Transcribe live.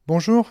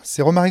Bonjour,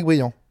 c'est Romaric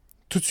Briand.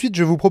 Tout de suite,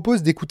 je vous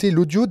propose d'écouter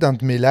l'audio d'un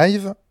de mes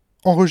lives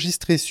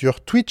enregistré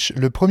sur Twitch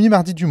le premier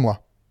mardi du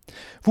mois.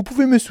 Vous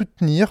pouvez me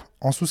soutenir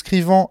en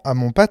souscrivant à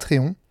mon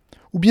Patreon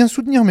ou bien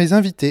soutenir mes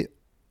invités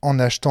en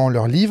achetant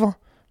leurs livres,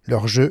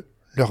 leurs jeux,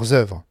 leurs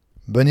œuvres.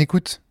 Bonne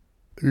écoute!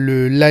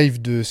 Le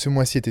live de ce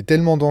mois-ci était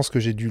tellement dense que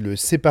j'ai dû le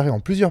séparer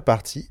en plusieurs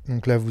parties.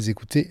 Donc là, vous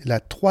écoutez la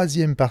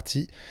 3e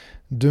partie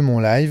de mon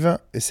live.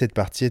 Et cette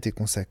partie était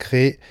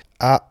consacrée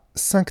à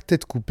Cinq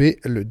Têtes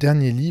Coupées, le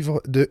dernier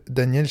livre de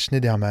Daniel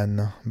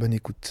Schneidermann. Bonne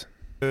écoute.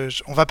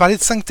 On va parler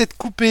de Cinq Têtes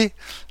Coupées,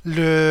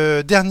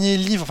 le dernier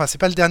livre, enfin c'est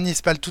pas le dernier,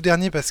 c'est pas le tout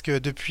dernier parce que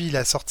depuis il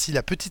a sorti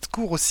La Petite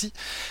Cour aussi,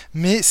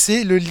 mais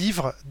c'est le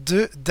livre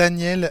de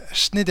Daniel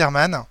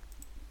Schneidermann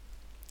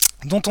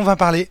dont on va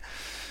parler.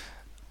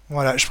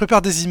 Voilà, je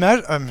prépare des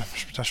images,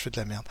 putain je fais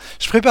de la merde,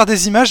 je prépare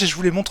des images et je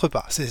vous les montre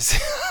pas,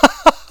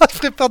 je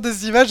prépare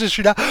des images et je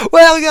suis là,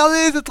 ouais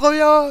regardez c'est trop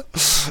bien.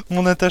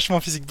 Mon attachement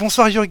physique.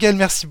 Bonsoir Yurgel,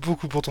 merci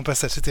beaucoup pour ton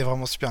passage, c'était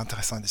vraiment super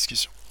intéressant la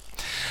discussion.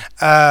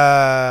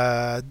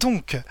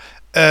 Donc,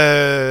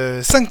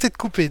 Cinq Têtes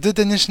Coupées de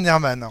Daniel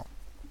Schneidermann.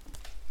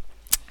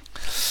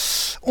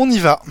 On y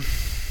va.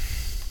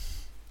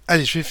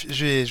 Allez, je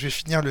vais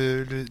finir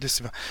le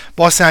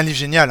Bon, c'est un livre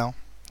génial, hein.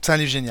 C'est un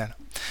livre génial.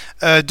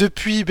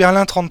 Depuis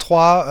Berlin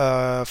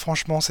 33,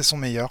 franchement, c'est son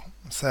meilleur.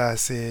 Ça,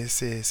 c'est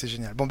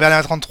génial. Bon,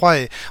 Berlin 33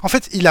 en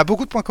fait, il a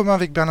beaucoup de points communs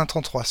avec Berlin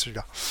 33,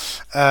 celui-là.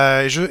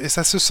 Et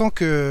ça se sent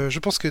que je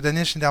pense que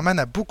Daniel Schneidermann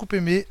a beaucoup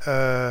aimé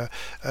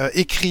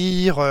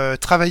écrire,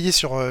 travailler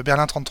sur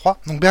Berlin 33.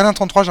 Donc Berlin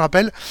 33, je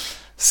rappelle,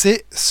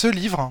 c'est ce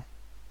livre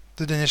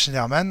de Daniel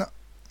Schneidermann.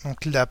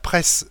 Donc la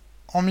presse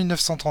en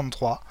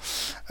 1933,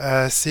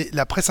 c'est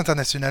la presse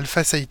internationale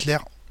face à Hitler.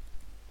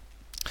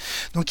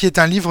 Donc, qui est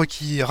un livre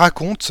qui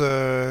raconte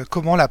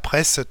comment la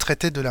presse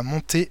traitait de la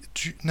montée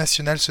du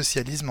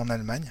national-socialisme en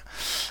Allemagne.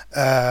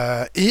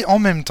 Et en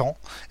même temps,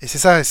 et c'est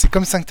ça, c'est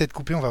comme Cinq Têtes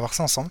Coupées, on va voir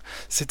ça ensemble,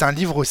 c'est un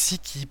livre aussi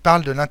qui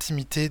parle de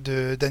l'intimité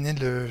de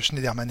Daniel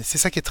Schneidermann. Et c'est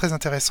ça qui est très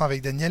intéressant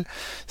avec Daniel,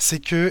 c'est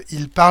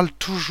qu'il parle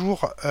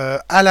toujours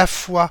à la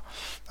fois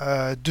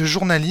de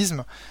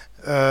journalisme,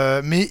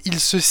 mais il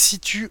se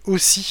situe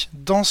aussi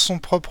dans son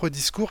propre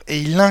discours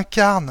et il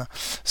incarne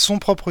son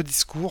propre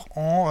discours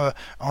en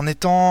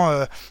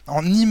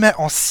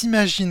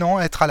s'imaginant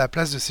être à la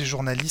place de ces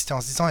journalistes et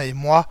en se disant et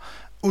moi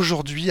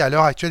aujourd'hui à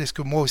l'heure actuelle est-ce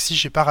que moi aussi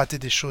j'ai pas raté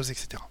des choses,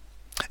 etc.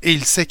 Et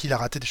il sait qu'il a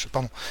raté des choses,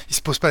 pardon, il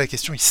se pose pas la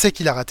question, il sait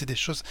qu'il a raté des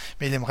choses,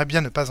 mais il aimerait bien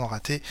ne pas en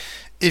rater,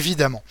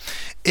 évidemment.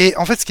 Et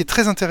en fait ce qui est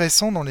très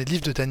intéressant dans les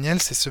livres de Daniel,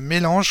 c'est ce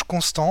mélange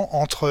constant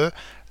entre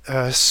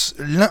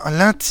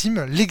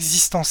l'intime,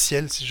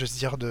 l'existentiel, si j'ose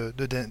dire, de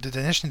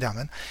Daniel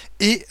Schneidermann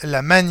et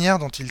la manière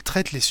dont il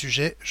traite les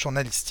sujets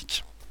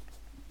journalistiques.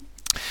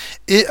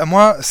 Et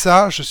moi,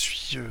 ça, je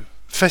suis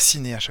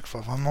fasciné à chaque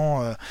fois.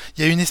 Vraiment,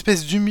 il y a une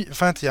espèce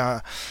enfin, il y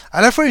a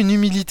à la fois une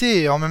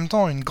humilité et en même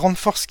temps une grande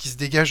force qui se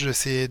dégage de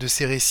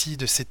ces récits,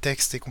 de ces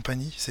textes et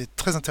compagnie. C'est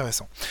très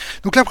intéressant.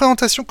 Donc la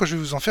présentation que je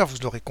vais vous en faire, vous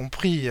l'aurez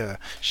compris,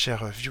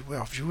 chers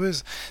viewers,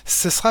 vieweuses,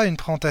 ce sera une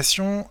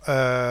présentation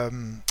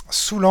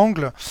sous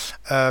l'angle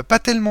pas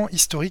tellement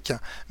historique,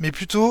 mais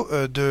plutôt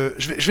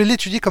je vais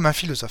l'étudier comme un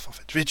philosophe en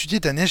fait. Je vais étudier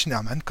Daniel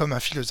Schneidermann comme un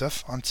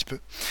philosophe un petit peu.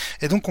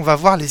 Et donc on va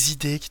voir les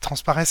idées qui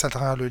transparaissent à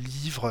travers le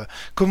livre,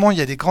 comment il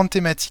y a des grandes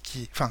thématiques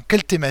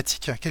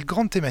quelle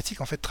grande thématique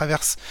en fait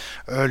traverse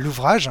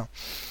l'ouvrage.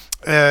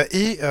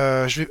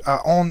 Je vais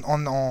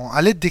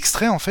à l'aide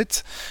d'extraits en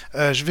fait,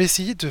 je vais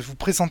essayer de vous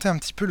présenter un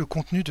petit peu le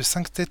contenu de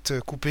Cinq Têtes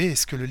Coupées et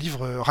ce que le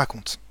livre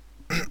raconte.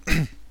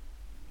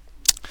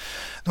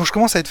 Donc je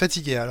commence à être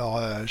fatigué,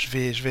 alors je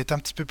vais être un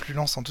petit peu plus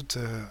lent sans doute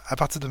à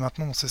partir de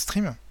maintenant dans ce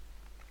stream.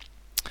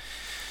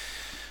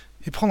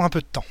 Et prendre un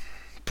peu de temps.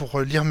 Pour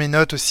lire mes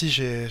notes aussi,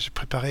 j'ai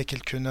préparé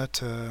quelques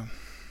notes.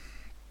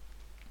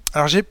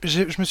 Alors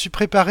je me suis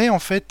préparé en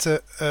fait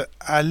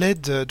à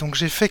l'aide, donc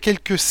j'ai fait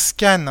quelques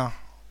scans.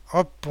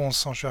 Hop, bon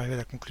sang, je vais arriver à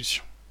la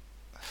conclusion.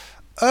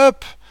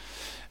 Hop!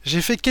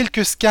 J'ai fait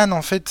quelques scans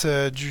en fait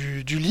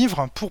du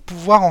livre pour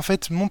pouvoir en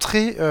fait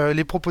montrer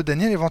les propos de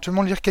Daniel,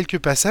 éventuellement lire quelques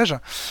passages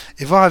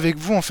et voir avec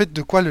vous en fait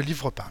de quoi le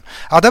livre parle.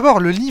 Alors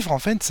d'abord, le livre en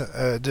fait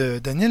de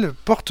Daniel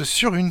porte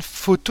sur une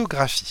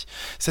photographie.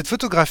 Cette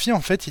photographie en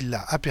fait, il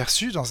l'a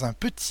aperçue dans un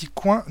petit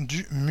coin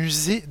du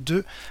musée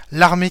de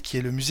l'armée, qui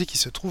est le musée qui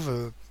se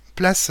trouve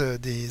place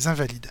des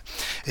Invalides.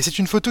 Et c'est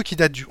une photo qui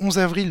date du 11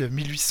 avril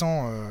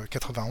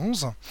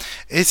 1891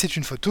 et c'est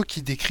une photo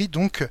qui décrit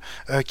donc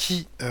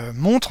qui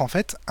montre en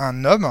fait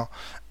un homme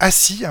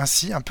assis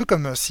ainsi, un peu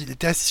comme s'il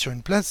était assis sur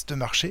une place de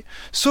marché,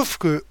 sauf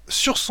que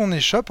sur son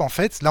échoppe en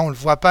fait, là on le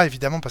voit pas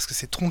évidemment parce que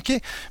c'est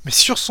tronqué, mais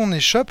sur son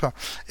échoppe,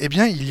 eh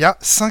bien il y a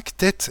 5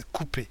 têtes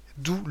coupées.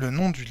 D'où le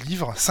nom du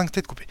livre, Cinq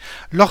Têtes Coupées.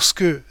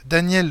 Lorsque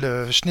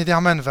Daniel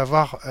Schneidermann va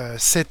voir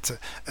cette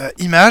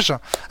image,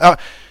 alors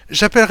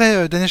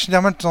j'appellerai Daniel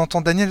Schneidermann de temps en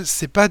temps Daniel,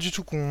 c'est pas du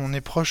tout qu'on est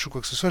proche ou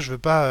quoi que ce soit, je veux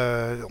pas,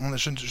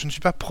 je ne suis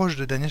pas proche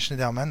de Daniel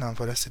Schneidermann, hein,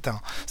 voilà, c'est un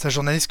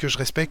journaliste que je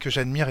respecte, que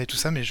j'admire et tout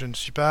ça, mais je ne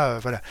suis pas,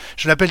 voilà,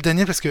 je l'appelle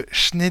Daniel parce que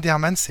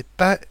Schneidermann c'est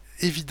pas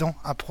évident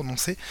à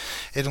prononcer.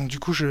 Et donc du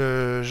coup,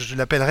 je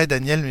l'appellerai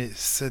Daniel, mais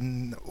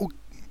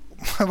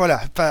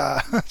voilà,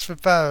 je peux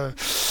pas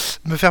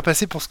me faire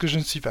passer pour ce que je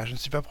ne suis pas. Je ne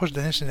suis pas proche de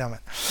Daniel Schneidermann.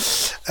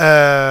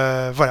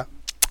 Voilà.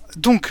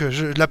 Donc,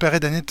 je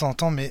l'appellerai Daniel de temps en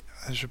temps, mais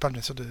je parle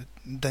bien sûr de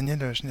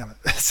Daniel Schneidermann.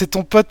 C'est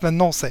ton pote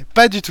maintenant, on sait.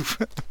 Pas du tout.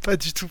 Pas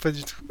du tout.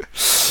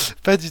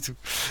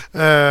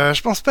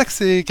 Je pense pas que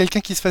c'est quelqu'un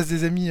qui se fasse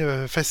des amis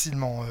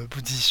facilement,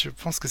 Boudi. Je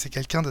pense que c'est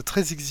quelqu'un de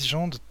très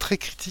exigeant, de très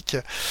critique,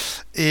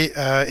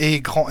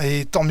 et grand.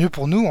 Et tant mieux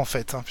pour nous, en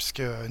fait, hein,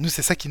 puisque nous,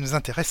 c'est ça qui nous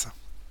intéresse.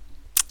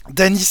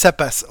 Dany, ça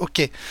passe,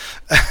 ok.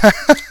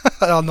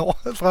 Alors non,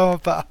 vraiment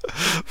pas.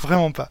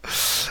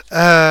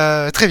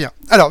 Très bien.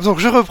 Alors, donc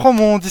je reprends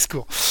mon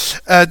discours.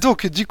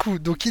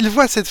 Donc il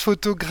voit cette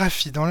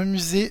photographie dans le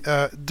musée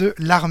de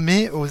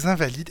l'armée aux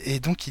Invalides, et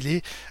donc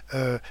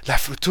la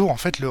photo en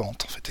fait le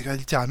hante. En fait,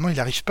 littéralement, il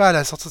n'arrive pas à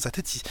la sortir de sa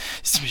tête. Il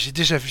se dit mais j'ai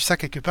déjà vu ça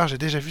quelque part, j'ai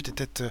déjà vu des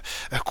têtes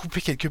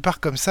coupées quelque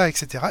part comme ça,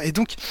 etc. Et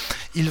donc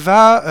il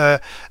va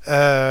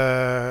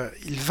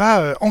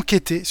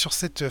enquêter sur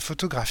cette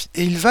photographie,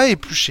 et il va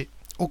éplucher.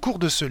 Au cours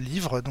de ce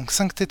livre, donc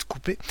Cinq Têtes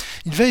Coupées,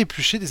 il va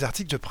éplucher des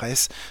articles de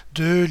presse,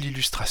 de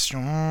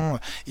l'illustration,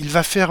 il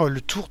va faire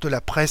le tour de la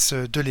presse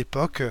de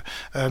l'époque,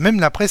 même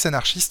la presse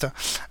anarchiste,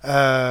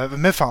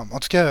 même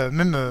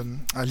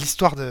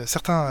l'histoire de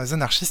certains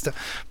anarchistes,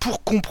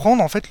 pour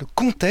comprendre en fait le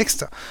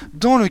contexte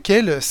dans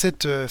lequel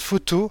cette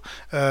photo,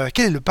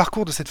 quel est le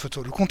parcours de cette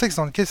photo, le contexte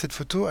dans lequel cette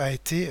photo a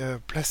été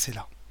placée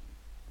là.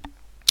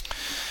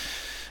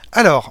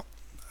 Alors,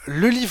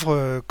 le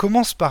livre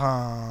commence par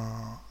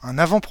un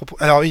avant-propos.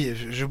 Alors oui,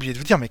 j'ai oublié de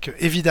vous dire, mais que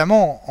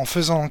évidemment, en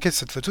faisant l'enquête de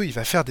cette photo, il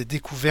va faire des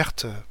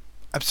découvertes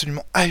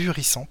absolument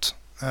ahurissantes.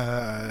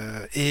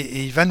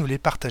 Et il va nous les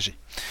partager.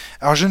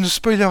 Alors je ne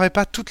spoilerai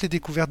pas toutes les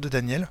découvertes de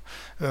Daniel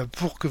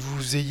pour que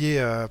vous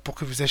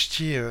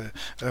achetiez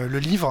le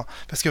livre,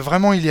 parce que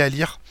vraiment il est à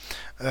lire.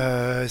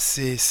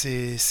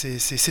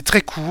 C'est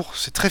très court,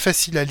 c'est très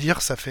facile à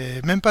lire, ça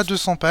fait même pas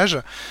 200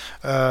 pages.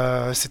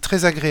 C'est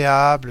très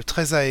agréable,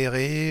 très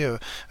aéré,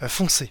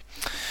 foncé.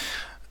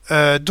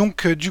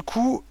 Du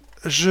coup,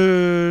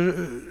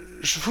 je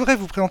voudrais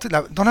vous présenter,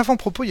 dans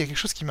l'avant-propos, il y a quelque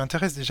chose qui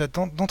m'intéresse déjà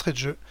d'entrée de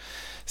jeu,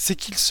 c'est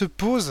qu'il se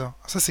pose,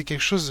 ça c'est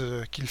quelque chose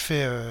qu'il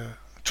fait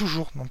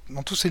toujours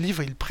dans tous ses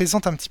livres, il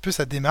présente un petit peu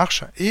sa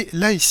démarche, et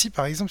là ici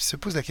par exemple il se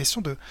pose la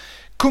question de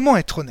comment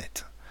être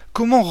honnête,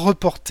 comment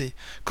reporter,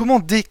 comment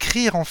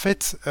décrire en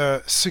fait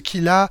ce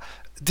qu'il a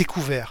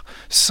découvert,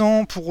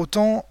 sans pour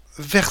autant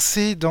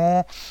verser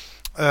dans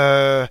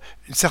une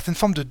certaine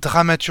forme de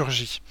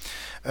dramaturgie.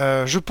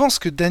 Je pense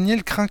que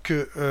Daniel craint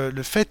que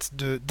le fait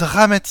de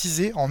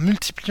dramatiser en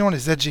multipliant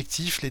les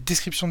adjectifs, les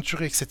descriptions de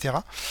tuerie, etc.,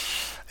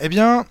 eh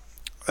bien,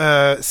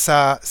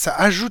 ça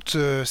ajoute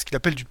ce qu'il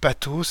appelle du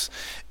pathos,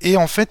 et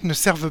en fait ne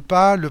serve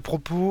pas le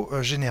propos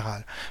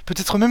général.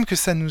 Peut-être même que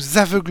ça nous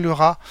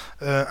aveuglera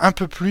un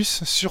peu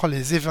plus sur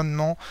les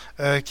événements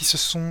qui se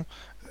sont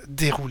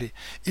déroulés.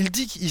 Il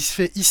dit qu'il se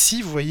fait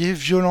ici, vous voyez,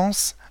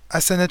 violence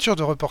à sa nature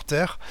de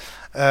reporter.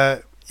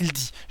 Il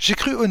dit « J'ai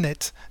cru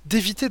honnête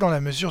d'éviter dans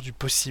la mesure du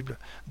possible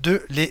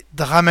de les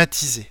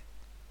dramatiser ».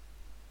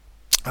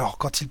 Alors,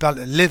 quand il parle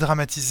les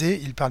dramatiser,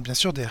 il parle bien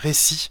sûr des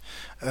récits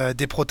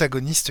des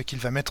protagonistes qu'il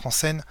va mettre en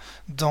scène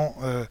dans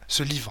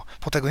ce livre.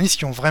 Protagonistes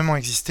qui ont vraiment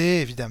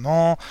existé,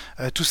 évidemment.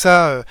 Tout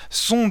ça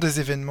sont des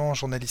événements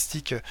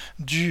journalistiques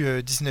du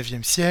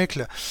 19e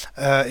siècle.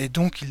 Et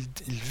donc,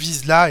 il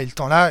vise là, et le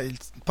temps là, il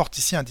porte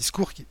ici un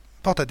discours qui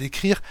porte à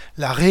décrire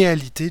la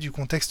réalité du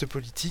contexte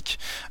politique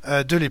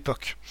de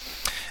l'époque.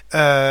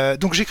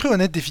 Donc j'ai cru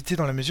honnête d'éviter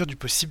dans la mesure du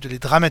possible de les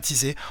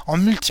dramatiser en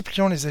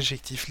multipliant les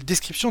adjectifs, les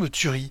descriptions de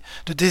tuerie,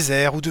 de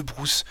désert ou de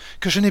brousse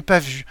que je n'ai pas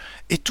vues,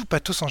 et tout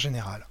pathos en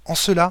général. En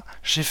cela,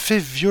 j'ai fait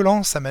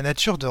violence à ma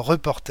nature de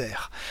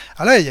reporter.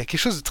 Alors là, il y a quelque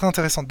chose de très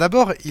intéressant.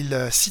 D'abord, il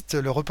cite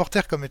le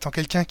reporter comme étant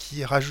quelqu'un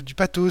qui rajoute du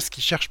pathos,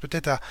 qui cherche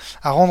peut-être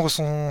à rendre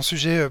son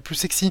sujet plus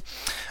sexy,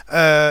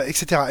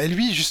 etc. Et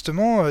lui,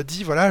 justement,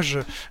 dit, voilà,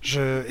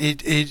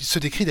 et se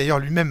décrit d'ailleurs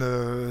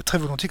lui-même très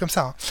volontiers comme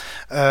ça,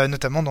 hein,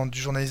 notamment dans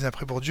du journalisme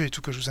après Bourdieu et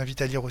tout, que je vous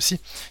invite à lire aussi,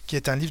 qui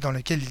est un livre dans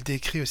lequel il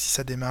décrit aussi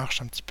sa démarche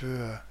un petit peu.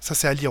 Ça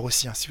c'est à lire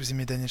aussi, hein, si vous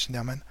aimez Daniel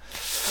Schneidermann.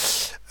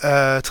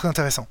 Très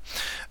intéressant.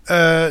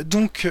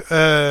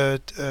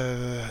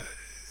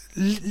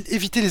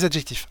 Éviter les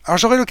adjectifs. Alors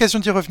j'aurai l'occasion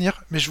d'y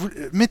revenir, mais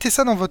mettez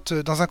ça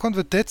dans un coin de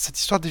votre tête, cette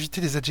histoire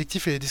d'éviter les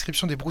adjectifs et les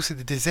descriptions des brousses et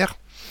des déserts,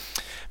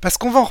 parce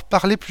qu'on va en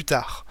reparler plus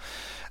tard.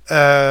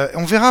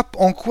 On verra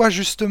en quoi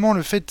justement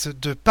le fait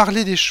de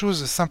parler des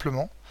choses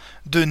simplement,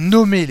 de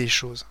nommer les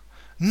choses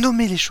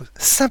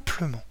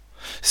simplement,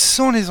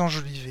 sans les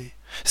enjoliver,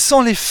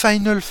 sans les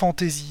Final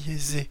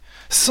Fantasyiser,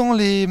 sans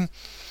les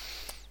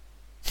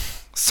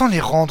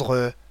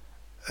rendre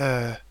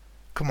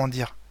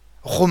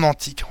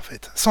romantiques en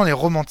fait, sans les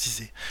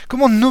romantiser.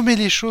 Comment nommer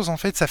les choses en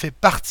fait, ça fait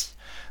partie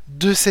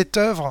de cette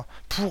œuvre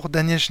pour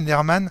Daniel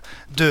Schneidermann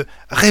de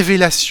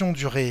révélation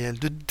du réel,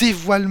 de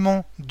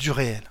dévoilement du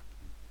réel.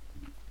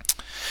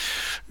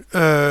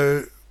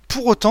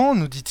 Pour autant,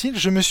 nous dit-il,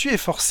 je me suis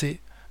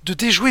efforcé de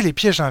déjouer les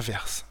pièges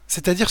inverses,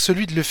 c'est-à-dire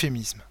celui de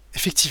l'euphémisme.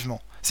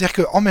 effectivement.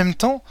 C'est-à-dire qu'en même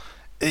temps,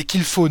 et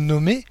qu'il faut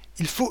nommer,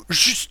 il faut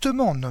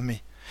justement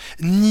nommer.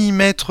 Ni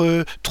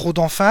mettre trop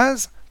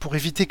d'emphase pour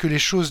éviter que les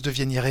choses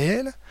deviennent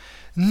irréelles,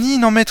 ni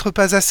n'en mettre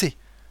pas assez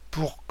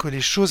pour que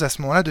les choses à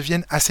ce moment-là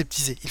deviennent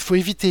aseptisées. Il faut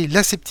éviter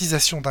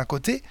l'aseptisation d'un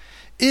côté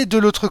et de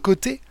l'autre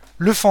côté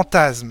le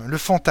fantasme, le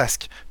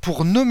fantasque,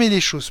 pour nommer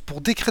les choses,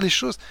 pour décrire les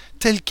choses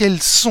telles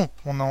qu'elles sont,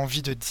 on a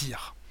envie de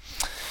dire.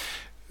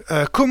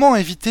 Comment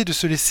éviter de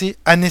se laisser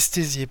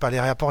anesthésier par les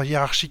rapports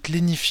hiérarchiques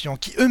lénifiants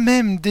qui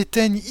eux-mêmes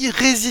déteignent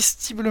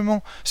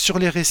irrésistiblement sur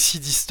les récits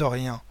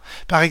d'historiens.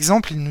 Par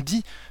exemple, il nous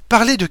dit «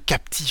 Parler de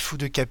captifs ou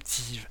de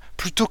captives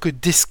plutôt que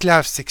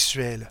d'esclaves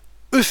sexuels.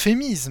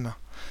 Euphémisme ».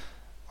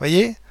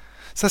 Voyez ?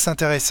 Ça, c'est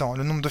intéressant.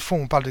 Le nombre de fois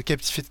où on parle de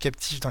captifs et de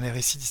captives dans les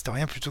récits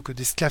d'historiens plutôt que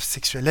d'esclaves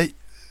sexuels.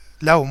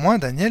 Là, au moins,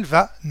 Daniel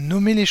va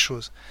nommer les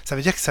choses. Ça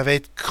veut dire que ça va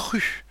être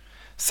cru.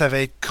 Ça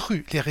va être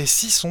cru. Les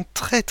récits sont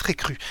très très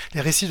crus.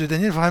 Les récits de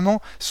Daniel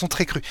vraiment sont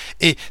très crus.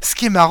 Et ce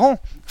qui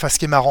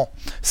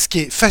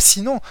est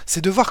fascinant,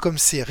 c'est de voir comme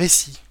ces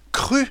récits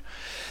crus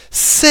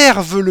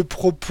servent le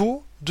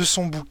propos de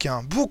son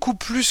bouquin, beaucoup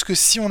plus que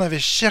si on avait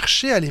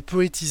cherché à les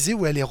poétiser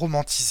ou à les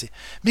romantiser.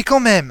 Mais quand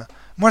même,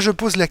 moi je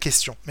pose la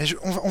question,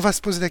 on va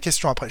se poser la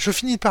question après. Je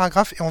finis le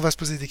paragraphe et on va se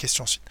poser des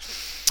questions ensuite.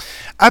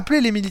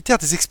 Appeler les militaires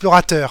des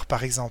explorateurs,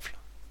 par exemple.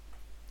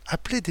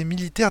 Appeler des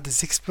militaires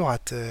des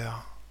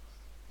explorateurs.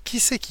 Qui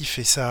c'est qui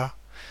fait ça ?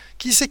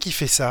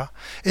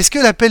 Est-ce que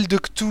l'appel de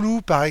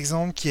Cthulhu, par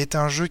exemple, qui est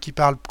un jeu qui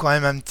parle quand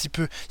même un petit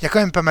peu... Il y a quand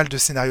même pas mal de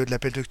scénarios de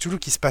l'appel de Cthulhu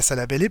qui se passent à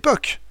la Belle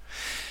Époque.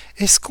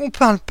 Est-ce qu'on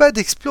parle pas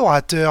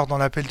d'explorateurs dans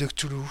l'appel de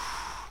Cthulhu ?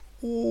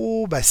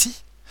 Oh, bah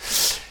si.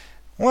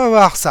 On va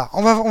voir ça.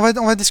 On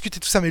va discuter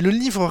tout ça. Mais le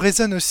livre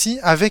résonne aussi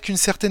avec une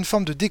certaine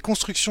forme de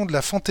déconstruction de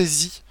la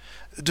fantaisie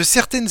de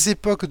certaines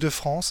époques de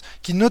France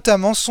qui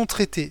notamment sont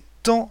traitées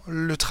dans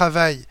le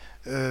travail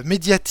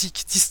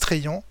médiatique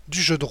distrayant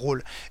du jeu de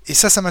rôle. Et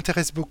ça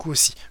m'intéresse beaucoup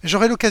aussi.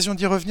 J'aurai l'occasion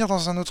d'y revenir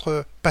dans un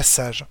autre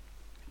passage.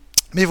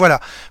 Mais voilà,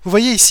 vous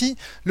voyez ici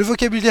le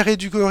vocabulaire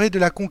édulcoré de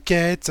la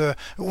conquête,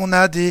 où on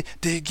a des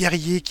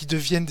guerriers qui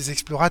deviennent des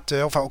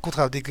explorateurs, enfin au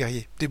contraire des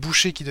guerriers, des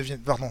bouchers qui deviennent...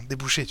 Pardon, des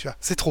bouchers, tu vois,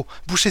 c'est trop.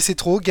 Boucher c'est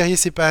trop, guerrier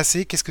c'est pas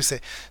assez, qu'est-ce que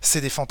c'est ? C'est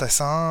des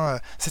fantassins,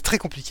 c'est très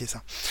compliqué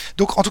ça.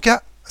 Donc en tout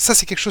cas, ça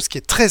c'est quelque chose qui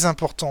est très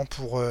important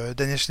pour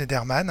Daniel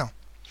Schneidermann.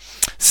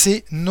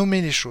 C'est nommer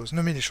les choses.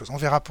 On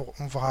verra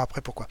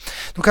après pourquoi.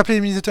 Donc appelez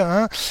les militaires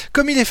 1.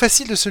 Comme il est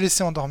facile de se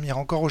laisser endormir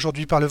encore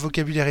aujourd'hui par le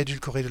vocabulaire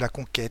édulcoré de la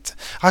conquête,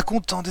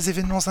 racontant des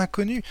événements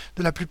inconnus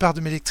de la plupart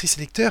de mes lectrices et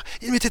lecteurs,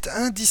 il m'était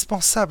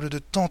indispensable de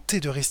tenter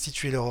de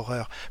restituer leur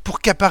horreur,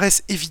 pour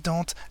qu'apparaisse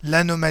évidente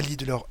l'anomalie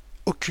de leur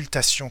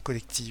occultation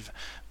collective.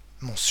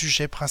 Mon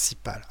sujet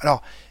principal.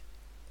 Alors,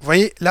 vous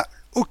voyez, la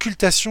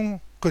occultation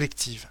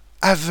collective,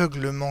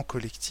 aveuglement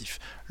collectif,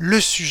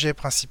 le sujet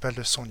principal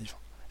de son livre.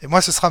 Et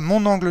moi, ce sera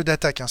mon angle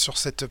d'attaque sur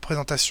cette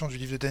présentation du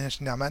livre de Daniel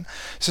Schneidermann.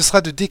 Ce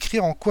sera de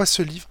décrire en quoi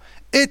ce livre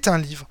est un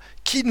livre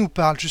qui nous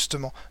parle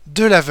justement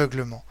de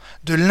l'aveuglement,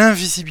 de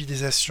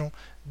l'invisibilisation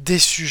des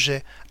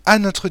sujets à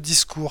notre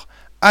discours,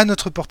 à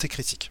notre portée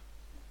critique.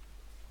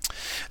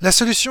 La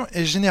solution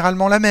est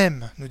généralement la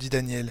même, nous dit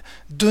Daniel.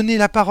 Donner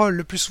la parole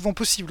le plus souvent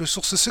possible aux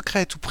sources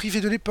secrètes ou privées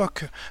de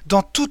l'époque,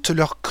 dans toute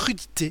leur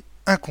crudité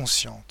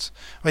inconsciente.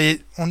 Vous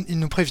voyez, il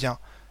nous prévient.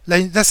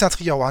 Là, c'est un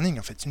trigger warning,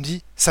 en fait. Il me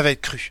dit, ça va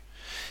être cru.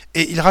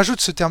 Et il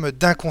rajoute ce terme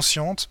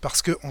d'inconsciente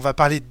parce qu'on va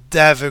parler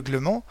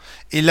d'aveuglement.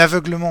 Et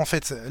l'aveuglement, en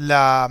fait,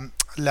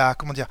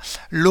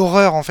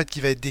 l'horreur en fait qui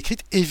va être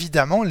décrite,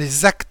 évidemment,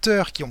 les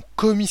acteurs qui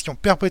ont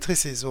perpétré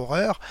ces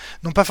horreurs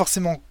n'ont pas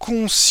forcément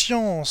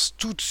conscience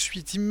tout de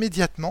suite,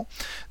 immédiatement,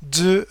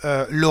 de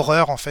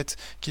l'horreur en fait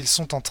qu'ils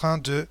sont en train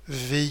de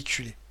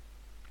véhiculer.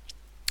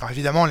 Alors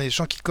évidemment, les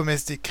gens qui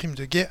commettent des crimes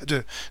de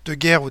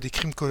guerre ou des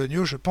crimes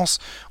coloniaux, je pense,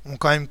 ont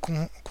quand même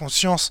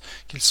conscience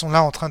qu'ils sont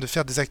là en train de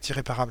faire des actes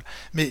irréparables.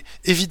 Mais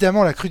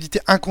évidemment, la crudité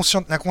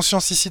inconsciente,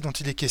 l'inconscience ici dont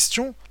il est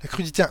question, la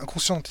crudité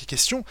inconsciente dont il est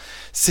question,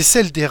 c'est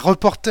celle des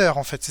reporters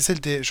en fait, c'est celle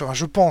des,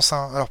 je pense,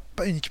 alors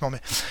pas uniquement, mais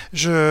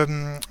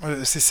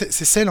c'est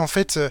celle en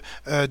fait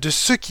de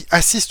ceux qui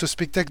assistent au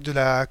spectacle de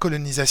la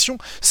colonisation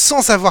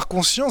sans avoir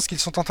conscience qu'ils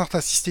sont en train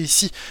d'assister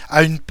ici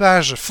à une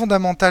page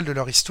fondamentale de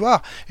leur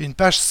histoire, et une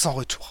page sans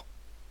retour.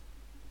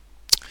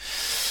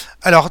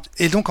 Alors,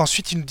 et donc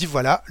ensuite il nous dit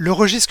voilà, le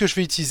registre que je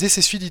vais utiliser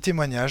c'est celui du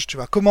témoignage, tu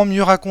vois, comment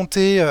mieux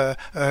raconter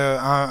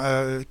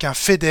qu'un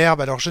fait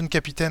d'herbe, alors jeune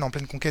capitaine en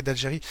pleine conquête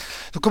d'Algérie,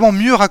 donc comment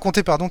mieux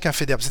raconter qu'un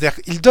fait d'herbe, c'est-à-dire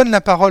qu'il donne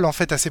la parole en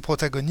fait à ses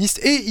protagonistes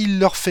et il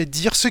leur fait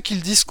dire ce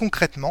qu'ils disent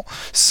concrètement,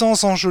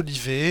 sans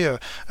enjoliver,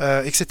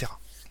 etc.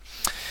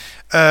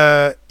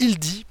 Il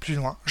dit, plus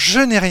loin,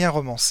 je n'ai rien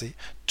romancé,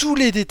 tous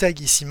les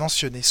détails ici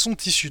mentionnés sont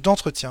issus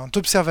d'entretiens,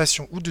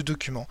 d'observations ou de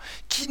documents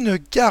qui ne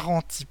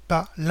garantissent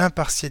pas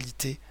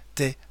l'impartialité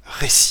des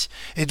récits.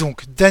 Et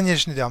donc, Daniel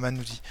Schneidermann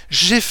nous dit,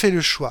 j'ai fait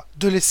le choix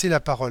de laisser la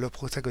parole aux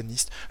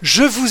protagonistes,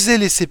 je vous ai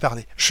laissé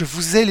parler, je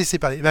vais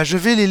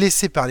les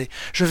laisser parler,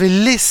 je vais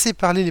laisser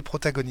parler les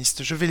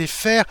protagonistes, je vais les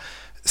faire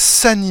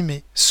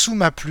s'animer sous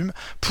ma plume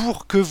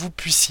pour que vous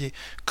puissiez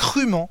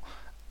crûment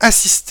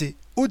assister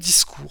au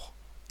discours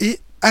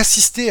et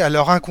assister à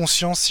leur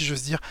inconscience, si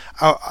j'ose dire,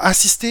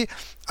 assister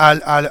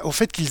au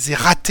fait qu'ils aient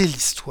raté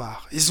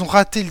l'histoire. Ils ont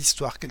raté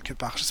l'histoire quelque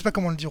part. Je ne sais pas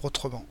comment le dire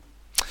autrement.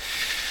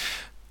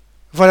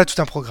 Voilà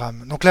tout un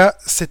programme. Donc là,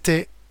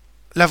 c'était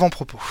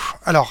l'avant-propos.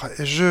 Alors,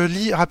 je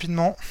lis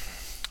rapidement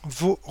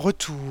vos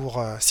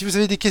retours. Si vous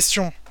avez des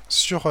questions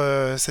sur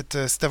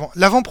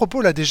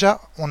l'avant-propos, là déjà,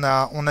 on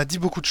a dit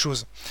beaucoup de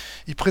choses.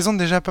 Il présente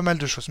déjà pas mal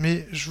de choses.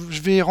 Mais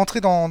je vais rentrer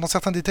dans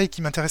certains détails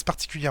qui m'intéressent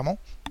particulièrement.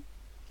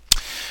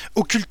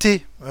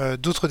 Occulter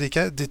d'autres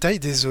détails,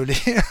 désolé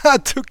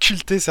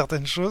d'occulter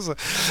certaines choses,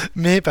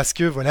 mais parce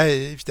que voilà,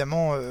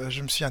 évidemment,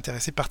 je me suis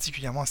intéressé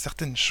particulièrement à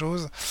certaines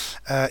choses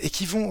et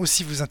qui vont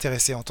aussi vous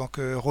intéresser en tant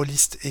que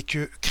rôliste et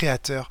que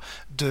créateur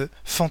de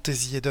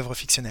fantasy et d'œuvres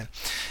fictionnelles.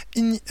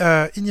 Il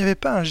n'y avait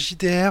pas un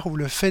JDR où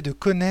le fait de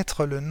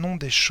connaître le nom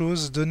des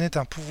choses donnait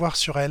un pouvoir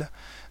sur elles.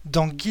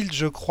 Dans Guild,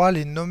 je crois,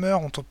 les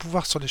nommeurs ont un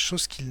pouvoir sur les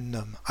choses qu'ils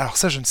nomment. Alors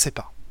ça, je ne sais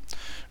pas.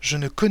 Je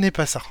ne connais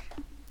pas ça.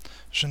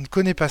 Je ne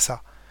connais pas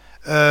ça.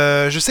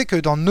 Je sais que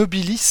dans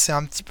Nobilis, c'est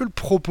un petit peu le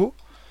propos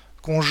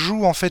qu'on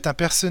joue en fait un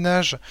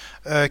personnage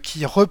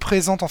qui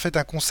représente en fait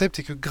un concept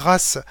et que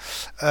grâce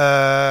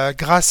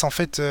en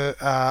fait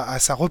à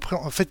sa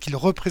en fait qu'il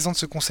représente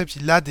ce concept,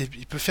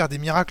 il peut faire des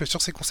miracles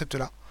sur ces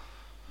concepts-là.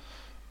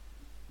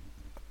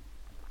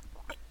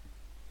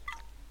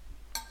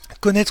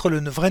 Connaître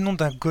le vrai nom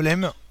d'un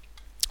golem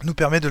nous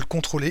permet de le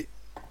contrôler.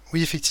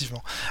 Oui,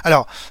 effectivement.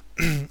 Alors,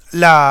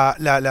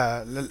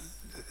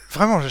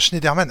 vraiment,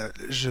 Schneidermann,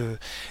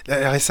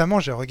 récemment,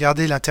 j'ai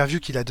regardé l'interview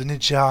qu'il a donnée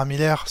de Gérard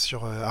Miller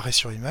sur Arrêt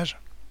sur Image.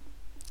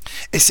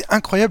 Et c'est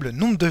incroyable le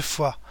nombre de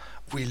fois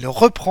où il le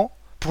reprend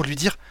pour lui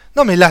dire «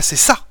 Non, mais là, c'est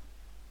ça !»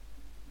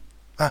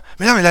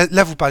 Mais non, mais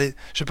là, vous parlez...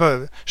 Je sais pas,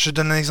 je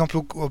donne un exemple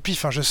au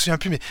pif, je me souviens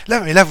plus, mais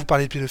là, vous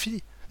parlez de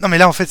pédophilie. Non, mais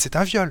là, en fait, c'est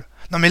un viol.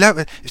 Non, mais là,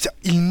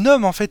 il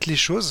nomme en fait les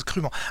choses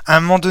crûment. À un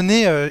moment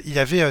donné, il y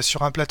avait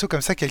sur un plateau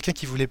comme ça quelqu'un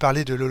qui voulait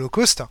parler de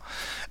l'Holocauste,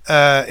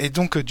 et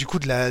donc du coup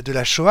de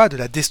la Shoah, de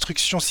la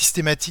destruction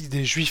systématique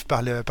des Juifs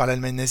par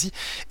l'Allemagne nazie.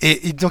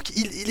 Et donc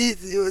il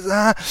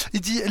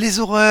dit les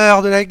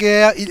horreurs de la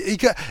guerre. Et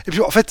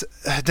puis en fait,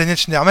 Daniel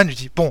Schneidermann lui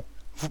dit bon,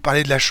 vous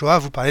parlez de la Shoah,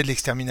 vous parlez de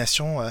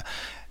l'extermination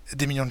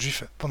des millions de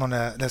Juifs pendant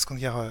la Seconde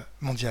Guerre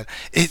mondiale.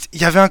 Et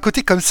il y avait un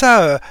côté comme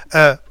ça,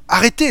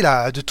 arrêtez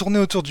là, de tourner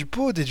autour du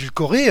pot,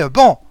 d'édulcorer,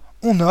 bon,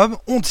 on nomme,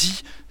 on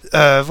dit,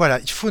 voilà,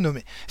 il faut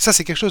nommer. Ça,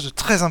 c'est quelque chose de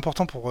très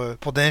important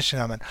pour Daniel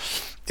Schneidermann.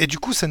 Et du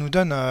coup, ça nous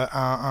donne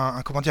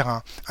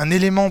un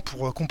élément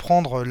pour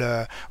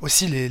comprendre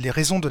aussi les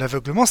raisons de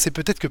l'aveuglement. C'est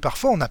peut-être que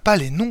parfois, on n'a pas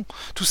les noms,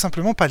 tout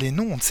simplement pas les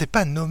noms. On ne sait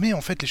pas nommer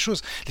en fait les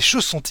choses. Les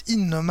choses sont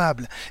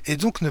innommables et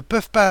donc ne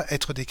peuvent pas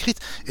être décrites.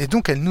 Et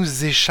donc, elles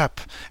nous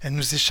échappent. Elles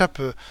nous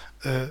échappent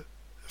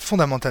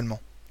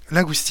fondamentalement,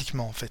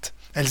 linguistiquement en fait.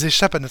 Elles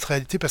échappent à notre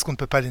réalité parce qu'on ne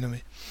peut pas les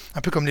nommer.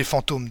 Un peu comme les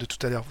fantômes de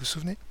tout à l'heure, vous vous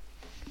souvenez ?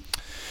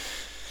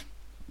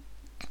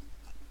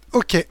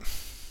 Ok.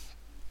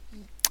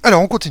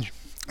 Alors, on continue.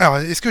 Alors,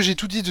 est-ce que j'ai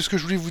tout dit de ce que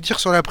je voulais vous dire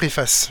sur la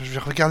préface ? Je vais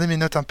regarder mes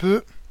notes un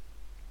peu.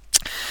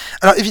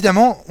 Alors,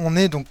 évidemment, on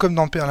est donc comme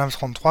dans Perlin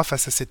 33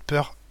 face à cette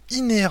peur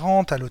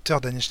inhérente à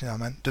l'auteur Daniel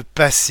Schneidermann de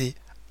passer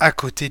à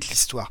côté de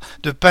l'histoire,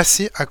 de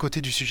passer à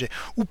côté du sujet.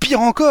 Ou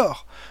pire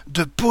encore,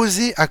 de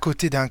poser à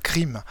côté d'un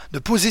crime, de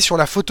poser sur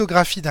la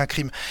photographie d'un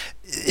crime.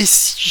 Et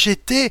si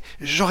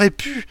j'aurais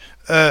pu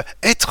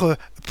être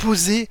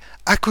posé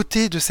à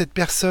côté de cette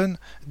personne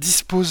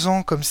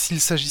disposant, comme s'il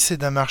s'agissait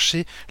d'un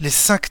marché, les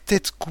 5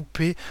 têtes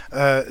coupées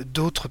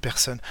d'autres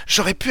personnes.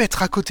 J'aurais pu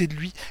être à côté de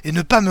lui et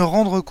ne pas me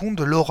rendre compte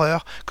de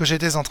l'horreur que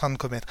j'étais en train de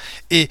commettre.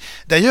 Et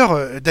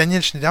d'ailleurs,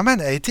 Daniel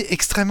Schneidermann a été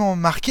extrêmement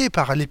marqué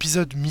par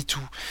l'épisode MeToo.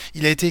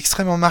 Il a été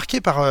extrêmement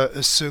marqué par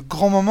ce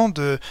grand moment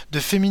de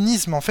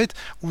féminisme, en fait,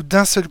 où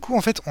d'un seul coup,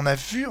 en fait,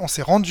 on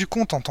s'est rendu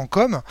compte en tant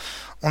qu'homme,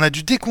 on a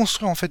dû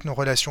déconstruire en fait nos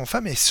relations aux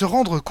femmes et se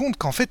rendre compte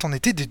qu'en fait on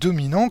était des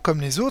dominants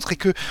comme les autres et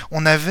que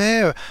on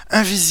avait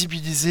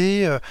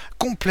invisibilisé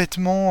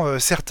complètement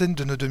certaines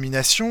de nos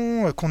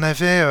dominations,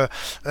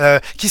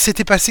 qu'il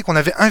s'était passé qu'on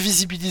avait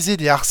invisibilisé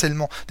des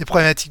harcèlements, des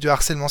problématiques de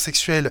harcèlement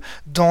sexuel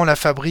dans la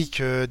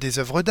fabrique des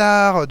œuvres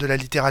d'art, de la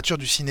littérature,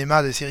 du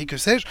cinéma, des séries, que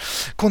sais-je,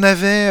 qu'on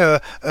avait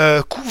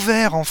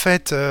couvert en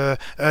fait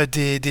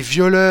des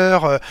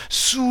violeurs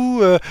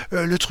sous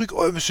le truc,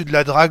 oh, mais c'est de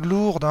la drague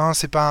lourde, hein,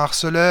 c'est pas un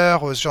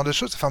harceleur, ce genre de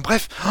choses, enfin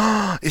bref.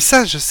 Et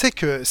ça, je sais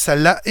que ça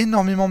l'a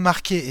énormément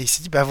marqué et il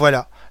s'est dit bah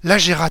voilà, là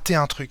j'ai raté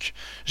un truc,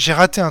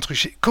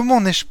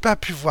 comment n'ai-je pas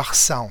pu voir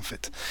ça en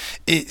fait?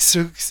 Et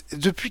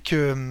depuis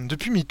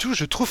MeToo,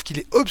 je trouve qu'il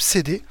est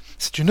obsédé,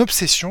 c'est une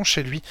obsession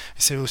chez lui, et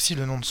c'est aussi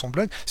le nom de son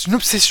blog, c'est une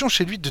obsession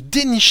chez lui de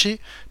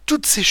dénicher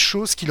toutes ces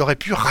choses qu'il aurait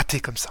pu rater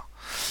comme ça,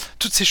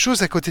 toutes ces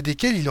choses à côté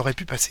desquelles il aurait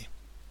pu passer.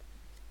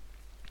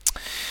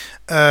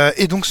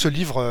 Et donc ce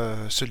livre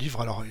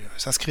alors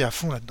s'inscrit à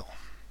fond là-dedans.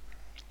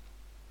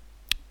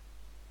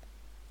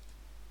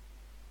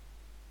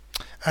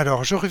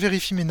 Alors, je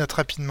revérifie mes notes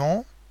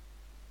rapidement.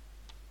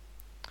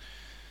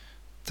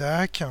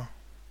 Tac.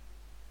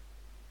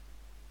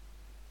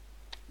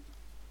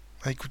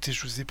 Écoutez,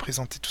 je vous ai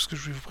présenté tout ce que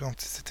je voulais vous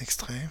présenter, cet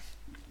extrait.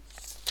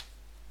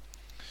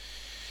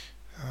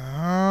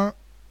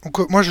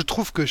 Donc, moi je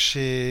trouve que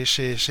chez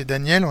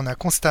Daniel, on a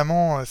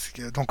constamment,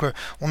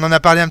 on en a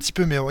parlé un petit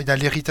peu, mais il y a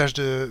l'héritage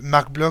de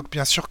Marc Bloch,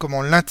 bien sûr,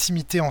 comment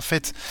l'intimité en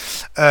fait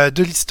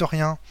de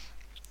l'historien.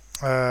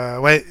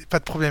 Ouais, pas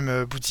de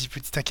problème, Boudy,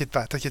 t'inquiète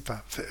pas, t'inquiète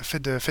pas.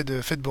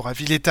 Faites beau rêve.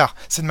 Il est tard.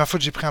 C'est de ma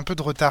faute, j'ai pris un peu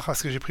de retard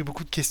parce que j'ai pris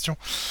beaucoup de questions.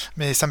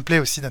 Mais ça me plaît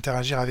aussi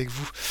d'interagir avec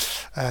vous.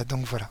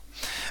 Donc voilà.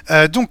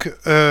 Donc,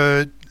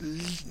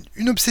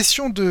 une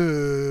obsession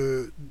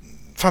de.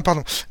 Enfin,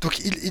 pardon.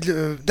 Donc,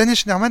 Daniel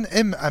Schneidermann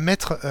aime à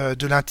mettre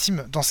de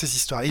l'intime dans ses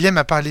histoires. Il aime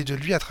à parler de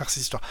lui à travers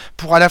ses histoires.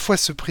 Pour à la fois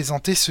se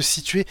présenter, se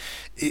situer,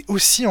 et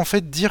aussi, en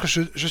fait, dire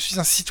je suis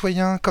un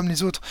citoyen comme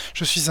les autres.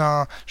 Je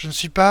ne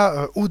suis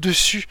pas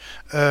au-dessus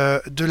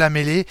de la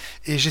mêlée,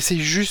 et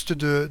j'essaye juste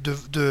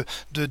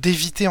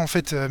d'éviter, en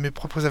fait, mes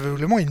propres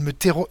aveuglements. Il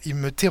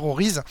me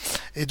terrorise.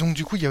 Et donc,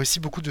 du coup, il y a aussi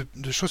beaucoup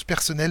de choses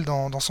personnelles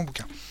dans son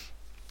bouquin.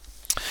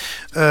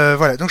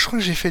 Voilà, donc je crois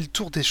que j'ai fait le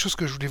tour des choses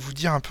que je voulais vous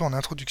dire un peu en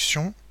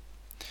introduction.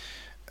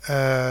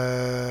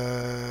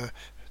 Euh...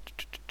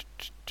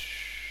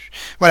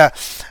 Voilà,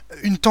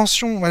 une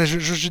tension. Voilà,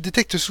 je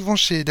détecte souvent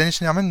chez Daniel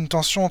Schneidermann une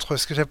tension entre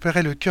ce que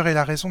j'appellerais le cœur et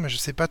la raison, mais je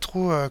sais pas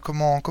trop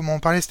comment en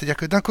parler. C'est-à-dire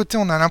que d'un côté,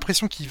 on a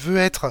l'impression qu'il veut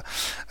être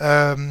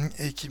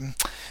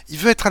il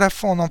veut être à la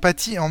fois en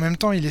empathie et en même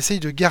temps, il essaye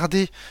de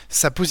garder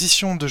sa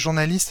position de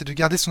journaliste et de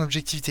garder son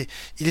objectivité.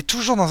 Il est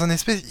toujours dans un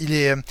espèce, il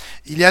est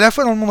à la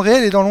fois dans le monde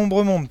réel et dans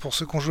l'ombre monde pour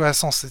ceux qui ont joué à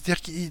Sens.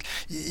 C'est-à-dire qu'il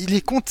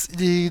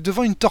est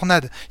devant une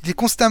tornade. Il est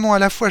constamment à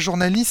la fois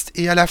journaliste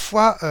et à la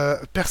fois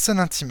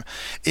personne intime.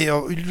 Et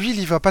lui,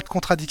 il va pas de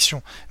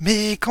contradiction.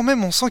 Mais quand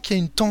même, on sent qu'il y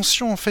a une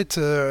tension en fait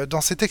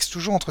dans ses textes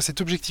toujours entre cette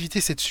objectivité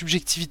et cette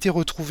subjectivité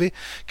retrouvée,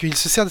 qu'il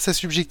se sert de sa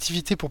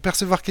subjectivité pour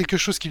percevoir quelque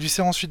chose qui lui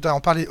sert ensuite d'en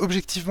parler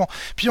objectivement,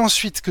 puis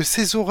ensuite que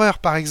ses horreurs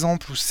par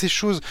exemple ou ces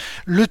choses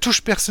le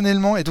touchent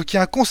personnellement, et donc il y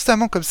a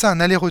constamment comme ça un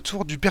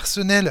aller-retour du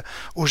personnel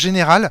au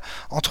général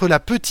entre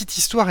la petite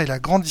histoire et la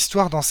grande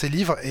histoire dans ses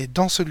livres et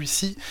dans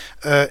celui-ci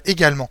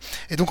également.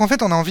 Et donc en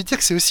fait, on a envie de dire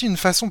que c'est aussi une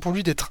façon pour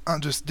lui d'être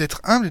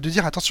humble et de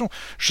dire attention,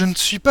 je ne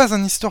suis pas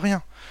un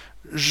historien.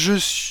 Je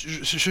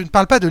ne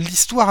parle pas de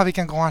l'histoire avec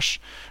un grand H.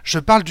 Je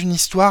parle d'une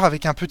histoire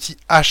avec un petit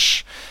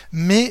H,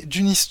 mais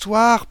d'une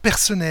histoire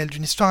personnelle,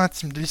 d'une histoire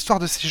intime, de l'histoire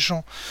de ces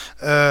gens,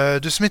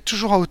 de se mettre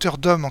toujours à hauteur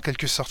d'homme en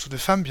quelque sorte, ou de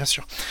femme bien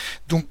sûr.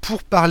 Donc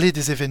pour parler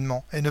des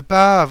événements et ne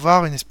pas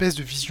avoir une espèce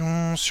de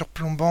vision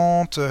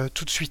surplombante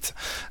tout de suite,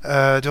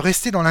 de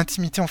rester dans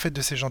l'intimité en fait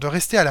de ces gens, de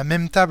rester à la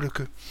même table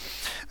qu'eux.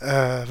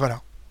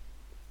 Voilà.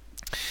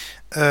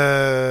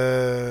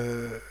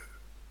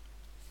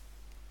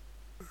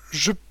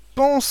 Je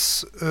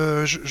pense,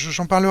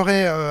 j'en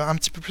parlerai un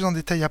petit peu plus en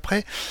détail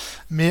après,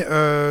 mais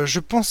je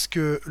pense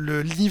que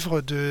le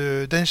livre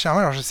de Daniel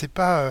Schneidermann, alors je ne sais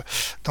pas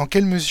dans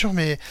quelle mesure,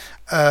 mais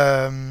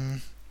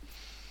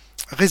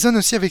résonne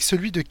aussi avec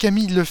celui de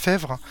Camille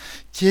Lefebvre,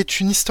 qui est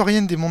une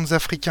historienne des mondes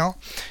africains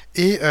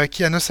et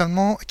qui a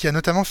notamment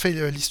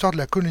fait l'histoire de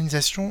la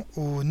colonisation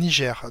au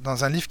Niger,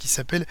 dans un livre qui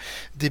s'appelle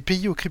Des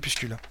pays au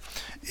crépuscule.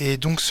 Et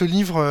donc ce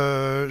livre,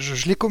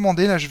 je l'ai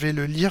commandé, là je vais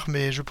le lire,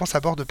 mais je pense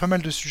aborde pas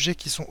mal de sujets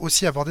qui sont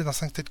aussi abordés dans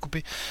Cinq Têtes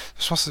Coupées.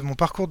 Je pense que mon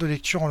parcours de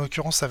lecture, en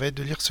l'occurrence, ça va être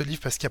de lire ce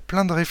livre, parce qu'il y a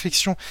plein de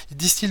réflexions, il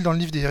distille dans le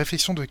livre des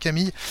réflexions de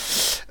Camille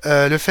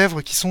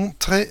Lefebvre qui sont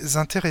très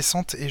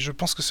intéressantes, et je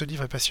pense que ce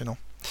livre est passionnant.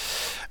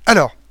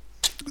 Alors,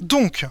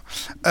 donc,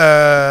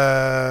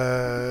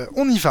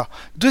 on y va.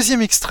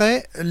 Deuxième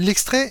extrait,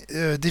 l'extrait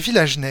des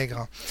villages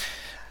nègres.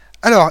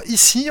 Alors,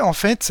 ici, en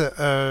fait,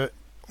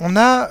 on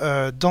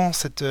a dans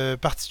cette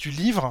partie du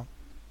livre,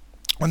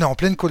 on est en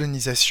pleine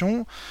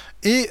colonisation,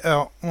 et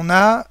on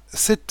a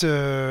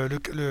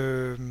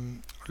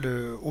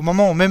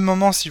au même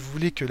moment, si vous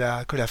voulez, que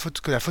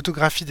la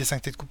photographie des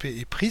Cinq Têtes Coupées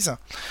est prise,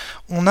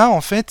 on a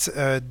en fait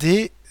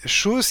des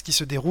choses qui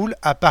se déroulent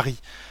à Paris.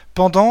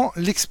 Pendant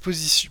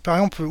l'exposition, par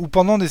exemple, ou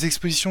pendant des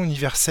expositions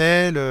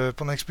universelles,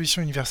 pendant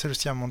l'exposition universelle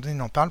aussi à un moment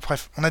donné, on en parle,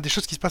 bref, on a des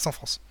choses qui se passent en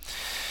France.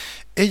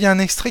 Et il y a un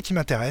extrait qui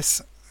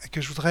m'intéresse, que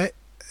je voudrais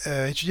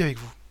étudier avec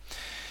vous.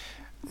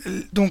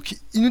 Donc,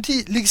 il nous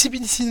dit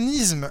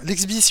l'exhibitionnisme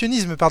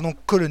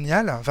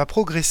colonial va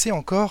progresser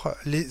encore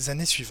les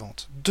années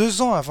suivantes.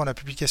 2 ans avant la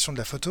publication de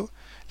la photo,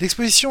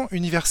 l'exposition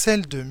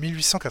universelle de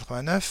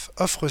 1889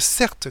 offre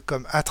certes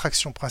comme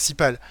attraction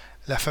principale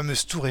la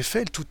fameuse tour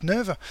Eiffel toute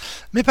neuve,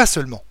 mais pas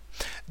seulement.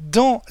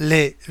 Dans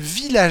les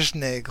villages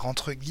nègres,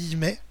 entre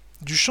guillemets,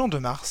 du Champ de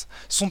Mars,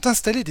 sont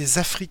installés des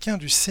Africains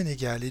du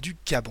Sénégal et du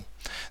Gabon.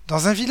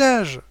 Dans un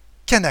village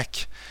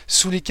kanak,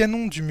 sous les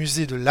canons du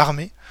musée de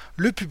l'armée,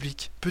 le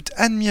public peut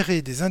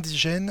admirer des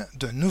indigènes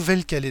de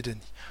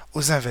Nouvelle-Calédonie.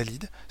 Aux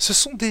Invalides, ce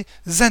sont des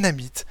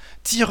Anamites,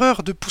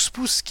 tireurs de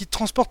pousse-pousse qui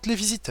transportent les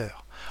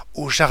visiteurs.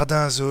 Au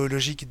jardin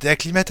zoologique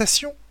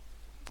d'acclimatation,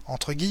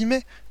 entre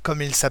guillemets,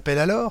 comme il s'appelle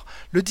alors,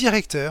 le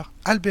directeur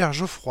Albert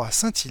Geoffroy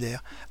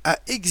Saint-Hilaire a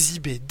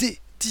exhibé dès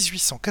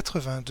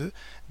 1882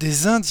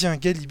 des Indiens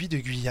Galibis de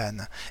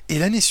Guyane et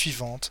l'année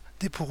suivante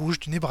des Peaux-Rouges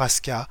du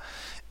Nebraska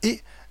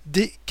et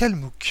des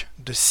Kalmouks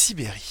de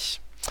Sibérie.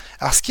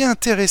 Alors ce qui est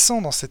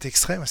intéressant dans cet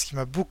extrait, ce qui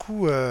m'a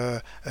beaucoup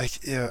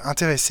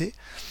intéressé,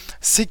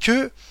 c'est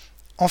que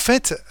en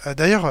fait,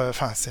 d'ailleurs,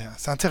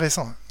 c'est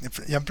intéressant.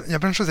 Il y a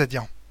plein de choses à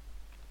dire.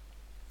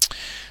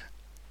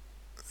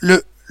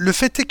 Le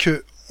fait est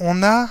que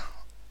on a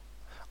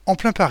en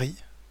plein Paris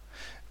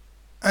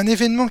un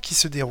événement qui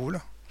se déroule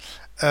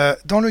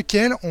dans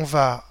lequel on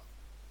va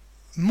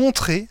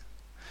montrer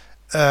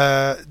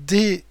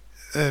des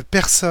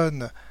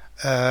personnes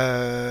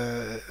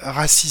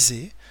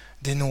racisées,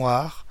 des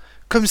noirs,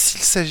 comme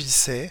s'il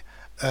s'agissait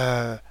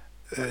comment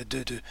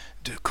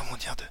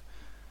dire,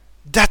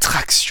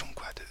 d'attraction,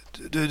 quoi,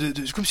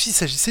 comme s'il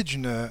s'agissait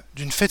d'une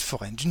fête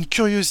foraine, d'une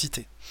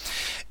curiosité.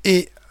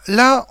 Et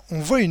là,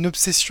 on voit une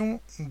obsession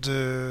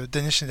de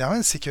Daniel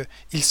Schneidermann, c'est que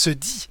il se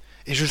dit,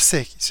 et je le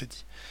sais qu'il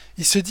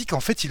se dit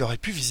qu'en fait, il aurait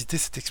pu visiter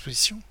cette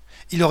exposition.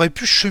 Il aurait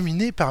pu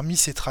cheminer parmi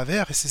ses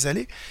travers et ses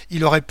allées.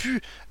 Il aurait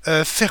pu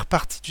faire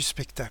partie du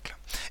spectacle.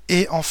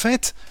 Et en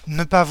fait,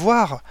 ne pas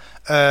voir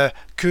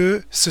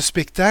que ce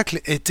spectacle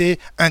était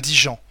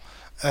indigent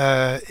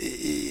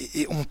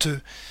et honteux.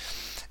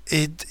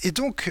 Et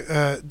donc,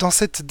 dans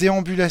cette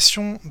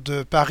déambulation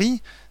de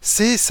Paris,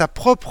 c'est sa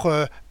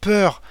propre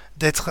peur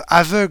d'être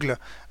aveugle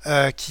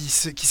qui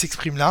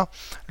s'exprime là,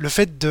 le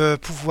fait de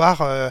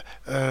pouvoir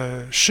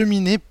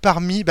cheminer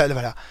parmi,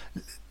 voilà,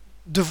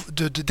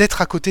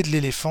 d'être à côté de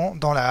l'éléphant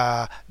dans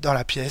la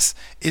pièce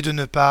et de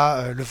ne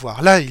pas le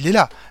voir. Là, il est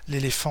là,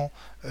 l'éléphant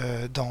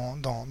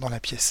dans la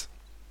pièce.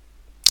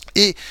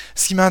 Et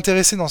ce qui m'a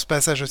intéressé dans ce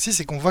passage aussi,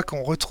 c'est qu'on voit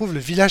qu'on retrouve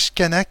le village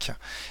kanak.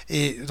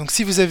 Et donc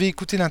si vous avez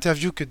écouté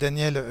l'interview que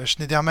Daniel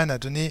Schneidermann a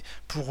donnée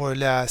pour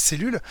la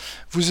cellule,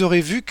 vous aurez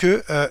vu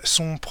que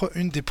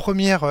une des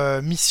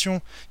premières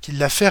missions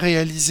qu'il a fait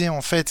réaliser,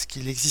 en fait,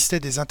 qu'il existait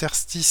des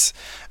interstices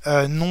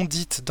non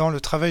dites dans le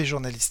travail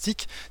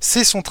journalistique,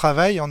 c'est son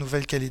travail en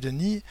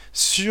Nouvelle-Calédonie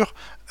sur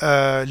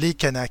les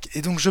Kanaks.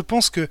 Et donc je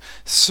pense que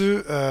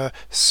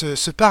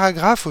ce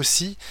paragraphe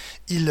aussi,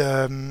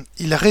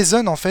 il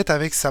résonne en fait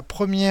avec sa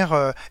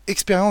première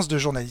expérience de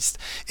journaliste.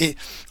 Et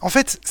en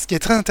fait, ce qui est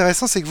très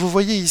intéressant, c'est que vous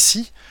voyez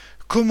ici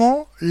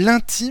comment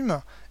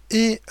l'intime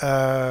et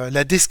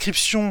la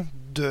description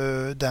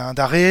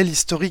d'un réel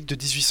historique de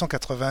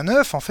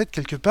 1889, en fait,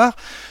 quelque part,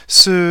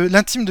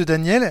 l'intime de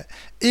Daniel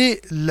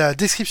et la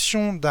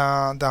description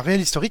d'un réel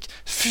historique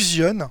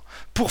fusionnent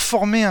pour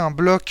former un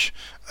bloc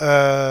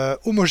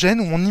homogène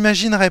où on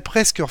imaginerait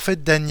presque en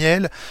fait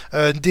Daniel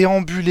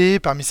déambuler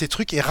parmi ces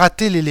trucs et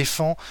rater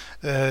l'éléphant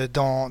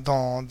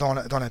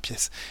dans la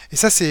pièce. Et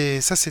ça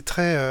c'est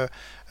très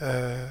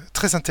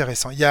très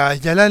intéressant. Il y a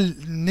là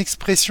une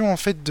expression en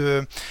fait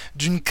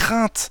d'une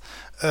crainte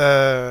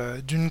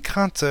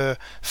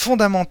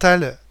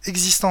fondamentale,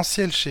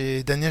 existentielle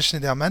chez Daniel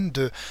Schneidermann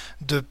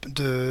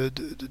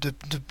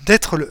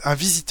d'être un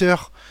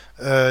visiteur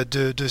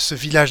de ce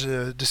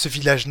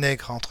village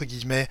nègre entre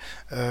guillemets,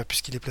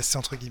 puisqu'il est placé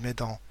entre guillemets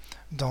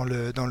dans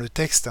le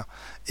texte,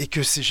 et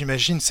que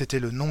j'imagine c'était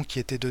le nom qui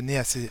était donné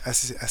à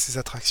ces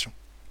attractions.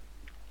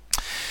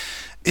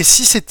 Et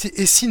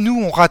si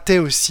nous on ratait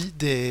aussi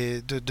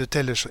de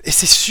telles choses, et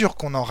c'est sûr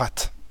qu'on en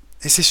rate.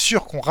 Et c'est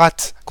sûr qu'on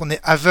rate, qu'on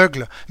est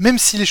aveugle, même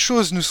si les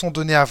choses nous sont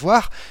données à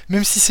voir,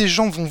 même si ces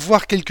gens vont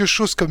voir quelque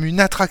chose comme une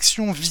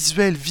attraction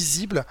visuelle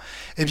visible,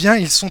 eh bien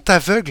ils sont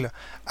aveugles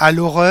à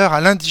l'horreur,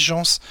 à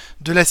l'indigence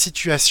de la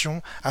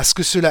situation, à ce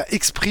que cela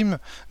exprime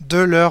de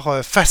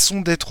leur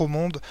façon d'être au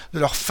monde, de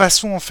leur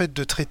façon en fait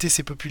de traiter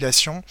ces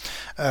populations,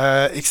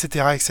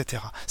 etc.,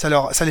 etc.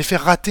 Ça les fait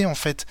rater en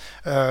fait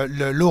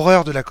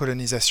l'horreur de la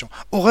colonisation,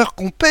 horreur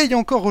qu'on paye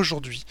encore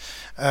aujourd'hui,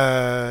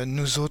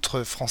 nous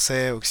autres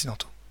Français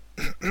occidentaux.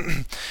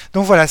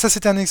 Donc voilà, ça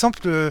c'était un exemple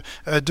que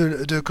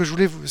je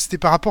voulais, c'était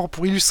par rapport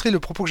pour illustrer le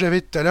propos que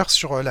j'avais tout à l'heure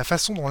sur la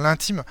façon dont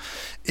l'intime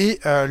et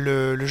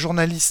le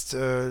journaliste,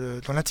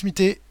 dont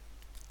l'intimité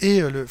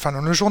et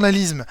dans le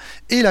journalisme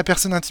et la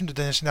personne intime de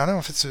Daniel Schneidermann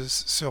en fait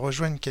se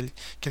rejoignent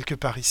quelque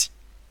part ici.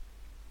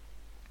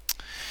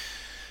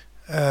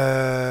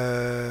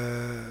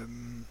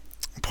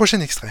 Prochain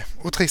extrait,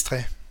 autre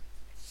extrait.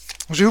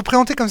 Je vais vous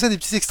présenter comme ça des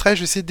petits extraits, je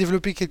vais essayer de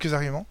développer quelques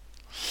arguments.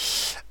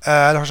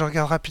 Alors je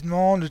regarde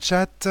rapidement le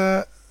chat.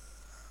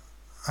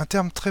 Un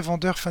terme très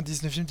vendeur fin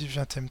 19e, début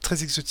 20e.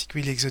 Très exotique,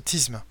 oui,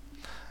 l'exotisme.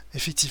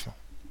 Effectivement.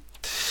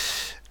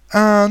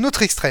 Un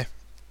autre extrait.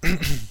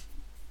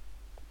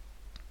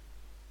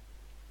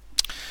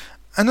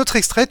 Un autre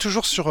extrait,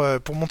 toujours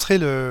pour montrer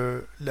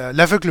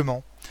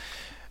l'aveuglement.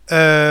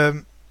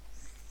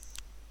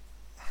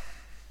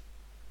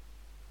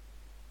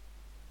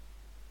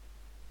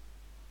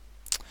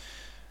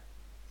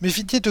 Mais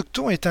Villiers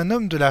d'Octon est un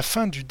homme de la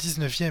fin du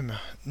 19e,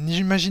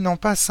 n'imaginant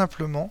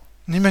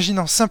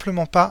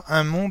simplement pas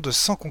un monde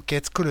sans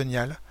conquête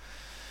coloniale.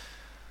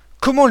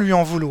 Comment lui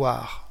en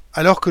vouloir,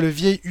 alors que le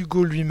vieil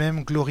Hugo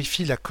lui-même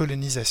glorifie la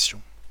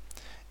colonisation?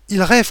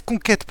 Il rêve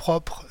conquête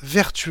propre,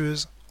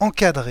 vertueuse,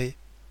 encadrée,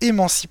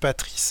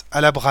 émancipatrice,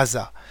 à la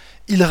Brazza.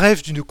 Il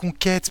rêve d'une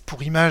conquête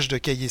pour image de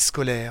cahier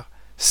scolaire,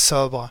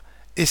 sobre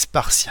et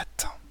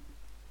spartiate.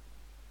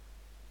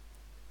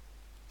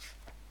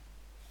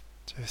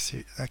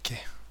 Ok.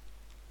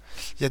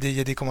 Il y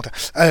a des commentaires.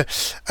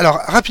 Alors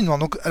rapidement,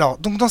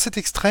 donc dans cet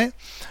extrait,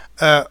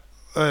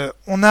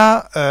 on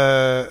a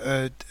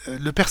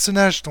le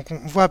personnage, donc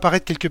on voit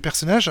apparaître quelques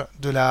personnages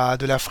de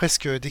la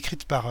fresque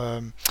décrite par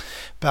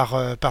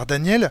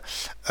Daniel.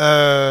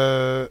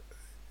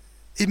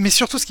 Mais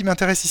surtout, ce qui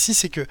m'intéresse ici,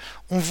 c'est que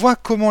on voit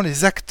comment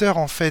les acteurs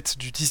en fait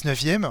du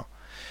 19e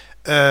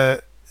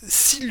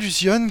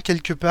s'illusionnent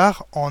quelque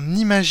part en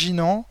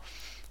imaginant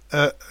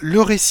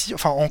le récit,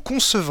 enfin en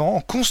concevant,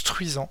 en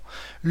construisant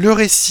le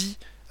récit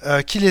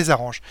qui les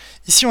arrange.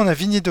 Ici, on a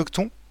Vigné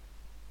Docton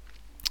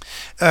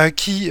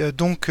qui est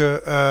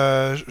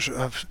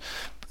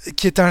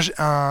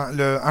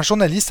un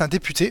journaliste, un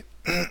député,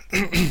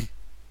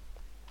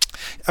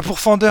 un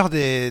pourfendeur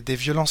des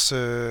violences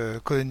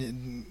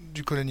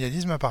du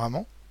colonialisme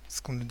apparemment, c'est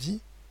ce qu'on nous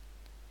dit,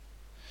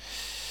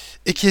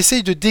 et qui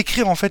essaye de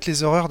décrire en fait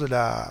les horreurs de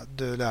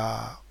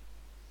la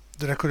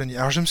colonie.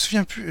 Alors je me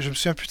souviens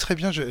plus très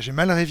bien, j'ai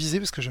mal révisé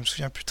parce que je me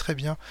souviens plus très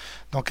bien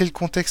dans quel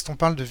contexte on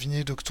parle de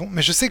Vigné Docton,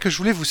 mais je sais que je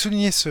voulais vous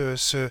souligner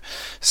ce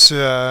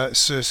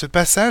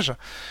passage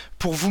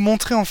pour vous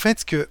montrer en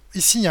fait que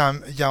ici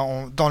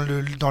dans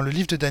le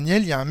livre de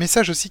Daniel, il y a un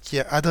message aussi qui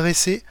est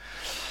adressé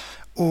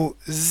aux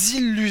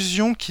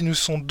illusions qui nous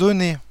sont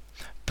données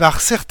par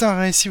certains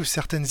récits ou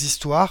certaines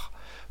histoires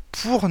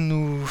pour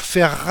nous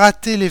faire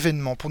rater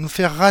l'événement, pour nous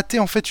faire rater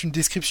en fait une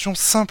description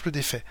simple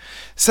des faits.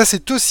 Ça,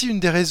 c'est aussi une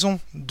des raisons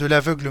de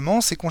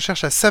l'aveuglement, c'est qu'on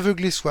cherche à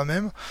s'aveugler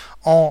soi-même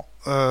en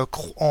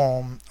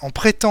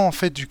prêtant en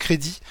fait du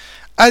crédit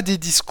à des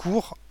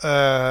discours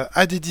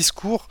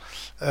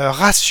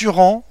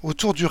rassurants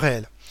autour du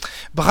réel.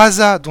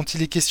 Brazza, dont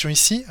il est question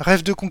ici,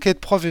 rêve de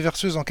conquête, prof et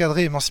verseuse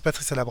encadrée,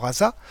 émancipatrice à la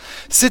Brazza,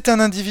 c'est un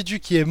individu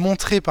qui est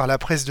montré par la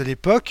presse de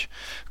l'époque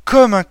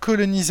comme un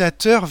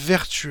colonisateur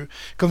vertueux,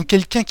 comme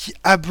quelqu'un qui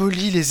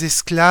abolit les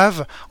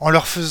esclaves en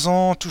leur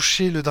faisant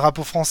toucher le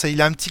drapeau français.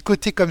 Il a un petit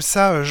côté comme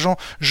ça,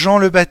 Jean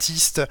le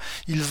Baptiste,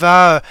 il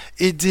va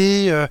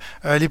aider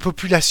les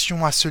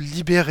populations à se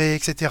libérer,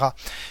 etc.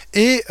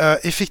 Et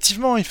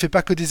effectivement, il ne fait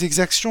pas que des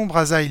exactions,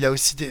 Brazza, il a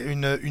aussi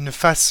une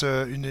face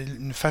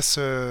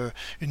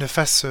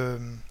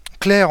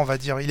clair, on va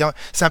dire.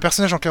 C'est un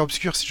personnage en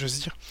clair-obscur, si j'ose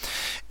dire.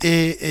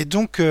 Et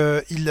donc,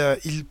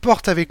 il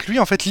porte avec lui,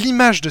 en fait,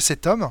 l'image de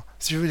cet homme,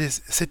 si vous voulez,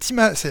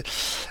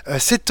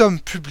 cet homme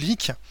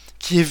public,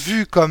 qui est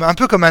vu un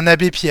peu comme un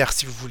abbé Pierre,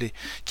 si vous voulez,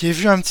 qui est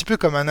vu un petit peu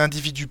comme un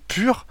individu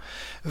pur,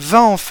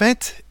 va en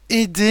fait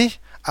aider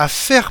à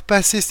faire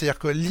passer, c'est-à-dire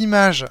que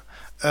l'image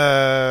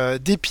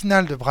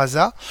d'Épinal de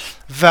Brazza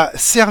va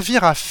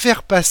servir à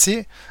faire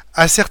passer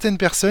à certaines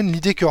personnes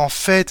l'idée qu'en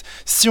fait,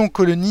 si on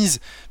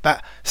colonise,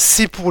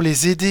 c'est pour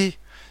les aider,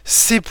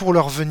 c'est pour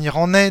leur venir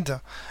en aide,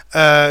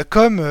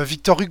 comme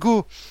Victor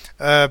Hugo,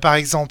 par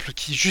exemple,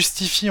 qui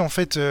justifie en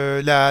fait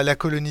la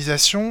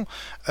colonisation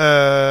c'est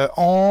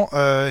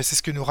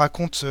ce que nous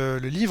raconte le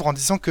livre, en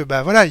disant que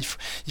voilà,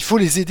 il faut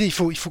les aider, il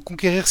faut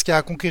conquérir ce qu'il y a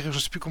à conquérir. Je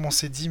sais plus comment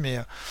c'est dit, mais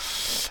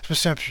je me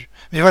souviens plus.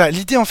 Mais voilà,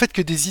 l'idée en fait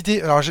que des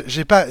idées, alors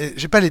j'ai pas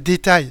les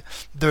détails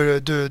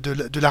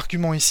de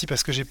l'argument ici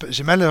parce que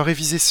j'ai mal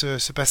révisé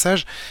ce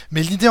passage,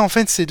 mais l'idée en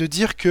fait c'est de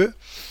dire que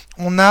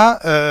on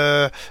a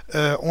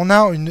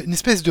une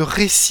espèce de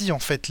récit en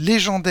fait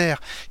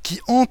légendaire qui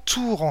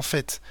entoure en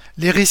fait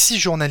les récits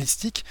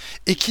journalistiques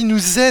et qui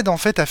nous aide en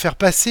fait à faire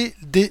passer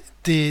des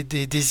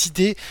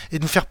idées et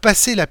nous faire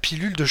passer la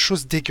pilule de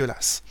choses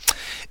dégueulasses.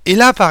 Et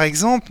là par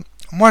exemple,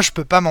 moi je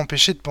peux pas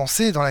m'empêcher de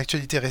penser dans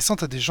l'actualité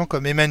récente à des gens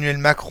comme Emmanuel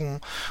Macron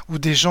ou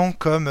des gens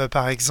comme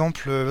par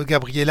exemple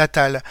Gabriel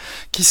Attal,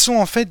 qui sont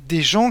en fait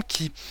des gens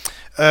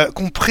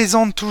qu'on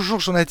présente toujours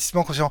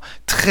journalistiquement comme étant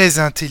très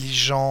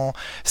intelligents,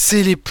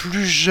 c'est les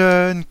plus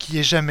jeunes qui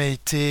aient jamais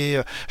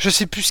été, je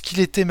sais plus ce qu'il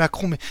était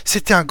Macron, mais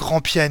c'était un grand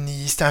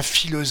pianiste, un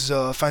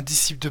philosophe, un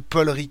disciple de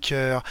Paul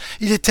Ricoeur,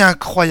 il était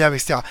incroyable,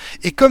 etc.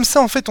 Et comme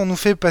ça en fait on nous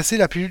fait passer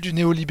la pilule du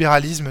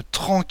néolibéralisme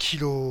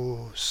tranquillos,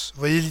 vous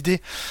voyez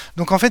l'idée?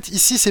 Donc en fait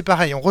ici c'est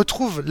pareil, on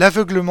retrouve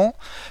l'aveuglement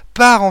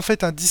par en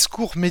fait un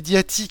discours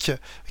médiatique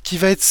qui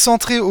va être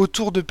centré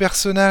autour de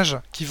personnages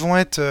qui vont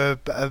être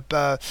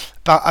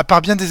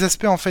par bien des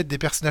aspects en fait des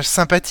personnages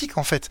sympathiques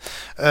en fait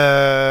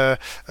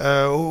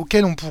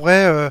auxquels on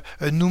pourrait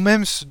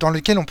dans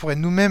lesquels on pourrait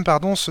nous-mêmes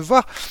se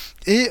voir,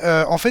 et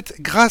en fait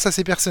grâce à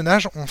ces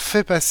personnages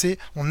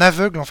on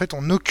aveugle en fait,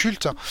 on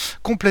occulte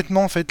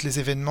complètement en fait les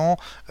événements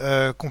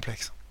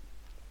complexes.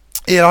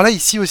 Et alors là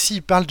ici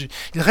aussi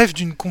il rêve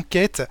d'une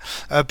conquête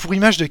pour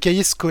image de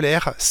cahier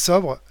scolaire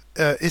sobre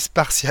et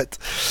spartiate.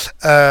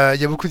 Il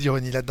y a beaucoup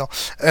d'ironie là-dedans.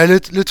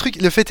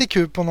 Le fait est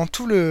que pendant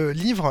tout le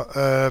livre,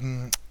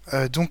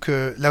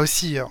 là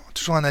aussi,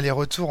 toujours un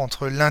aller-retour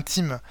entre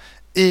l'intime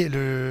et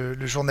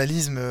le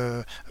journalisme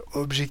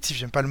objectif,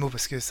 j'aime pas le mot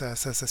parce que ça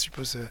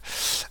suppose...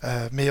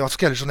 mais en tout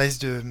cas, le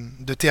journalisme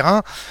de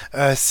terrain,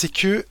 c'est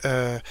que...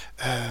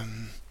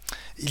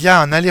 il y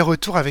a un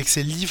aller-retour avec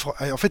ces livres.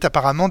 En fait,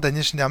 apparemment,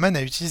 Daniel Schneidermann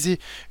a utilisé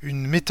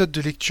une méthode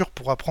de lecture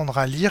pour apprendre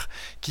à lire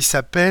qui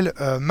s'appelle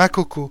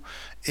Makoko.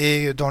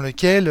 et dans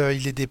lequel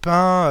il est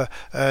dépeint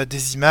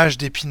des images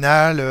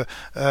d'Épinal,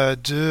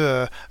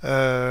 je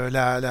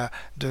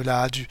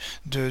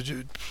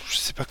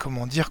sais pas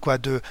comment dire quoi,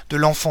 de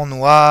l'enfant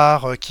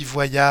noir qui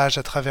voyage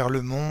à travers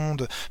le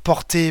monde,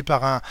 porté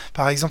par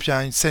exemple, il y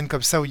a une scène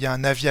comme ça où il y a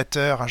un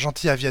aviateur, un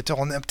gentil aviateur,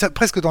 on est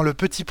presque dans Le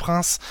Petit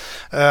Prince,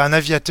 un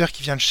aviateur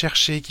qui vient le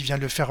chercher, qui vient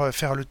le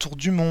faire le tour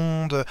du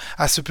monde,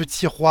 à ce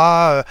petit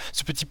roi,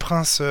 ce petit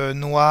prince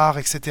noir,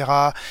 etc.,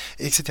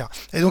 etc.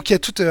 Et donc il y a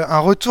tout un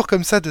retour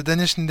comme ça de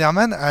Daniel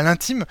Schneidermann à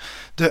l'intime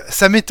de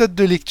sa méthode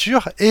de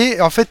lecture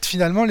et en fait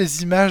finalement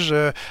les images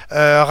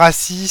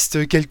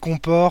racistes qu'elle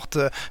comporte,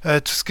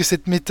 tout ce que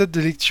cette méthode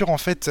de lecture en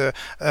fait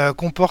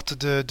comporte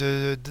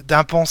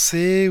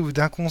d'impensé ou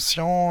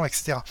d'inconscient,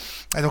 etc.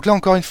 Et donc là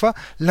encore une fois,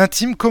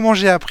 l'intime, comment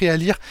j'ai appris à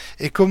lire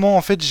et comment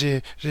en fait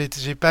j'ai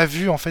pas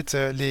vu en fait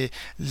les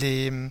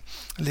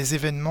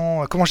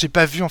événements, comment j'ai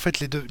pas vu en fait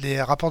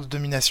les rapports de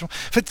domination.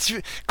 En fait,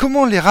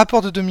 comment les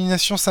rapports de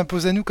domination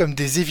s'imposent à nous comme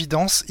des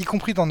évidences, y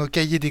compris dans nos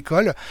cahiers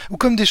d'école, ou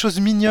comme des choses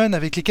mignonnes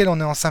avec lesquelles on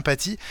est en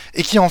sympathie,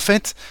 et qui en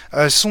fait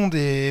sont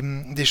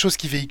des choses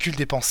qui véhiculent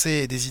des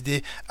pensées et des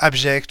idées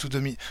abjectes ou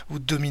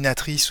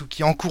dominatrices, ou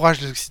qui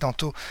encouragent les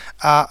Occidentaux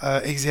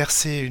à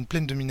exercer une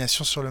pleine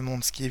domination sur le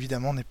monde, ce qui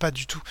évidemment n'est pas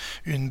du tout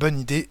une bonne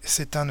idée,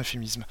 c'est un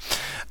euphémisme.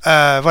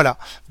 Voilà,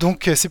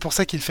 donc c'est pour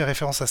ça qu'il fait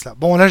référence à cela.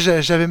 Bon, là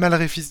j'avais mal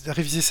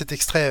révisé cet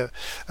extrait,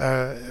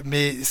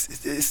 mais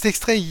cet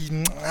extrait,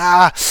 il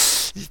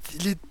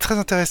est très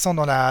intéressant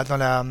dans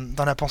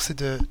la pensée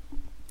de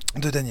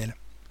Daniel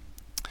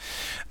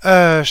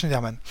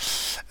Schneidermann.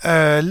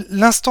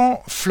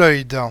 L'instant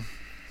Floyd,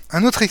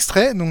 un autre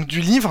extrait donc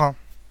du livre.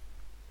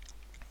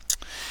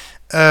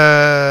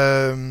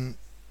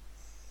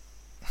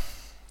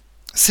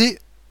 C'est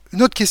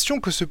une autre question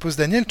que se pose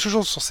Daniel,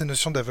 toujours sur ces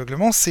notions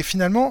d'aveuglement, c'est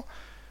finalement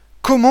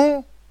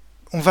comment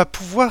on va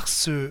pouvoir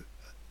se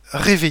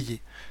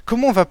réveiller,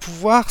 comment on va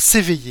pouvoir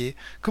s'éveiller,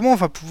 comment on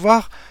va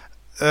pouvoir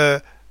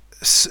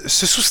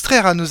se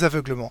soustraire à nos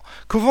aveuglements,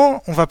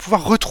 comment on va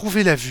pouvoir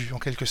retrouver la vue en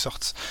quelque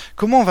sorte,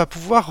 comment on va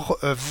pouvoir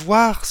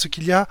voir ce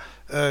qu'il y a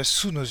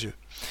sous nos yeux.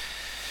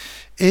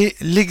 Et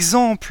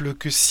l'exemple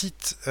que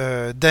cite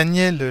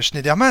Daniel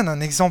Schneidermann,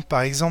 un exemple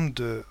par exemple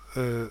de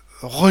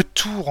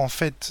retour en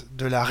fait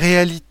de la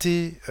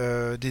réalité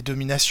des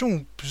dominations,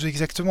 ou plus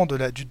exactement de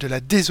la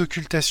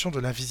désoccultation,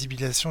 de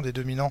l'invisibilisation des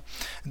dominants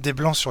des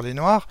blancs sur les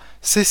noirs,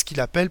 c'est ce qu'il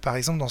appelle par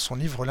exemple dans son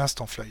livre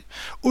L'instant Floyd.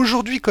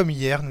 Aujourd'hui comme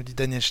hier, nous dit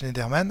Daniel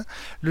Schneidermann,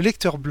 le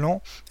lecteur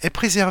blanc est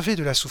préservé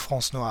de la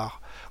souffrance noire.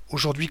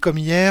 Aujourd'hui comme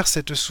hier,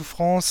 cette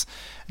souffrance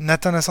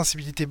n'atteint la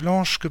sensibilité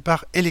blanche que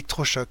par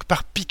électrochoc,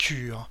 par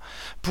piqûre.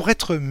 Pour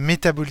être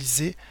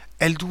métabolisée,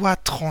 elle doit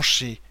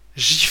trancher,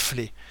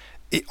 gifler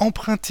et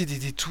emprunter des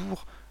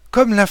détours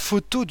comme la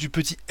photo du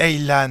petit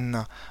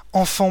Aylan,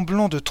 enfant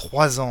blanc de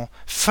 3 ans,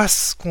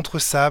 face contre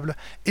sable,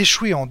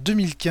 échoué en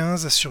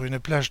 2015 sur une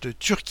plage de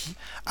Turquie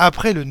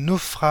après le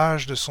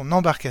naufrage de son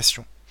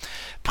embarcation.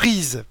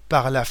 Prise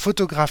par la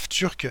photographe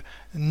turque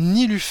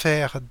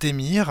Nilüfer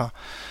Demir,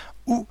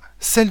 ou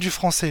celle du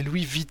français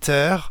Louis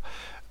Viter,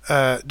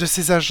 de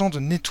ses agents de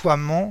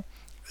nettoiement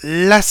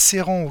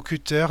lacérant au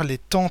cutter les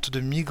tentes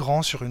de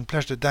migrants sur une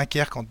plage de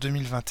Dunkerque en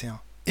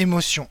 2021.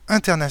 Émotion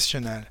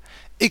internationale,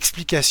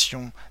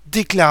 explication,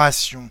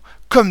 déclaration,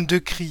 comme de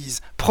crise,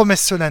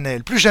 promesse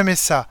solennelle, plus jamais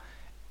ça,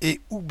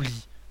 et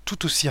oubli,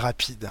 tout aussi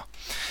rapide.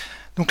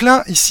 Donc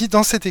là, ici,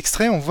 dans cet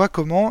extrait, on voit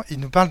comment il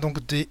nous parle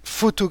donc des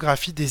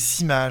photographies,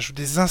 des images, ou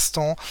des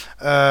instants,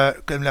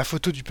 comme la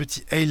photo du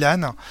petit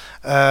Aylan,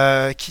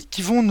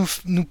 qui vont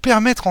nous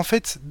permettre en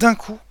fait d'un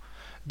coup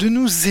de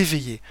nous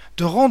éveiller,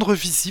 de rendre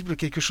visible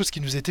quelque chose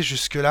qui nous était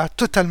jusque-là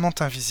totalement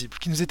invisible,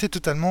 qui nous était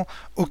totalement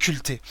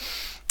occulté.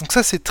 Donc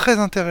ça c'est très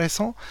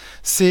intéressant,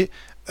 c'est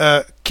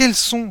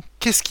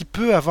qu'est-ce qui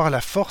peut avoir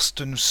la force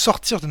de nous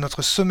sortir de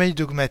notre sommeil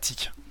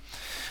dogmatique,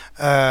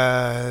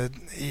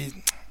 et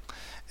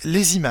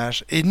les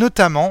images, et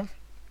notamment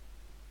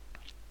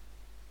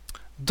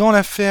dans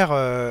l'affaire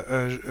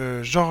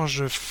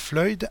George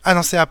Floyd, ah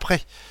non c'est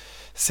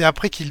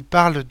après qu'il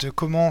parle de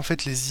comment en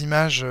fait les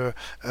images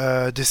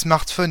des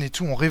smartphones et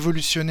tout ont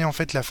révolutionné en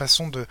fait la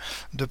façon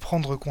de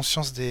prendre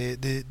conscience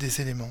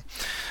des éléments.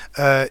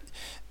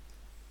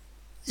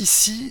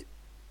 Ici,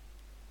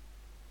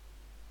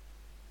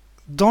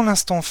 dans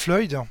l'instant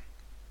Floyd,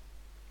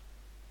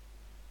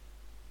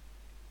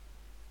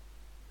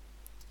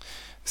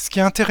 ce qui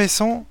est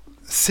intéressant,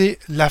 c'est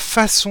la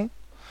façon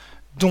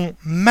dont,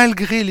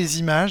 malgré les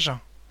images,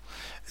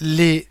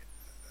 les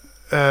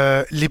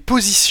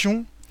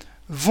positions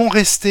vont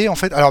rester, en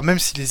fait, alors même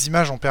si les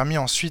images ont permis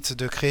ensuite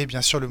de créer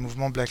bien sûr le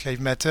mouvement Black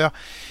Lives Matter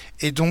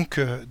et donc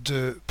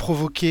de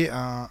provoquer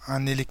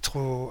un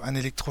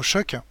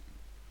électrochoc,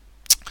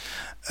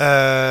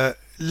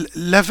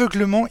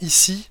 l'aveuglement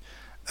ici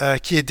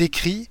qui est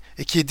décrit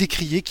et qui est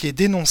décrié, qui est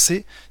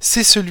dénoncé,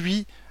 c'est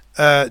celui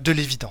de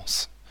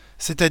l'évidence.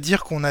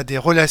 C'est-à-dire qu'on a des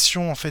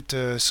relations en fait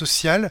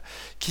sociales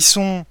qui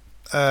sont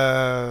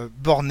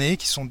bornées,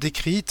 qui sont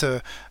décrites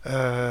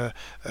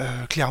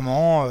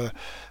clairement,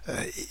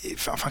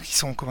 enfin qui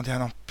sont, comment dire,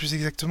 non, plus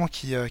exactement,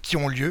 qui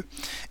ont lieu.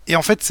 Et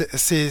en fait,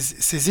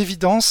 ces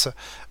évidences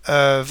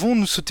vont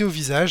nous sauter au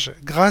visage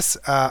grâce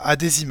à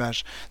des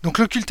images. Donc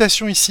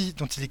l'occultation ici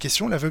dont il est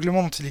question,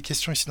 l'aveuglement dont il est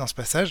question ici dans ce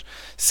passage,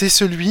 c'est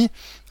celui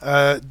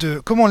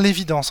de comment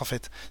l'évidence, en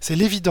fait. C'est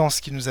l'évidence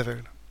qui nous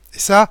aveugle. Et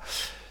ça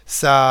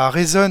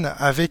résonne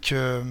avec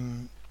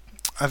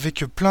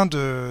plein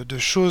de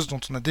choses dont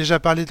on a déjà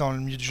parlé dans le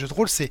milieu du jeu de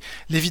rôle. C'est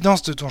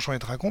l'évidence de Donjons et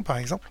Dragons, par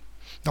exemple.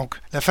 Donc,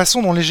 la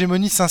façon dont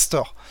l'hégémonie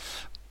s'instaure.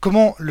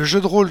 Comment le jeu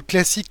de rôle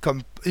classique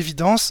comme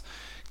évidence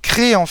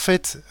crée en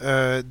fait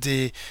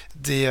une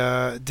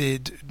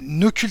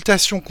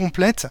occultation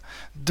complète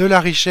de la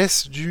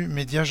richesse du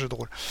média jeu de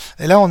rôle.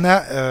 Et là, on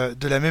a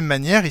de la même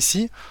manière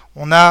ici,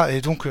 on a,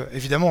 et donc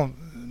évidemment,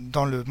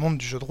 dans le monde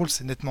du jeu de rôle,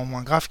 c'est nettement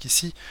moins grave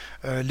qu'ici,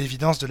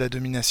 l'évidence de la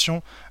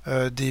domination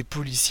des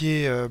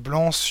policiers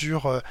blancs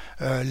sur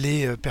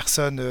les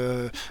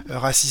personnes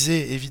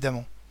racisées,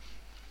 évidemment.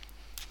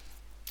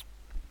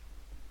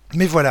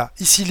 Mais voilà,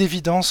 ici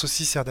l'évidence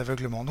aussi sert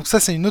d'aveuglement. Donc ça,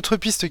 c'est une autre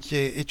piste qui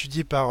est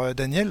étudiée par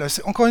Daniel.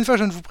 Encore une fois,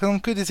 je ne vous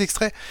présente que des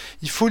extraits.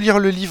 Il faut lire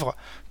le livre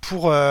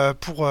pour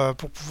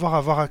pouvoir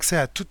avoir accès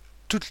à tout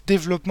le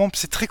développement.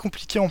 C'est très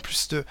compliqué en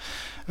plus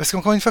parce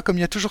qu'encore une fois, comme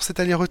il y a toujours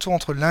cet aller-retour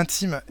entre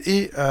l'intime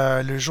et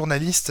le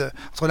journaliste,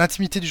 entre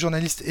l'intimité du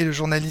journaliste et le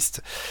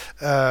journaliste,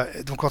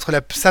 donc entre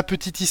sa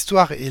petite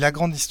histoire et la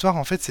grande histoire,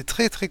 en fait, c'est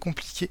très très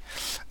compliqué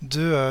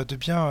de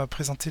bien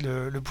présenter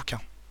le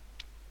bouquin.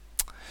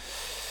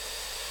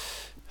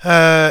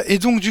 Et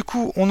donc du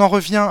coup, on en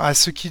revient à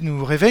ce qui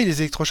nous réveille,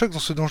 les électrochocs,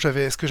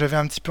 ce que j'avais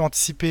un petit peu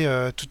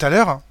anticipé tout à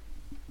l'heure.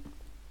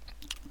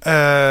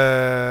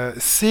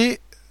 C'est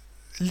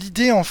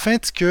l'idée en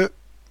fait que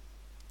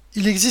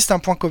il existe un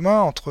point commun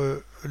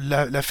entre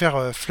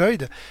l'affaire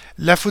Floyd,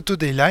 la photo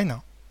Dayline,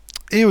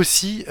 et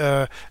aussi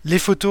les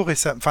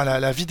photos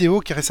la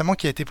vidéo qui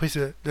a été prise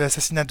de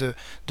l'assassinat de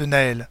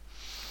Naël.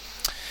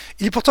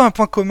 Il est pourtant un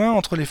point commun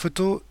entre les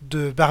photos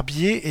de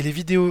Barbier et les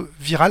vidéos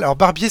virales. Alors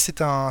Barbier,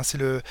 c'est un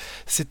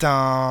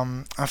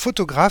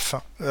photographe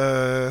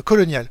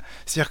colonial.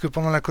 C'est-à-dire que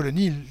pendant la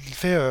colonie, il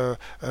fait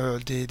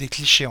des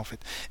clichés en fait,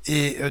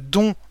 et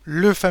dont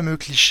le fameux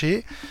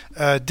cliché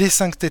des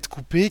 5 têtes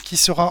coupées, qui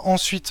sera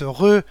ensuite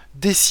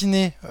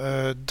redessiné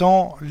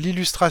dans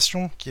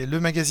l'illustration, qui est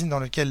le magazine dans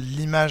lequel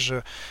l'image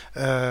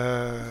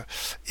est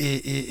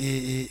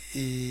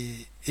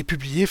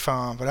publiée.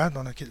 Enfin voilà,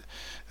 dans lequel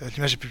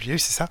l'image est publiée,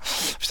 c'est ça.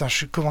 Putain,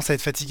 je commence à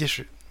être fatigué.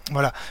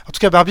 Voilà. En tout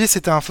cas, Barbier,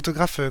 c'était un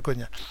photographe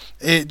colonial.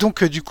 Et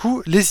donc, du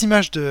coup, les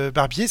images de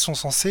Barbier sont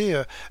censées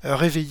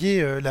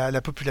réveiller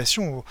la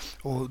population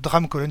au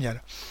drame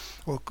colonial.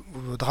 Aux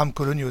drames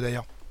coloniaux,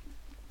 d'ailleurs.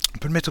 On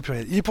peut le mettre au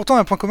pluriel. Il est pourtant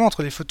un point commun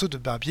entre les photos de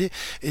Barbier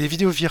et les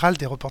vidéos virales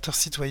des reporters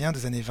citoyens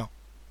des années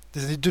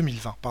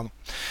 2020, pardon.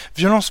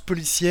 Violences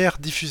policières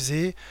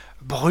diffusées,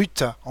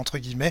 brutes, entre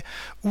guillemets,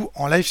 ou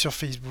en live sur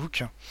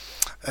Facebook,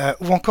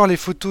 ou encore les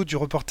photos du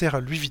reporter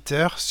Louis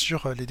Viter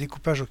sur les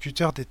découpages au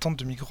cutter des tentes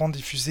de migrants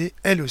diffusées,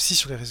 elles aussi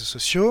sur les réseaux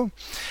sociaux.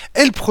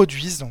 Elles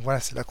produisent, donc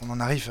voilà, c'est là qu'on en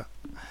arrive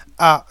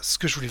à ce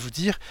que je voulais vous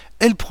dire,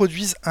 elles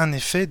produisent un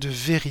effet de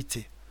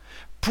vérité.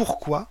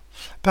 Pourquoi ?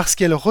 Parce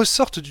qu'elles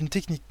ressortent d'une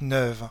technique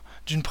neuve,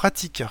 de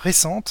pratiques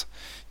récentes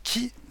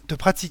qui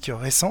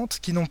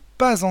n'ont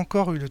pas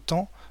encore eu le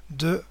temps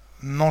de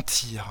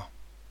mentir.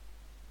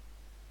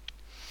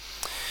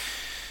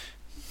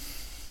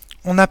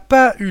 On n'a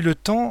pas eu le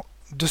temps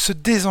de se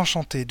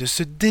désenchanter, de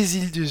se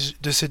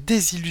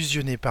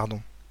désillusionner,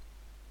 pardon.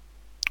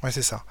 Ouais,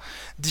 c'est ça.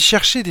 D'y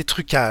chercher des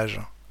trucages.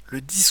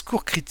 Le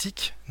discours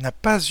critique n'a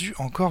pas eu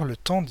encore le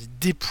temps de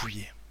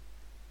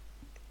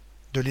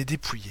les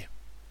dépouiller.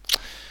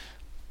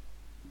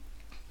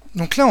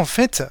 Donc là, en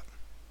fait,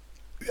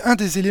 un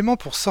des éléments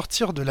pour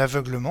sortir de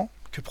l'aveuglement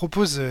que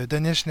propose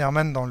Daniel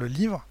Schneidermann dans le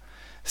livre,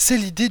 c'est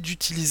l'idée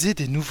d'utiliser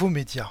des nouveaux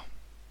médias,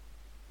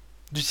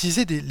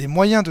 d'utiliser les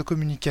moyens de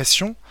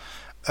communication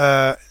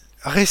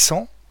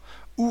récents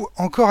ou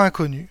encore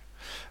inconnus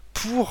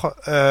pour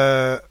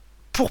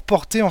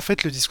porter en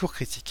fait le discours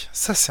critique.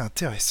 Ça, c'est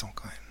intéressant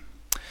quand même.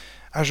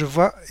 Ah, je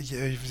vois,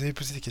 vous avez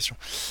posé des questions.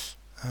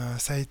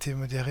 Ça a été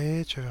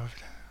modéré, tu avais revu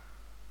là.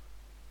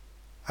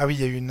 Ah oui,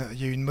 il y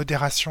a eu une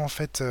modération en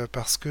fait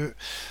parce que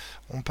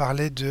on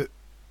parlait de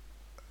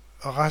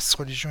race,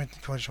 religion,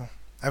 ethnique, religion.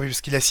 Ah oui,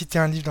 parce qu'il a cité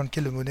un livre dans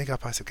lequel le mot nègre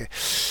apparaissait. Ok.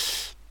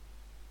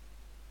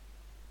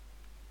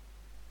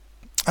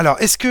 Alors,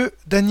 est-ce que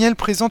Daniel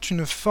présente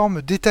une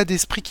forme d'état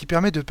d'esprit qui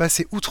permet de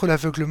passer outre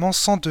l'aveuglement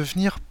sans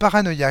devenir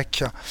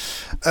paranoïaque ?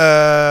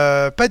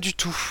 Pas du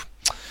tout.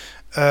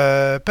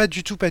 Pas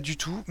du tout,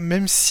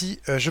 même si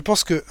je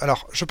pense que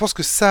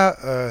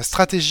sa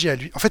stratégie à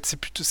lui, en fait,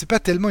 c'est pas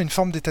tellement une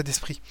forme d'état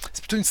d'esprit,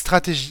 c'est plutôt une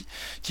stratégie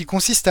qui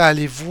consiste à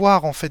aller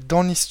voir en fait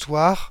dans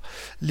l'histoire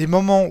les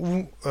moments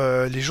où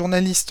les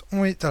journalistes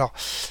ont été. Alors,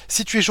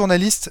 si tu es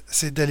journaliste,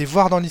 c'est d'aller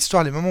voir dans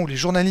l'histoire les moments où les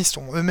journalistes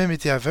ont eux-mêmes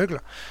été aveugles,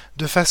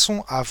 de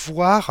façon à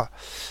voir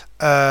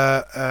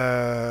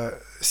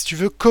si tu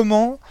veux,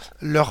 comment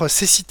leur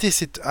cécité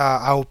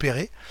a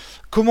opéré,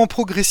 comment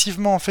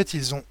progressivement en fait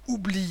ils ont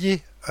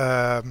oublié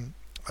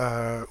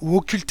ou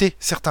occulté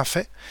certains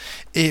faits,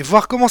 et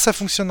voir comment ça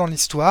fonctionne dans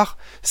l'histoire.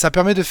 Ça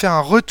permet de faire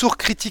un retour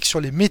critique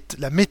sur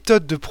la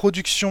méthode de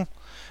production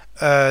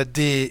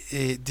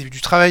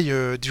du travail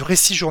du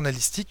récit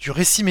journalistique, du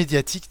récit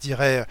médiatique,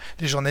 diraient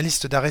les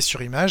journalistes d'arrêt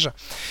sur image.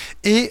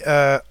 Et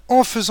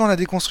en faisant la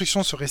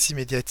déconstruction de ce récit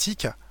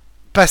médiatique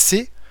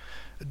passé,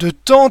 de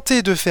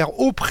tenter de faire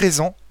au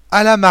présent,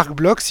 à la Marc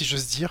Bloch, si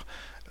j'ose dire,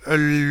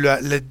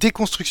 la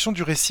déconstruction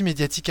du récit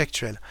médiatique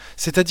actuel.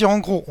 C'est-à-dire, en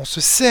gros, on se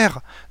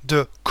sert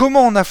de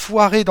comment on a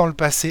foiré dans le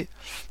passé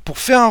pour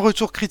faire un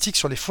retour critique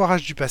sur les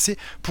foirages du passé,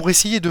 pour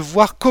essayer de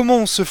voir comment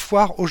on se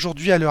foire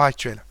aujourd'hui à l'heure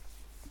actuelle.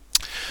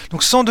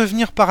 Donc sans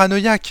devenir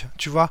paranoïaque,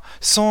 tu vois,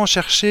 sans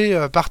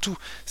chercher partout.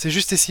 C'est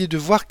juste essayer de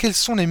voir quelles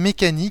sont les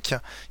mécaniques,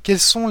 quelles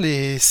sont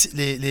les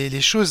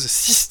choses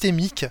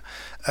systémiques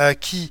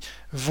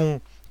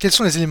quels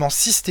sont les éléments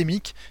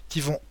systémiques qui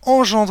vont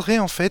engendrer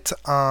en fait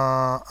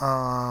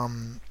un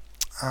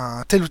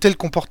tel ou tel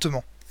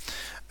comportement.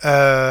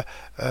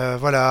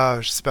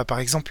 Voilà, je sais pas, par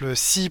exemple,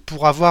 si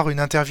pour avoir une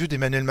interview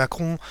d'Emmanuel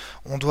Macron,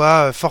 on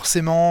doit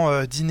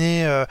forcément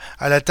dîner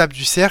à la table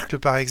du cercle,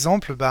 par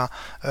exemple,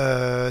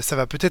 ça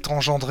va peut-être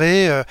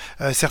engendrer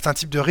certains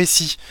types de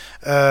récits.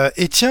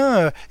 Et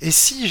tiens, et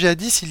si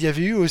jadis il y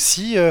avait eu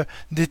aussi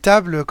des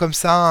tables comme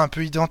ça, un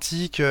peu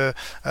identiques,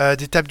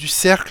 des tables du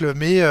cercle,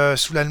 mais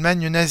sous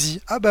l'Allemagne nazie.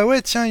 Ah bah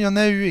ouais, tiens, il y en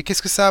a eu, et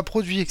qu'est-ce que ça a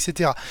produit,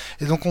 etc.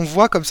 Et donc on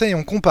voit comme ça et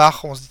on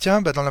compare. On se dit,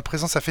 tiens, dans la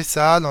présent ça fait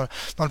ça, dans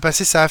le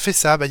passé ça a fait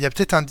ça. Il y a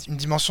peut-être une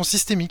dimension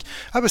systémique.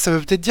 Ah ça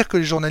veut peut-être dire que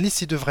les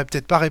journalistes ils devraient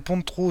peut-être pas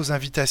répondre trop aux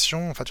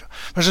invitations. Enfin, tu vois.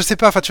 Moi, je sais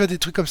pas. Enfin, tu vois, des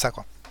trucs comme ça,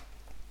 quoi.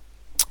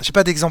 J'ai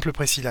pas d'exemple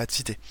précis là à te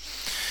citer.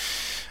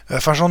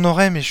 Enfin, j'en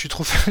aurais, mais je suis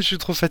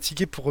trop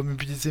fatigué pour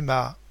mobiliser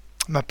ma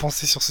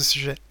pensée sur ce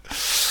sujet.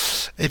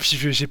 Et puis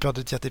j'ai peur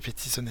de dire des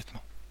bêtises,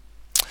 honnêtement.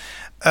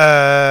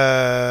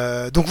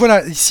 Donc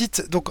voilà, il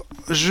cite. Donc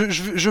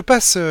je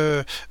passe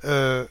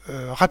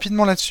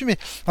rapidement là-dessus, mais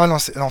non,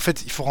 en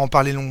fait, il faudra en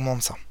parler longuement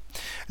de ça.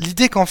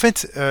 L'idée qu'en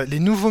fait les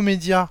nouveaux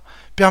médias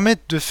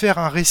permettent de faire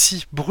un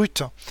récit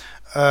brut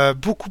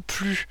beaucoup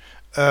plus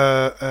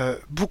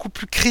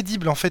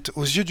crédible en fait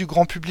aux yeux du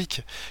grand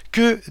public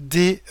que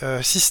des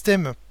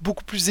systèmes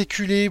beaucoup plus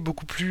éculés,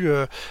 beaucoup plus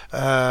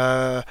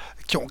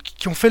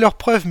qui ont fait leurs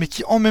preuves, mais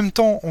qui en même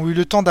temps ont eu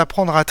le temps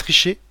d'apprendre à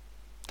tricher.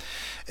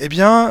 Eh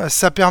bien,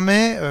 ça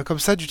permet, comme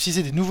ça,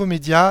 d'utiliser des nouveaux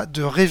médias,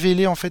 de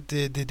révéler en fait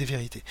des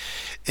vérités.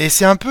 Et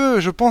c'est un peu,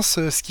 je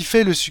pense, ce qui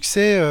fait le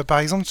succès, par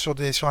exemple, sur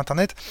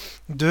Internet,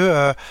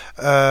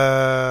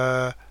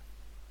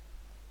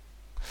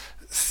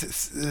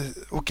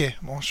 ok,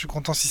 bon, je suis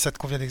content si ça te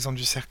convient l'exemple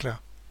du cercle.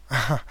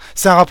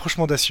 C'est un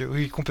rapprochement audacieux,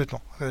 oui,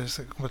 complètement.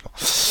 Complètement.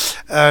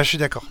 Je suis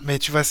d'accord. Mais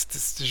tu vois,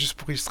 c'était juste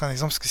pour illustrer un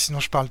exemple, parce que sinon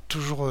je parle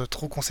toujours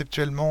trop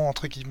conceptuellement,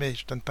 entre guillemets,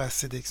 je donne pas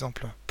assez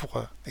d'exemples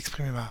pour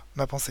exprimer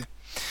ma pensée.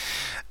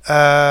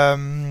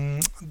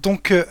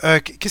 Donc,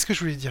 qu'est-ce que je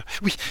voulais dire?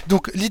 Oui,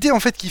 donc l'idée en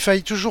fait qu'il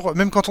faille toujours,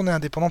 même quand on est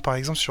indépendant par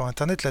exemple sur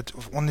Internet, là,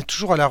 on est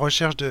toujours à la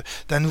recherche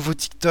d'un nouveau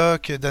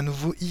TikTok, d'un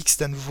nouveau X,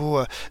 d'un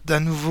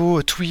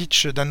nouveau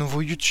Twitch, d'un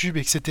nouveau YouTube,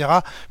 etc.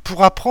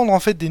 pour apprendre en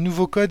fait des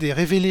nouveaux codes et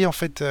révéler en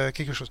fait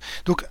quelque chose.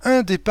 Donc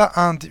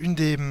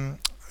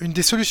une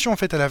des solutions en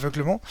fait à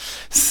l'aveuglement,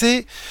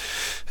 c'est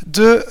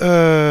de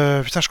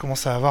putain, je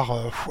commence à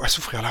à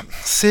souffrir là.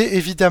 C'est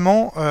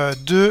évidemment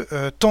de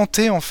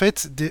tenter en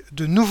fait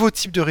de nouveaux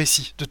types de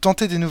récits, de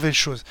tenter des nouvelles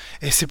choses.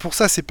 Et c'est pour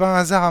ça, c'est pas un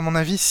hasard à mon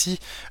avis si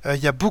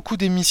il y a beaucoup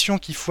d'émissions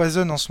qui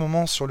foisonnent en ce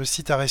moment sur le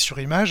site Arrêt sur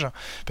Image,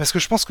 parce que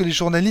je pense que les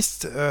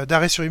journalistes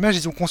d'Arrêt sur Image,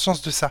 ils ont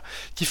conscience de ça,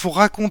 qu'il faut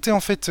raconter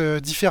en fait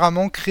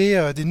différemment,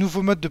 créer des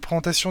nouveaux modes de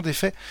présentation des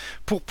faits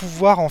pour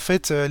pouvoir en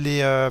fait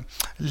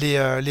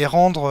les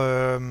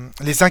rendre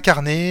les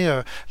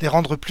incarner, les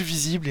rendre plus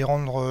visibles, les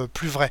rendre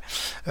plus vrais.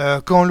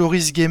 Quand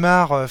Loris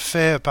Guémard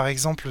fait par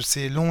exemple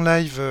ses longs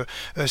lives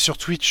sur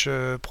Twitch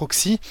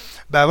proxy,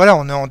 bah voilà,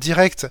 on est en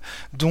direct,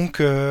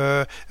 donc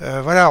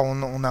voilà,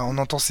 on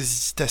entend ses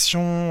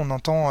hésitations, on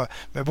entend,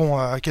 mais bon,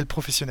 quel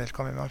professionnel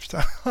quand même, hein,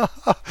 putain.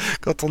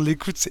 Quand on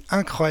l'écoute, c'est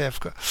incroyable,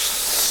 quoi.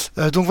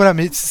 Donc voilà,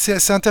 mais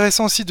c'est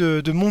intéressant aussi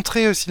de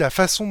montrer aussi la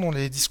façon dont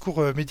les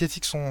discours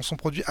médiatiques sont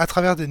produits à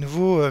travers des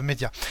nouveaux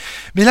médias.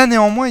 Mais là,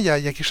 néanmoins, il y a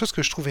quelque chose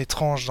que je trouve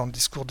étrange dans le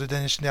discours de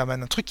Daniel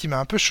Schneidermann, un truc qui m'a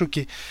un peu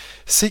choqué.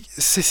 C'est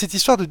cette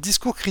histoire de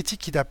discours critique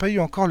qui n'a pas eu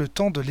encore le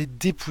temps de les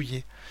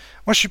dépouiller.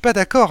 Moi, je suis pas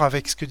d'accord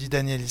avec ce que dit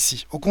Daniel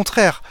ici. Au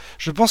contraire,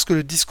 je pense que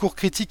le discours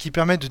critique qui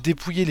permet de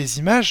dépouiller les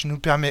images nous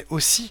permet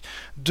aussi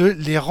de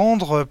les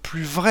rendre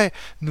plus vraies,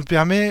 nous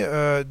permet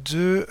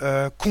de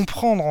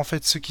comprendre en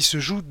fait ce qui se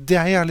joue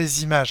derrière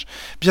les images.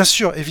 Bien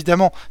sûr,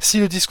 évidemment, si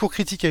le discours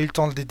critique a eu le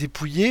temps de les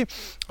dépouiller,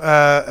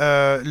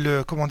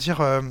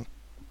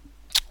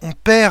 on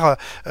perd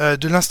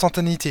de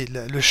l'instantanéité,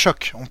 le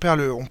choc, on perd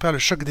le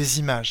choc des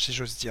images, si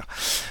j'ose dire.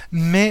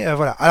 Mais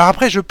voilà. Alors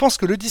après, je pense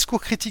que le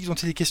discours critique dont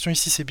il est question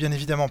ici, c'est bien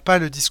évidemment pas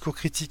le discours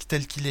critique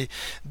tel qu'il est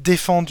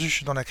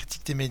défendu dans la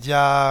critique des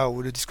médias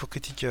ou le discours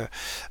critique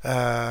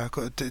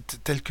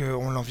tel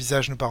qu'on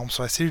l'envisage, nous, par exemple,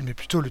 sur la cellule, mais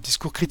plutôt le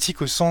discours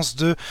critique au sens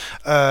de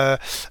la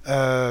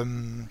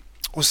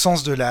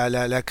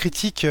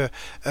critique,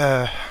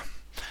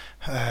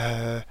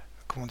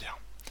 comment dire,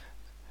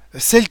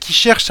 celle qui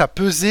cherche à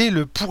peser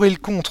le pour et le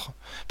contre.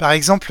 Par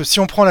exemple, si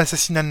on prend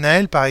l'assassinat de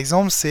Naël, par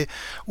exemple, c'est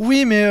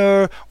oui, mais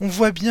on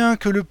voit bien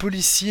que le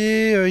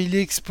policier, il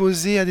est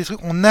exposé à des trucs.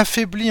 On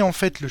affaiblit en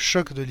fait le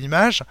choc de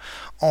l'image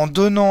en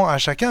donnant à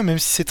chacun, même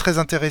si c'est très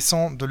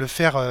intéressant de le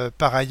faire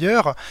par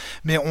ailleurs,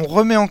 mais on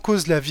remet en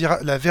cause la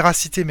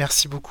véracité.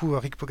 Merci beaucoup,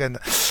 Rick Pogan,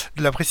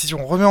 de la précision.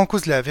 On remet en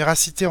cause la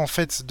véracité en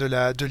fait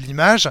de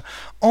l'image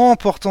en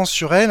portant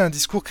sur elle un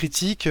discours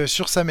critique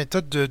sur sa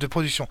méthode de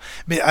production.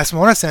 Mais à ce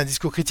moment-là, c'est un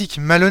discours critique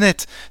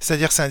malhonnête,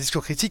 c'est-à-dire c'est un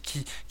discours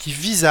critique qui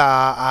vise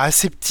à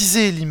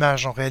aseptiser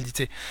l'image en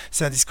réalité.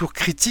 C'est un discours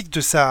critique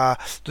de sa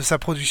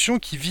production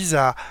qui vise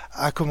à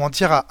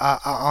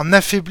en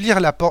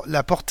affaiblir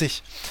la portée.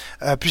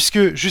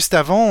 Puisque juste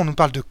avant, on nous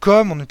parle de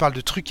com, on nous parle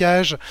de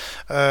trucage,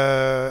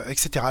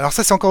 etc. Alors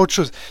ça, c'est encore autre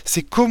chose.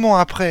 C'est comment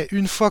après,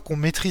 une fois qu'on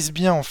maîtrise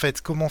bien en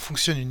fait comment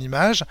fonctionne une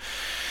image,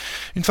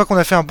 une fois qu'on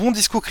a fait un bon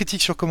discours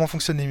critique sur comment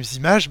fonctionnent les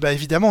images, bah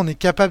évidemment, on est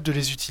capable de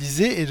les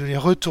utiliser et de les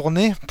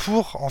retourner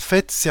pour en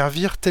fait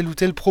servir tel ou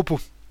tel propos.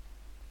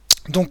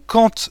 Donc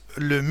quand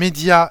le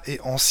média est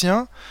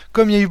ancien,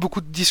 comme il y a eu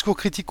beaucoup de discours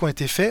critiques qui ont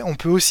été faits, on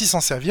peut aussi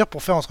s'en servir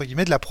pour faire entre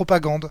guillemets de la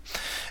propagande.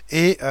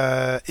 Et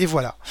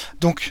voilà.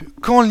 Donc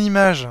quand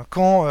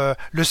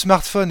le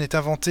smartphone est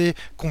inventé,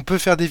 qu'on peut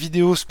faire des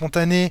vidéos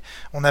spontanées,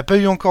 on n'a pas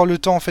eu encore le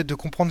temps en fait de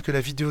comprendre que la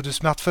vidéo de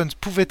smartphone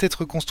pouvait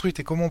être construite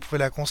et comment on pouvait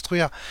la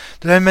construire.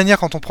 De la même manière,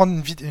 quand on prend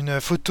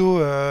une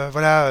photo,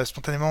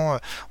 spontanément,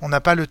 on n'a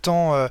pas le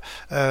temps,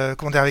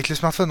 avec le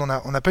smartphone,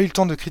 on n'a pas eu le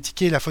temps de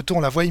critiquer la photo, on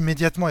la voit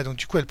immédiatement et donc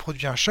du coup elle produit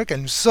un choc,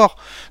 elle nous sort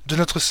de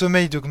notre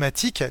sommeil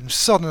dogmatique, elle nous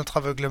sort de notre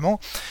aveuglement,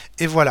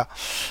 et voilà.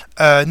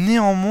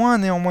 Néanmoins,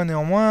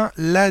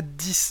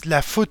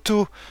 la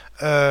photo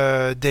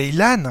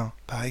d'Eilan,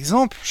 par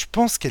exemple, je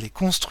pense qu'elle est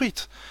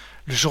construite.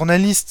 Le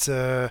journaliste,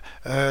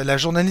 la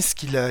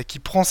journaliste qui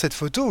prend cette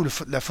photo, ou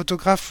le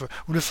photographe,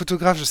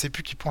 je sais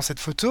plus qui prend cette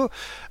photo,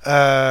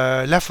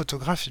 la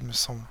photographe, il me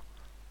semble.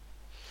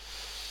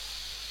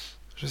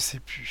 Je sais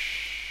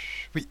plus.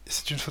 Oui,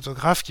 c'est une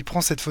photographe qui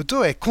prend cette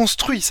photo, elle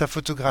construit sa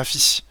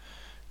photographie.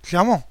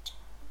 Clairement,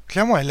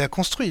 elle l'a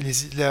construit.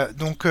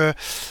 Donc,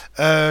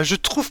 je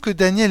trouve que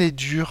Daniel est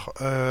dur.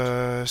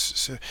 À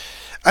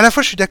la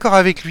fois, je suis d'accord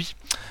avec lui.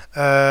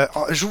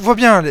 Je vois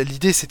bien,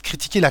 l'idée, c'est de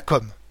critiquer la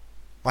com.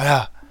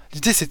 Voilà.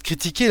 L'idée, c'est de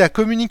critiquer la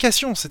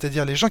communication,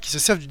 c'est-à-dire les gens qui se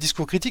servent du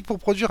discours critique pour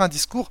produire un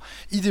discours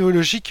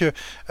idéologique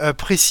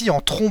précis, en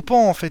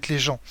trompant en fait les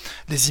gens.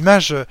 Les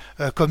images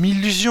comme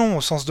illusion,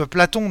 au sens de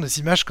Platon, des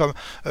images comme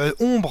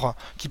ombre,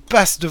 qui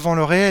passent devant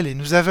le réel et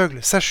nous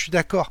aveuglent. Ça, je suis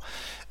d'accord.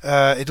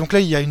 Et donc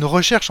là, il y a une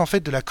recherche en fait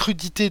de la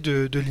crudité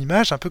de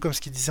l'image, un peu comme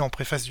ce qu'il disait en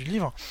préface du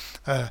livre,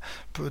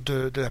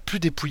 de la plus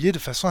dépouiller de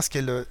façon à ce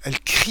qu'elle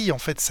crie en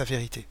fait sa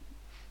vérité.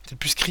 Qu'elle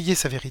puisse crier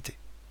sa vérité.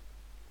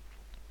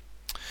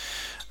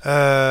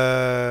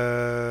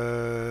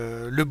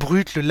 Le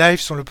brut, le live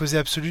sont l'opposé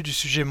absolu du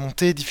sujet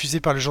monté, diffusé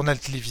par le journal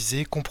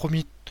télévisé,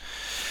 compromis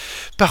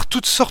par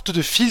toutes sortes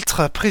de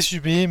filtres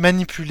présumés,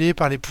 manipulés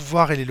par les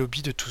pouvoirs et les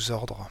lobbies de tous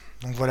ordres.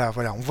 Donc voilà,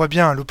 on voit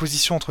bien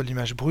l'opposition entre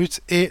l'image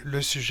brute et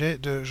le sujet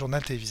de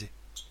journal télévisé.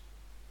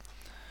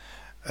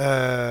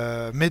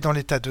 Mais dans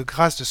l'état de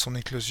grâce de son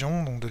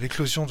éclosion, donc de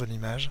l'éclosion de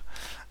l'image,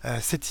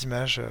 cette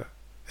image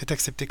est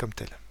acceptée comme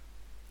telle.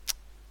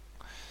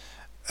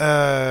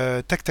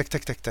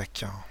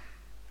 Tac.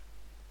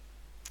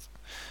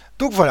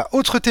 Donc voilà,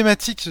 autre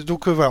thématique.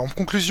 Donc voilà, en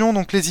conclusion,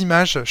 donc les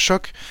images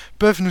choc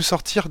peuvent nous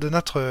sortir de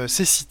notre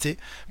cécité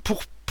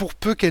pour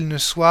peu qu'elles ne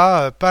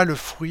soient pas le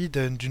fruit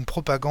d'une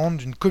propagande,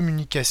 d'une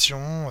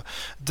communication,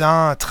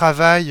 d'un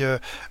travail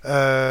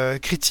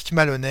critique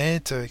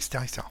malhonnête,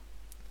 etc., etc.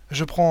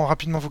 Je prends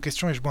rapidement vos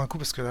questions et je bois un coup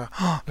parce que là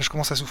je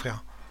commence à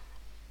souffrir.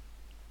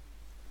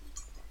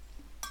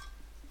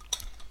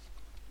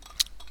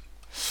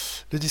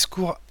 Le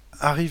discours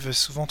arrive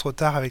souvent trop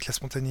tard avec la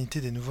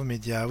spontanéité des nouveaux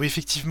médias. Oui,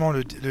 effectivement,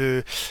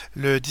 le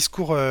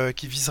discours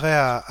qui viserait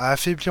à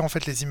affaiblir en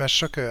fait les images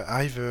chocs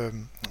arrive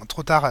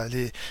trop tard.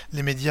 Les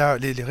médias,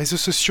 les réseaux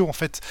sociaux en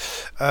fait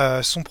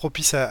sont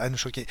propices à nous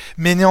choquer.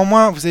 Mais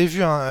néanmoins, vous avez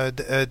vu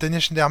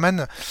Daniel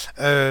Schneidermann,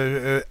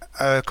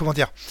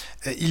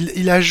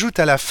 il ajoute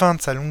à la fin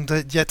de sa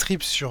longue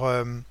diatribe sur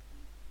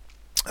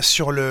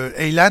le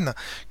Eilan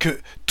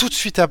que tout de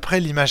suite après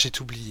l'image est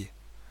oubliée.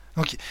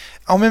 Donc,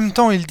 en même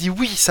temps, il dit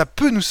oui, ça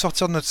peut nous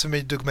sortir de notre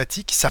sommeil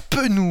dogmatique, ça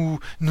peut nous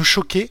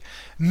choquer,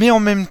 mais en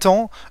même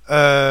temps,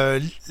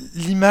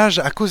 l'image,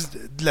 à cause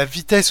de la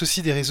vitesse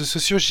aussi des réseaux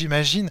sociaux,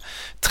 j'imagine,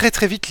 très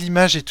très vite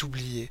l'image est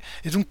oubliée.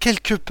 Et donc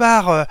quelque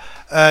part,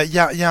 il y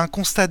a un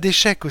constat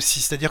d'échec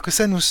aussi, c'est-à-dire que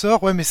ça nous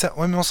sort, mais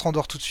on se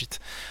rendort tout de suite.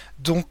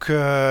 Donc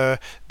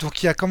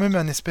il y a quand même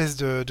un espèce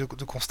de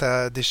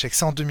constat d'échec.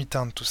 C'est en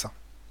demi-teinte tout ça.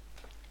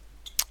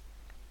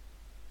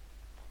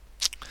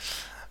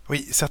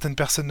 Oui, certaines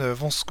personnes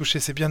vont se coucher,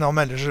 c'est bien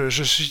normal.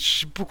 Je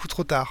suis beaucoup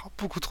trop tard,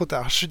 beaucoup trop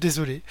tard. Je suis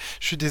désolé,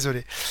 je suis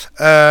désolé.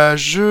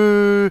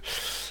 Je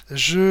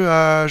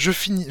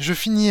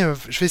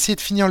vais essayer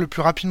de finir le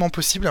plus rapidement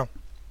possible.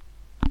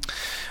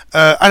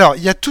 Alors,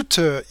 il y a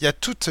toute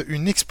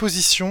une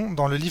exposition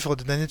dans le livre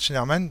de Daniel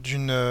Schneidermann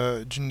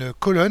d'une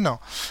colonne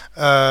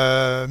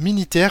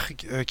militaire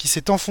qui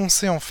s'est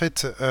enfoncée en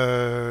fait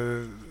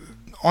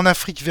en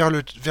Afrique vers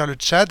le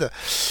Tchad.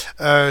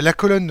 La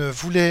colonne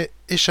voulait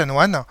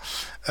Échanoine,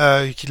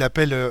 qu'il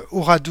appelle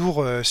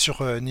Oradour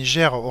sur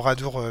Niger.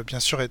 Oradour, bien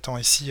sûr, étant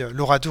ici,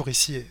 l'Oradour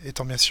ici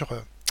étant bien sûr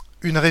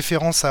une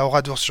référence à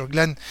Oradour sur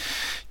Glane,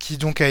 qui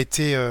donc a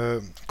été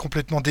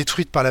complètement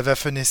détruite par la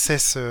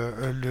Waffen-SS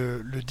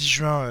le 10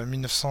 juin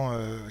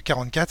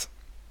 1944.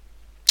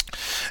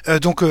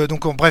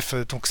 Bref,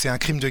 c'est un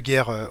crime de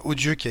guerre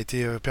odieux qui a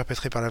été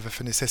perpétré par la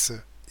Waffen-SS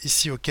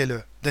ici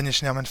auquel Daniel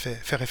Schneidermann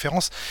fait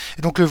référence.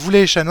 Et donc le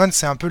Voulet et Chanoine,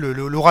 c'est un peu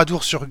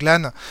l'Oradour sur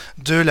Glane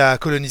de la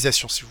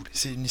colonisation, si vous voulez.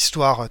 C'est une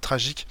histoire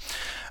tragique.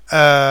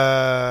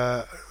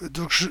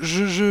 Donc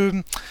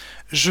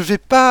je vais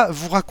pas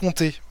vous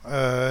raconter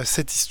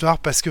cette histoire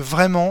parce que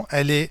vraiment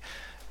elle est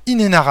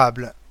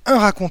inénarrable,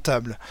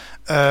 inracontable.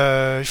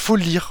 Il faut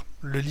le lire.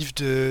 Le livre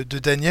de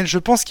Daniel. Je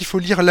pense qu'il faut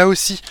lire là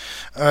aussi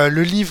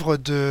le livre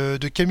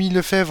de Camille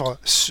Lefebvre,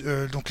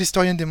 donc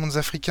l'historienne des mondes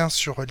africains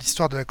sur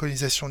l'histoire de la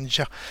colonisation au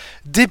Niger,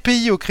 des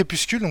pays au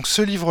crépuscule, donc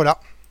ce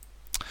livre-là,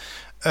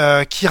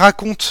 qui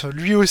raconte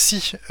lui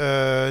aussi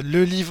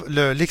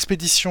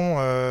l'expédition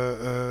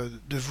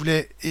de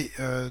Voulet et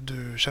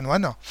de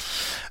Chanoine.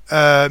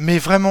 Mais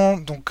vraiment,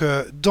 donc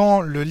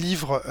dans le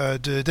livre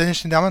de Daniel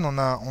Schneidermann, on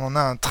en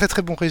a un très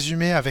très bon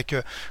résumé avec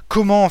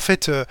comment en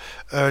fait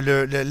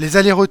les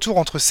allers-retours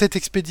entre cette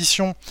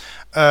expédition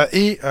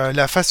et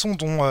la façon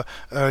dont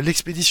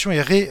l'expédition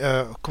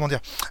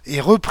est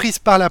reprise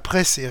par la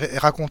presse et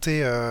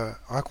racontée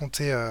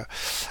raconté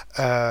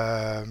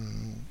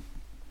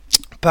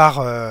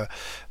par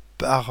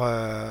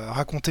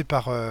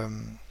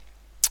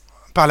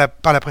la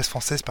presse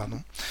française,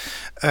 pardon.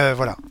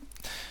 Voilà.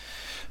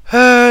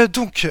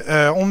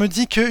 On me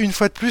dit qu'une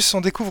fois de plus,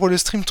 on découvre le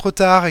stream trop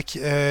tard et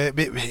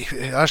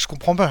je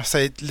comprends pas.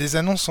 Les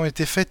annonces ont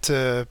été faites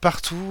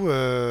partout,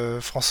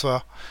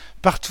 François.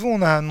 Partout,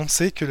 on a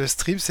annoncé que le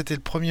stream c'était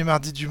le premier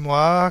mardi du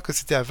mois, que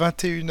c'était à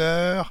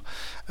 21h.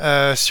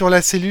 Sur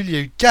la cellule, il y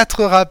a eu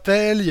 4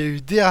 rappels, il y a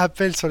eu des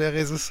rappels sur les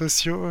réseaux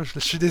sociaux. Je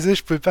suis désolé,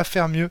 je pouvais pas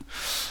faire mieux.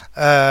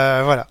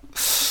 Voilà.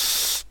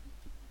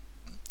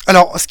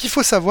 Alors, ce qu'il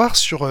faut savoir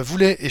sur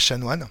Voulet et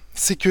Chanoine,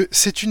 c'est que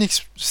c'est une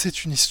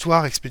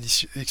histoire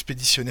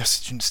expéditionnaire.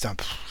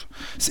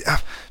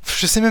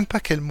 Je sais même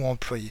pas quel mot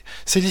employer.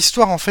 C'est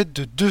l'histoire en fait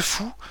de deux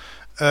fous.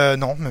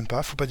 Non, même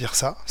pas, faut pas dire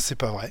ça, c'est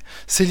pas vrai.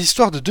 C'est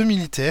l'histoire de deux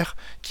militaires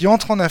qui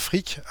entrent en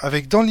Afrique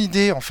avec dans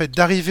l'idée en fait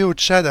d'arriver au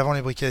Tchad avant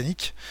les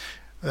Britanniques.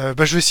 Je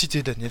vais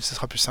citer Daniel, ce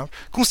sera plus simple.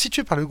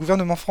 Constituée par le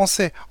gouvernement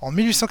français en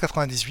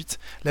 1898,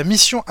 la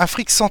mission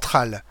Afrique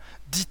centrale,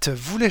 dite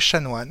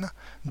Voulet-Chanoine,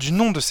 du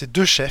nom de ses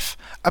deux chefs,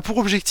 a pour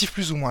objectif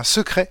plus ou moins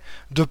secret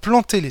de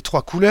planter les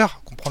 3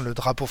 couleurs, comprendre le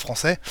drapeau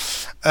français,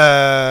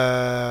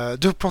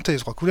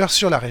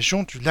 sur la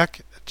région du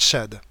lac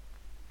Tchad.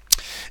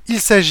 Il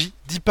s'agit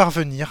d'y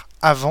parvenir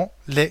avant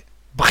les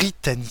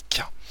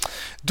Britanniques.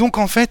 Donc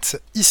en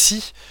fait,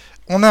 ici,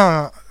 on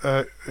a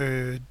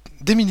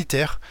des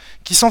militaires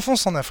qui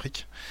s'enfoncent en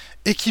Afrique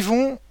et qui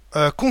vont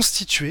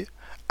constituer,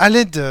 à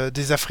l'aide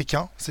des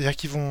Africains, c'est-à-dire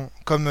qu'ils vont,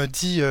 comme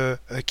dit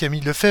Camille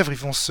Lefebvre, ils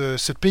vont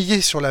se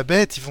payer sur la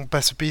bête, ils vont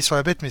pas se payer sur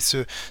la bête, mais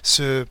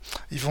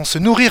ils vont se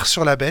nourrir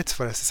sur la bête,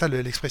 voilà, c'est ça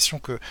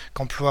l'expression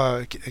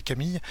qu'emploie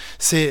Camille,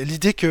 c'est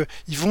l'idée qu'ils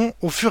vont,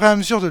 au fur et à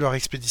mesure de leur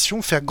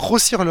expédition, faire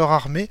grossir leur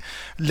armée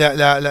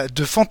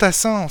de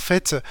fantassins, en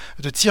fait,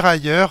 de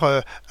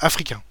tirailleurs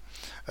africains.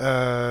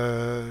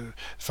 De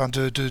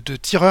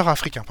tireurs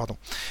africains, pardon,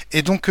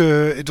 et donc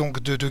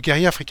de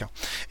guerriers africains.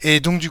 Et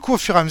donc du coup, au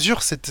fur et à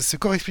mesure, ce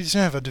corps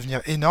expéditionnaire va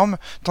devenir énorme,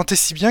 tant et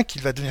si bien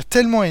qu'il va devenir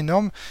tellement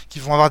énorme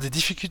qu'ils vont avoir des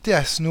difficultés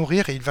à se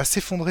nourrir et il va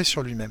s'effondrer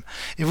sur lui-même.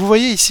 Et vous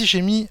voyez ici,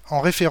 j'ai mis en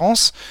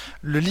référence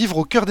le livre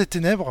Au cœur des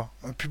ténèbres,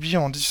 publié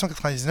en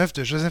 1899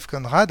 de Joseph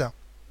Conrad,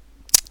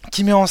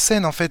 qui met en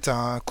scène en fait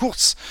un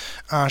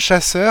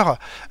chasseur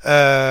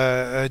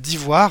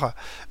d'ivoire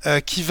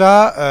qui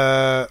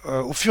va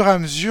au fur et à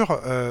mesure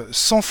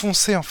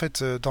s'enfoncer en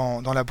fait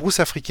dans la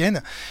brousse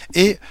africaine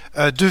et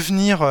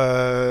devenir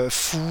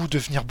fou,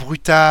 devenir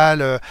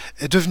brutal,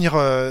 et devenir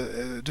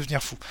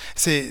fou.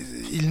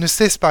 Il ne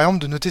cesse par exemple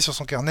de noter sur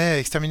son carnet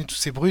exterminer tous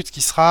ces brutes,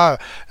 qui sera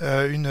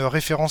une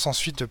référence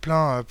ensuite de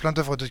plein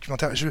d'œuvres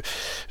documentaires.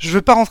 Je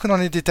veux pas rentrer dans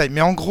les détails,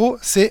 mais en gros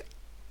c'est,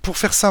 pour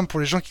faire simple,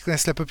 pour les gens qui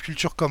connaissent la pop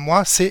culture comme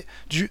moi, c'est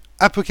du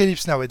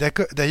Apocalypse Now. Et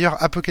d'ailleurs,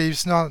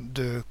 Apocalypse Now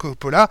de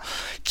Coppola,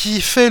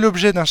 qui fait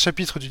l'objet d'un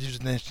chapitre du livre de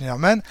Daniel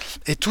Schneidermann,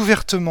 est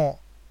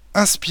ouvertement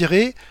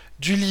inspiré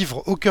du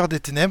livre Au cœur des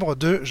ténèbres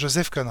de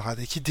Joseph Conrad,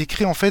 et qui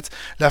décrit en fait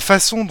la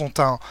façon dont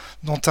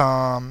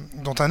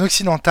un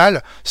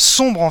occidental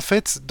sombre en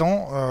fait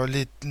dans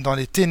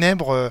les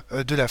ténèbres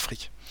de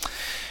l'Afrique.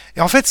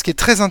 Et en fait, ce qui est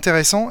très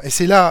intéressant, et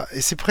c'est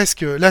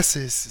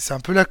un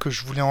peu là que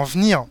je voulais en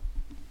venir,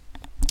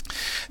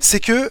 c'est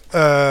que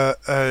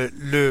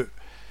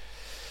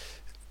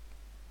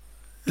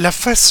la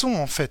façon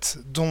en fait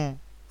dont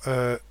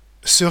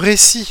ce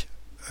récit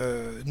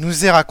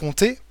nous est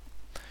raconté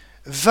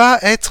va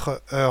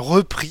être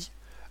repris,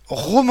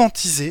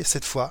 romantisé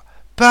cette fois,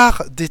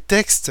 par des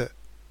textes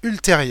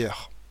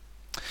ultérieurs.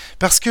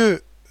 Parce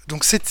que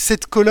donc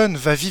cette colonne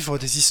va vivre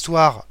des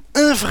histoires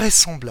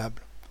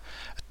invraisemblables,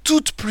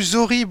 toutes plus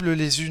horribles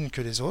les unes que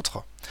les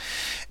autres,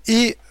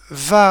 et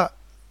va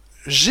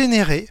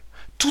générer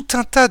tout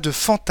un tas de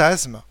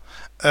fantasmes,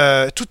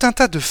 tout un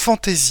tas de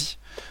fantaisies,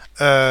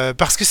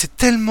 parce que c'est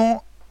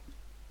tellement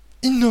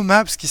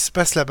innommable ce qui se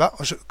passe là-bas.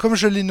 Comme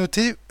je l'ai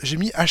noté, j'ai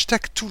mis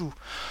 #Toulouse.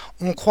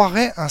 On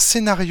croirait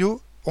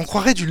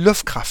du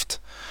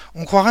Lovecraft.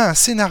 On croirait un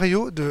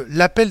scénario de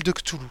l'appel de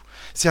Cthulhu.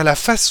 C'est-à-dire la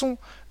façon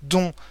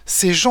dont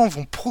ces gens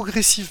vont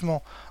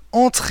progressivement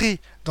entrer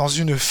dans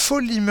une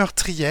folie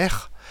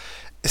meurtrière,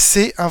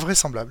 c'est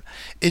invraisemblable.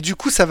 Et du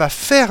coup, ça va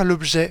faire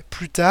l'objet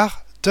plus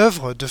tard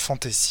d'œuvres de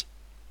fantasy.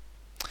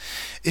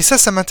 Et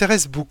ça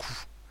m'intéresse beaucoup.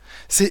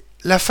 C'est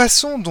la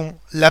façon dont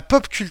la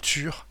pop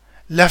culture,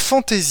 la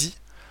fantasy,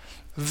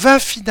 va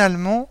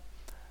finalement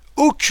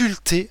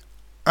occulter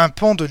un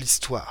pan de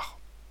l'histoire.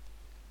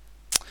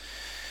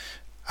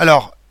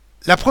 Alors,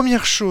 la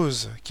première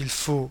chose qu'il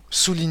faut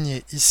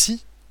souligner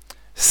ici,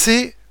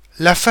 c'est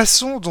la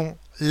façon dont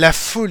la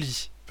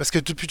folie, parce que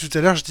depuis tout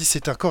à l'heure je dis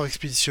c'est un corps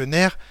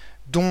expéditionnaire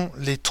dont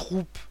les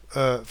troupes,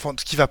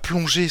 qui va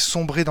plonger,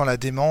 sombrer dans la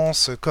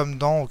démence, comme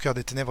dans Au cœur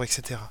des ténèbres,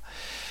 etc.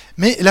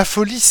 Mais la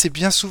folie, c'est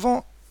bien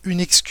souvent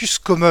une excuse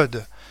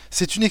commode.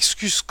 C'est une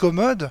excuse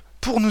commode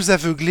pour nous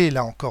aveugler,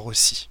 là encore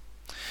aussi.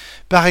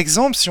 Par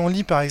exemple, si on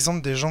lit par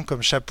exemple des gens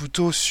comme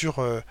Chapoutot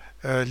sur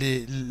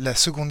la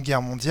Seconde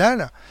Guerre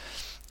mondiale,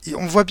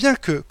 on voit bien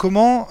que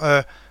comment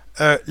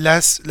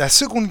la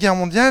Seconde Guerre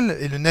mondiale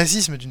et le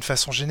nazisme d'une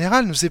façon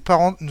générale nous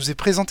est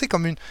présenté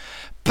comme une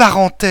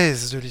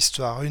parenthèse de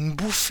l'histoire, une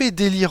bouffée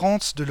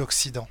délirante de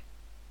l'Occident.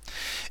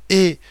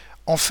 Et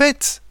en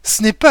fait,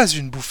 ce n'est pas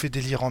une bouffée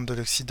délirante de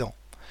l'Occident.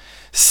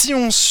 Si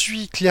on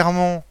suit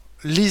clairement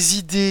les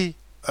idées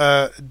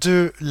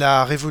de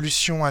la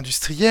révolution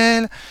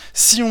industrielle,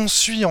 si on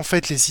suit en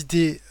fait les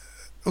idées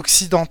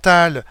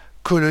occidentales,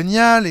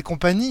 coloniales et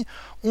compagnie,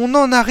 on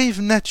en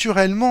arrive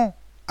naturellement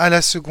à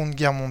la Seconde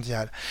Guerre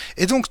mondiale.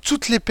 Et donc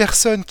toutes les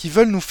personnes qui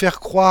veulent nous faire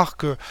croire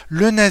que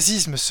le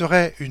nazisme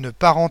serait une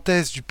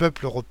parenthèse du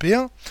peuple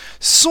européen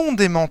sont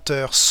des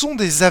menteurs, sont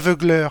des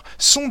aveugleurs,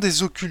 sont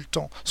des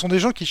occultants, sont des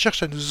gens qui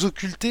cherchent à nous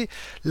occulter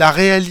la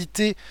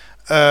réalité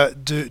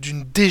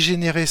d'une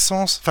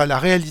dégénérescence, enfin la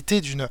réalité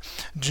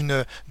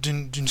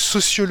d'une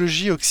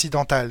sociologie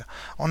occidentale.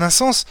 En un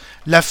sens,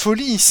 la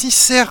folie ici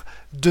sert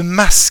de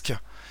masque.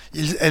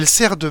 Elle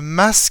sert de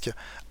masque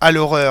à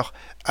l'horreur,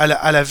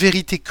 à la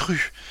vérité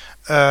crue.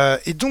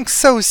 Et donc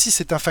ça aussi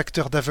c'est un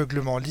facteur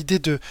d'aveuglement, l'idée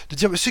de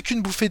dire c'est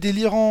qu'une bouffée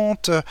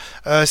délirante,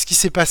 ce qui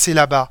s'est passé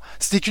là-bas,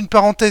 c'était qu'une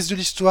parenthèse de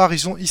l'histoire,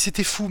 ils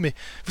s'étaient fous, mais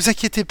vous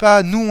inquiétez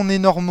pas, nous on est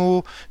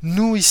normaux,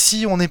 nous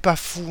ici on n'est pas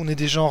fous, on est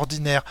des gens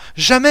ordinaires,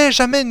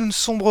 jamais nous ne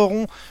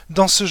sombrerons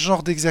dans ce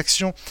genre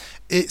d'exaction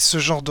et ce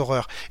genre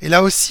d'horreur. Et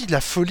là aussi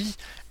la folie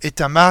est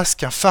un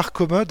masque, un phare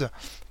commode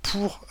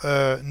pour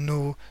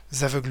nos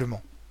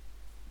aveuglements.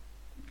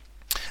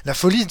 La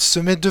folie se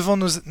met devant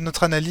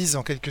notre analyse,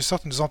 en quelque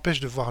sorte, nous empêche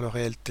de voir le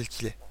réel tel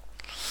qu'il est.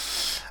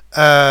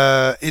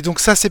 Et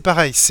donc ça c'est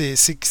pareil, c'est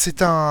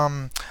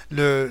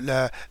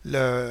le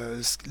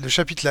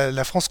chapitre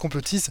la France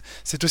complotiste,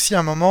 c'est aussi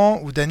un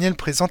moment où Daniel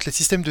présente les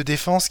systèmes de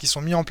défense qui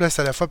sont mis en place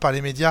à la fois par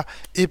les médias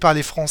et par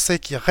les Français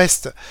qui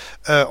restent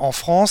en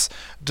France,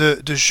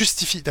 de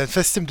justifier d'un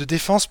système de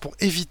défense pour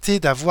éviter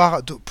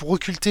pour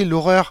occulter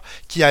l'horreur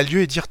qui a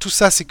lieu et dire tout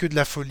ça c'est que de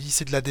la folie,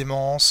 c'est de la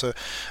démence,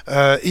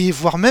 et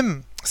voire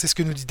même, c'est ce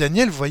que nous dit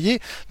Daniel, vous voyez,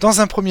 dans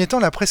un premier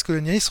temps, la presse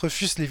colonialiste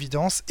refuse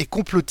l'évidence et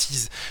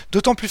complotise,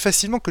 d'autant plus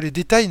facilement que les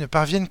détails ne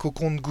parviennent qu'au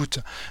compte-gouttes.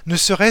 Ne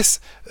serait-ce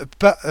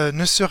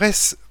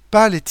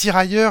pas les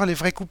tirailleurs, les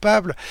vrais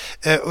coupables,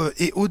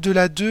 et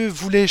au-delà d'eux,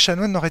 Voulet et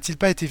Chanoine n'auraient-ils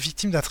pas été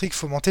victimes d'intrigues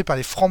fomentées par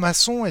les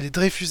francs-maçons et les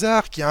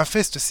dreyfusards qui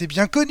infestent, c'est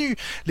bien connu,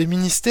 les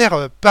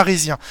ministères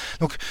parisiens.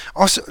 Donc,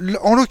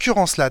 en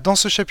l'occurrence là, dans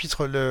ce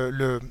chapitre,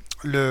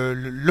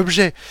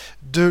 l'objet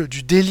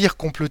du délire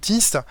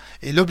complotiste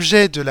et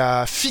l'objet de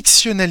la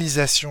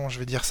fictionnalisation, je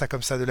vais dire ça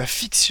comme ça, de la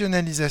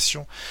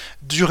fictionnalisation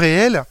du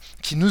réel,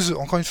 qui nous,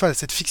 encore une fois,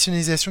 cette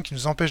fictionnalisation qui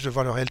nous empêche de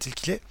voir le réel tel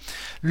qu'il est.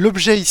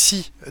 L'objet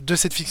ici de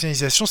cette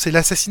fictionnalisation, c'est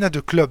l'assassinat de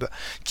Club,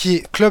 qui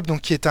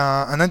est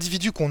un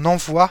individu qu'on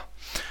envoie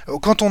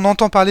quand on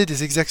entend parler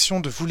des exactions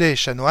de Voulet et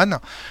Chanoine,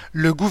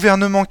 le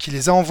gouvernement qui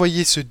les a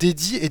envoyés se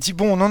dédie et dit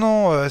bon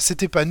non,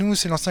 c'était pas nous,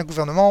 c'est l'ancien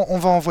gouvernement, on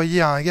va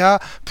envoyer un gars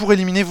pour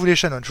éliminer Voulet et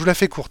Chanoine. Je vous la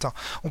fais courte. Hein.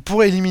 On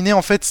pourrait éliminer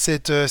en fait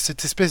cette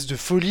espèce de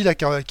folie là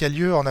qui a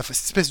lieu,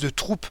 cette espèce de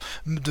troupe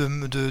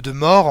de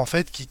morts en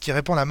fait qui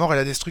répand la mort et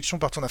la destruction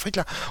partout en Afrique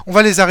là. On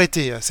va les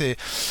arrêter.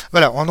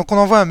 Voilà. Donc on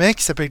envoie un mec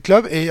qui s'appelle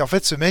Club et en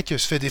fait ce mec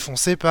se fait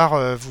défoncer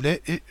par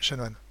Voulet et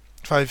Chanoine.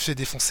 Enfin, il se fait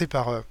défoncer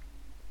par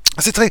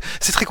c'est très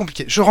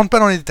compliqué, je rentre pas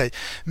dans les détails.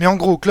 Mais en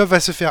gros, Club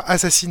va se faire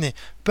assassiner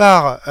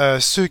par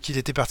ceux qu'il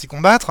était parti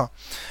combattre,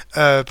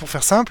 pour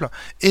faire simple.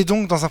 Et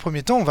donc, dans un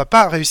premier temps, on va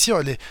pas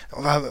réussir,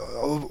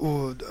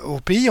 au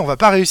pays, on va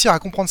pas réussir à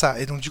comprendre ça.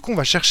 Et donc, du coup, on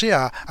va chercher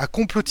à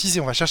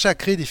complotiser, on va chercher à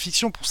créer des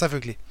fictions pour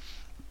s'aveugler.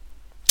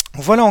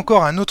 Voilà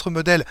encore un autre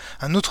modèle,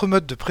 un autre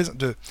mode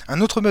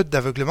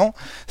d'aveuglement,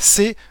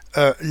 c'est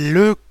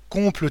le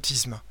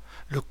complotisme.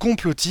 Le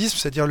complotisme,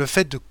 c'est-à-dire le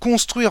fait de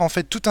construire en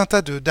fait tout un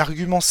tas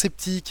d'arguments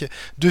sceptiques,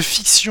 de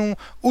fiction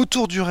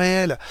autour du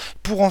réel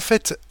pour en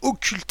fait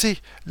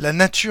occulter la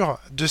nature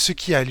de ce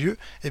qui a lieu,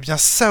 eh bien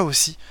ça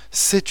aussi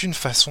c'est une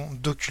façon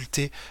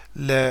d'occulter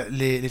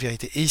les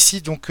vérités. Et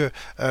ici donc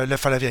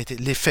la vérité,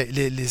 les faits,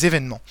 les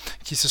événements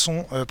qui se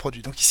sont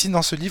produits. Donc ici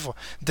dans ce livre,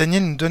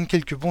 Daniel nous donne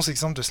quelques bons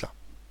exemples de cela.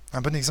 Un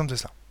bon exemple de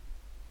cela.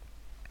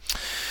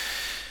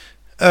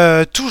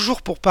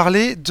 Toujours pour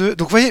parler de...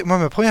 Donc vous voyez, moi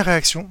ma première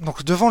réaction,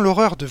 donc devant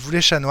l'horreur de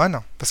Voulet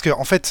Chanoine, parce que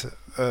en fait,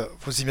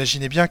 vous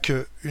imaginez bien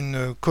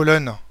qu'une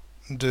colonne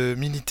de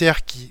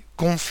militaires qui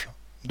gonfle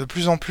de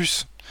plus en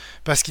plus,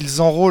 parce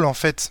qu'ils enrôlent en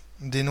fait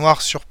des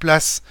noirs sur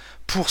place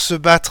pour se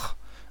battre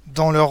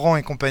dans leur rang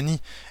et compagnie,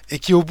 et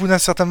qui au bout d'un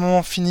certain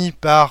moment finit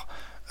par...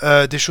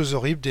 des choses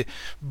horribles,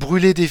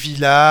 brûler des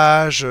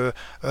villages,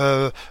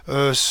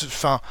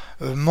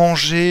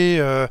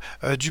 manger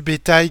du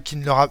bétail qui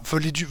ne leur a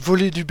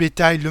voler du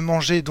bétail, le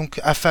manger, donc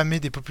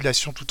affamer des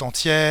populations tout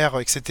entières,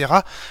 etc.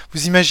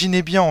 Vous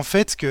imaginez bien en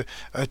fait que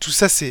tout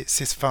ça,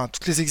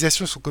 toutes les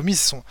exactions qui sont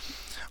commises sont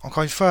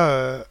encore une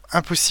fois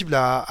impossible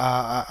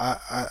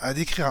à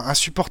décrire,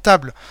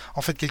 insupportable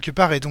en fait quelque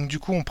part, et donc du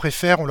coup on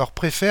leur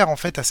préfère en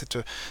fait à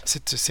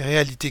ces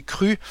réalités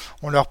crues,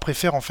 on leur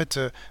préfère en fait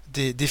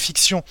des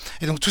fictions,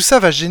 et donc tout ça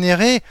va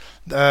générer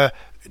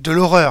de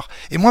l'horreur.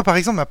 Et moi par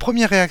exemple ma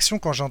première réaction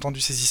quand j'ai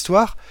entendu ces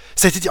histoires,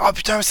 ça a été de dire oh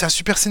putain c'est un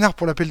super scénar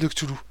pour l'appel de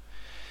Cthulhu,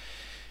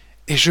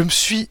 et je me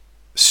suis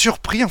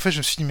surpris en fait, je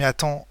me suis dit mais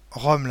attends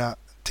Rome là,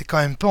 t'es quand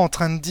même pas en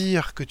train de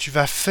dire que tu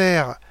vas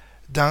faire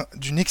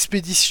d'une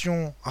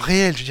expédition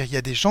réelle. Je veux dire, il y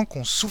a des gens qui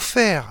ont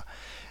souffert.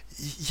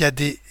 Il y a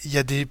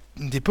des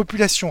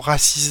populations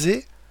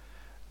racisées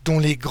dont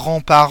les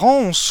grands-parents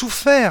ont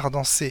souffert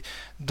dans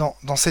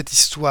cette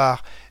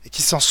histoire et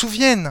qui s'en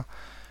souviennent.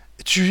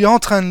 Tu es en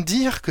train de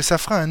dire que ça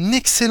fera un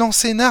excellent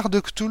scénar de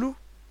Cthulhu,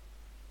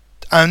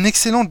 un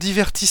excellent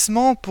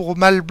divertissement pour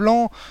mâle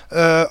blanc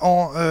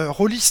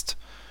rôliste.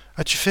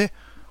 Ah, tu fais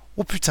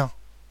oh putain.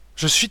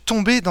 Je suis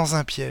tombé dans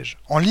un piège.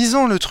 En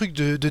lisant le truc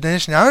de Daniel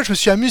Schneidermann, je me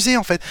suis amusé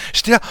en fait.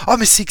 J'étais là, oh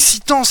mais c'est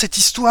excitant cette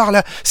histoire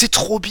là, c'est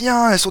trop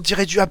bien, on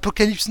dirait du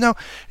Apocalypse Now.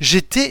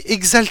 J'étais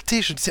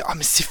exalté, je me disais, oh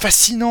mais c'est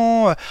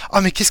fascinant,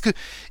 oh mais qu'est-ce que...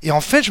 Et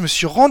en fait, je me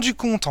suis rendu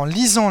compte en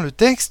lisant le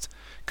texte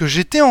que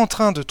j'étais en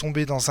train de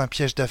tomber dans un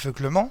piège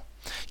d'aveuglement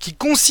qui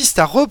consiste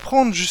à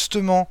reprendre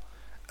justement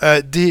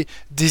des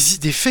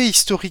faits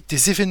historiques,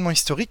 des événements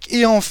historiques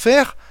et en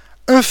faire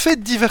un fait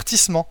de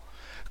divertissement.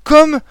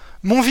 Comme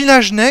Mon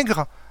village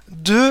nègre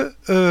de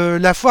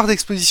la foire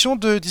d'exposition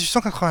de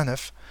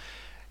 1889.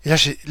 Et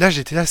là,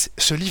 j'étais là,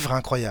 ce livre est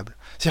incroyable.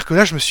 C'est-à-dire que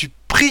là, je me suis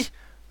pris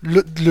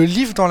le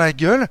livre dans la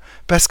gueule,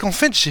 parce qu'en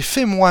fait, j'ai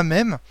fait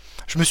moi-même,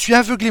 je me suis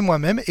aveuglé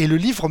moi-même, et le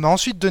livre m'a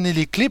ensuite donné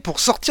les clés pour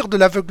sortir de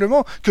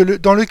l'aveuglement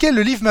dans lequel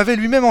le livre m'avait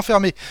lui-même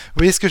enfermé. Vous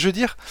voyez ce que je veux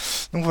dire ?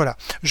 Donc voilà,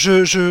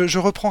 je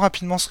reprends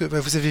rapidement ce que...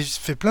 vous avez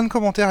fait plein de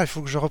commentaires, il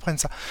faut que je reprenne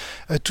ça.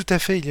 Tout à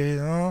fait, il y avait...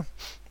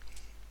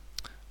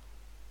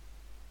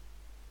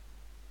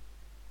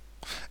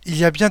 Il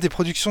y a bien des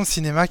productions de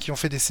cinéma qui ont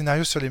fait des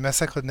scénarios sur les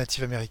massacres de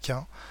natifs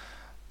américains.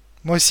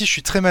 Moi aussi, je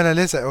suis très mal à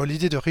l'aise à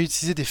l'idée de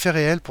réutiliser des faits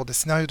réels pour des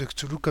scénarios de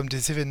Cthulhu comme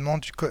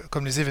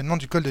comme les événements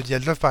du col de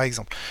Dyatlov par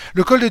exemple.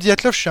 Le col de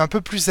Dyatlov, je suis un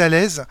peu plus à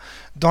l'aise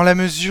dans la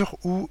mesure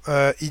où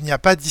il n'y a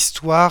pas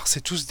d'histoire,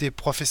 c'est tous des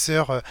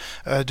professeurs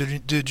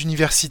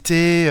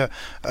d'université,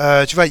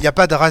 tu vois, il n'y a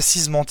pas de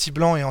racisme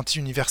anti-blanc et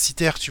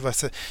anti-universitaire, tu vois,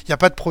 il n'y a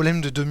pas de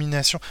problème de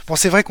domination. Bon,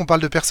 c'est vrai qu'on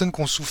parle de personnes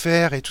qui ont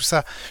souffert et tout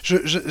ça,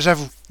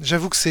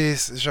 j'avoue que c'est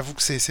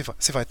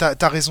vrai,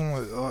 t'as raison,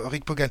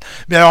 Rick Pogan.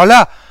 Mais alors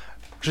là,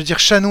 je veux dire,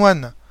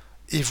 Chanoine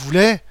et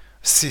Voulet,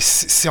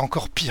 c'est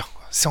encore pire.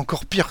 C'est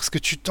encore pire parce que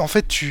tu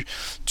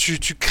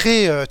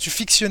crées, tu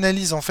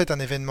fictionnalises en fait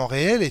un événement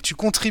réel et tu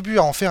contribues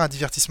à en faire un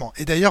divertissement.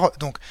 Et d'ailleurs,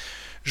 donc,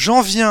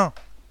 j'en viens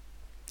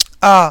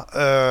à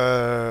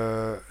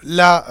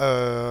la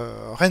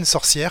reine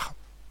sorcière.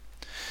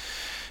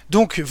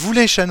 Donc, vous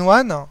les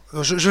chanoines,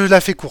 je la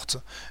fais courte,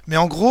 mais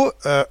en gros,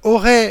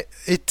 aurait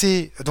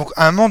été, donc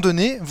à un moment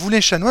donné, vous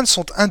les chanoines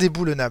sont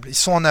indéboulonnables. Ils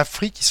sont en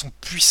Afrique, ils sont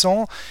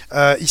puissants,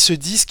 ils se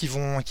disent qu'ils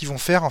vont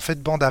faire en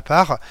fait bande à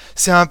part.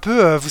 C'est un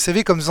peu, vous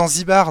savez, comme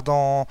Zanzibar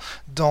dans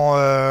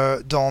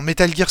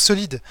Metal Gear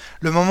Solid.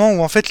 Le moment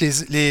où en fait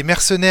les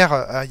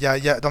mercenaires,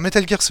 dans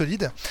Metal Gear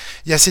Solid,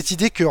 il y a cette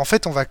idée que en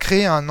fait on va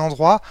créer un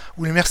endroit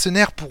où les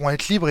mercenaires pourront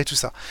être libres et tout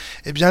ça.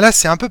 Et bien là,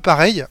 c'est un peu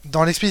pareil.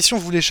 Dans l'expédition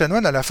Vous les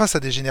chanoines, à la fin, ça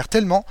dégénère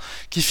tellement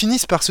qu'ils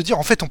finissent par se dire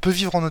en fait on peut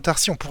vivre en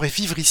autarcie, on pourrait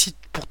vivre ici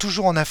pour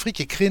toujours en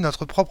Afrique et créer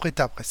notre propre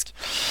État presque.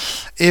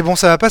 Et bon,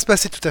 ça va pas se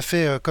passer tout à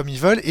fait comme ils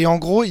veulent. Et en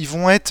gros, ils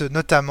vont être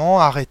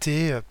notamment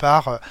arrêtés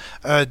par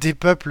des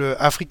peuples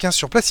africains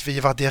sur place. Il va y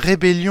avoir des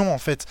rébellions en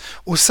fait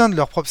au sein de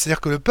leur propre.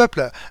 C'est-à-dire que le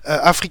peuple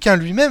africain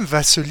lui-même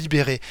va se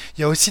libérer.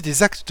 Il y a aussi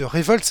des actes de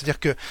révolte. C'est-à-dire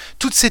que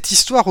toute cette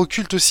histoire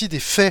occulte aussi des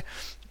faits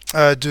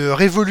de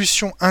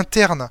révolution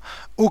interne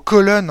aux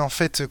colonnes en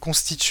fait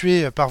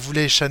constituées par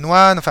Voulay et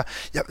Chanoine. Enfin,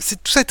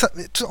 c'est tout ça.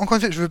 Encore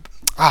une fois,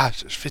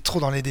 je fais trop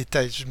dans les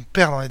détails. Je me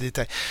perds dans les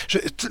détails.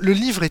 Le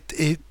livre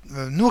est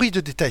nourri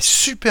de détails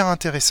super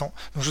intéressants.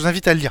 Donc je vous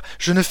invite à le lire.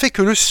 Je ne fais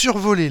que le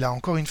survoler là.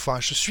 Encore une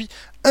fois, je suis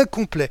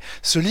incomplet.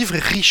 Ce livre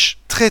est riche,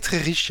 très très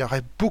riche. Il y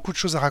aurait beaucoup de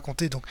choses à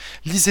raconter. Donc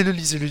lisez-le,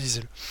 lisez-le,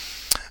 lisez-le.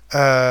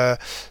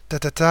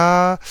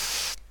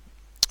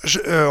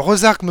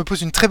 Rosark me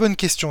pose une très bonne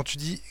question. Tu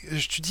dis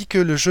que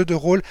le jeu de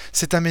rôle,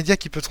 c'est un média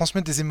qui peut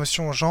transmettre des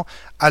émotions aux gens.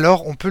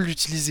 Alors, on peut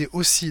l'utiliser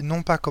aussi,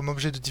 non pas comme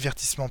objet de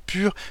divertissement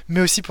pur, mais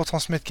aussi pour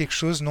transmettre quelque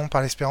chose, non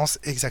par l'expérience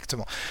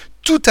exactement.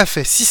 Tout à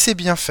fait, si c'est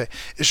bien fait.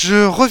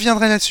 Je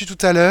reviendrai là-dessus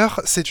tout à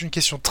l'heure. C'est une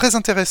question très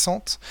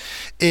intéressante.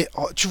 Et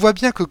tu vois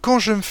bien que quand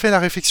je me fais la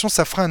réflexion,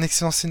 ça fera un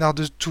excellent scénar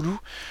de Toulouse.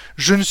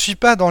 Je ne suis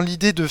pas dans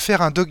l'idée de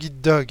faire un Dog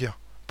Eat Dog.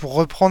 Pour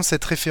reprendre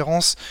cette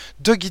référence,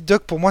 Dog Eat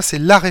Dog, pour moi, c'est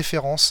la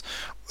référence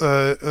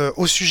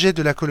au sujet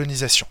de la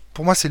colonisation.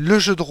 Pour moi, c'est le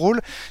jeu de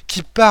rôle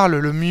qui parle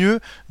le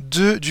mieux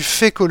du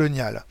fait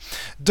colonial.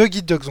 Dog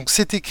Eat Dog, donc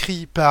c'est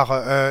écrit par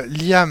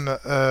Liam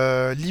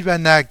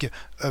Libanag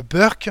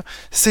Burke.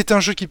 C'est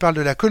un jeu qui parle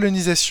de la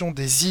colonisation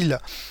des îles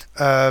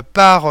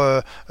par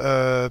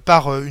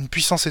une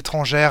puissance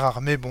étrangère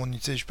armée,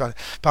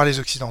 par les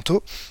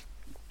Occidentaux.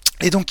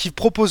 Et donc qui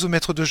propose au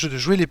maître de jeu de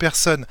jouer les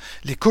personnes,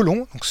 les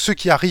colons, donc ceux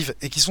qui arrivent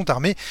et qui sont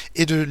armés,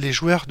 et les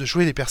joueurs de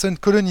jouer les personnes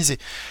colonisées.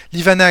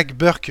 Livanag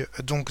Burke,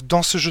 donc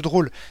dans ce jeu de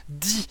rôle,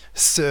 dit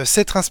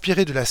s'être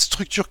inspiré de la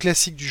structure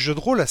classique du jeu de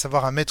rôle, à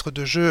savoir un maître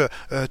de jeu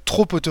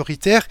trop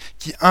autoritaire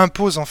qui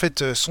impose en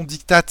fait son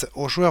diktat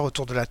aux joueurs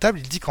autour de la table.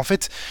 Il dit qu'en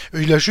fait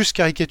il a juste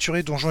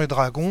caricaturé Donjons et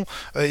Dragons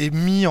et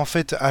mis en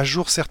fait à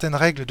jour certaines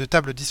règles de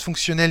table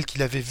dysfonctionnelles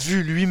qu'il avait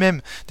vues lui-même,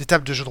 des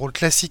tables de jeu de rôle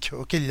classiques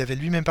auxquelles il avait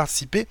lui-même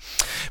participé,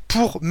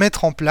 pour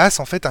mettre en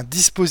place en fait un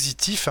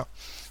dispositif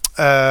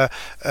dans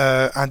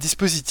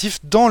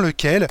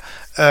lequel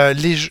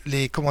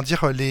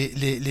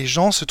les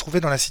gens se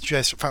trouvaient dans la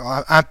situation,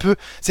 enfin un peu,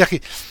 c'est-à-dire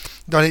que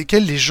dans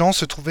lesquels les gens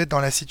se trouvaient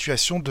dans la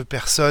situation de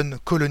personnes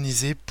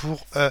colonisées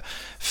pour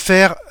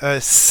faire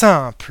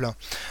simple.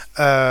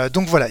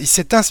 Donc voilà, il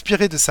s'est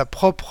inspiré de sa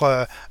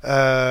propre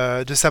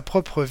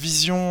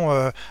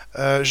vision.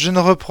 Je ne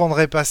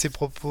reprendrai pas ses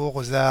propos,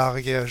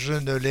 Rosarg, je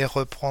ne les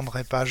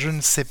reprendrai pas. Je ne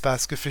sais pas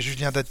ce que fait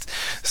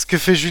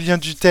Julien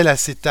Dutel à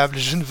ces tables.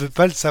 Je ne veux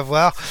pas le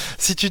savoir.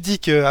 Si tu dis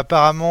que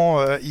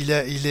apparemment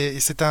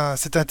c'est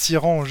un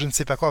tyran, je ne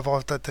sais pas quoi.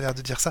 T'as l'air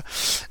de dire ça.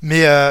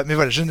 Mais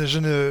voilà, je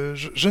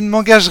ne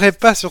m'engagerai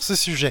pas sur ce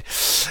sujet.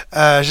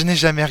 Je n'ai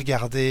jamais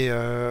regardé.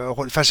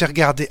 J'ai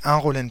regardé un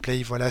roll and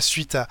play. Voilà,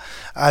 suite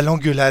à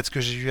l'engueulade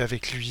que j'ai eue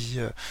avec lui,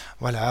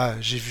 voilà,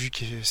 j'ai vu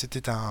que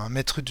c'était un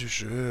maître du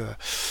jeu,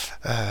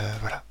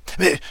 voilà.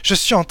 Mais je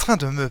suis en train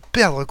de me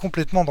perdre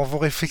complètement dans vos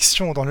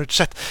réflexions, dans le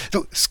chat.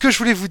 Donc, ce que je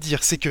voulais vous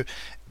dire, c'est que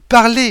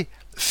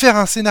faire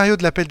un scénario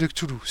de l'appel de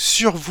Cthulhu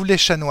sur Vous les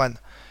chanoines,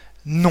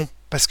 non.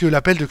 Parce que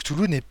l'appel de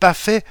Cthulhu n'est pas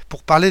fait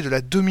pour parler de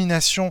la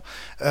domination,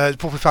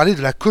 pour parler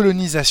de la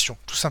colonisation,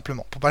 tout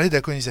simplement, pour parler de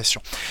la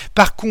colonisation.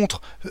 Par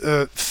contre,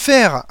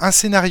 faire un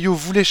scénario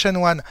Vous les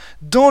chanoines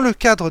dans le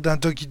cadre d'un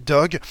Dog Eat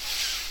Dog,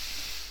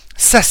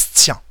 ça se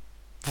tient.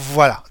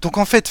 Voilà. Donc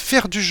en fait,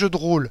 faire du jeu de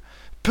rôle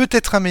peut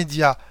être un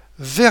média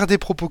vers des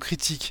propos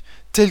critiques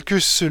tels que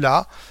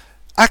ceux-là,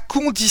 à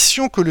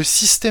condition que le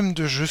système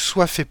de jeu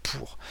soit fait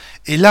pour.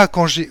 Et là,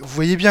 vous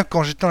voyez bien,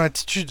 quand j'étais dans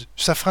l'attitude,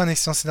 ça fera un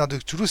excellent scénario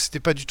de Cthulhu, c'était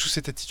pas du tout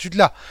cette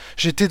attitude-là.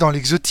 J'étais dans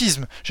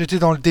l'exotisme, j'étais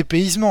dans le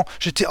dépaysement,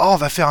 on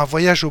va faire un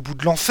voyage au bout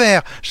de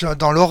l'enfer,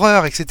 dans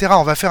l'horreur, etc.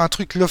 On va faire un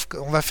truc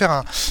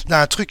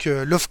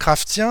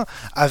Lovecraftien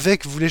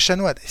avec Vous les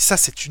chanoines. Et ça,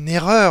 c'est une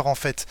erreur, en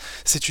fait.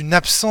 C'est une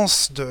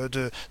absence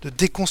de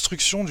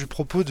déconstruction du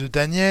propos de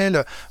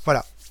Daniel.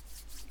 Voilà.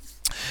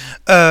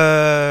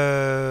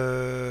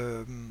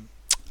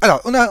 Alors,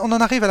 on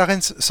en arrive à la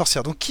reine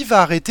sorcière. Donc, qui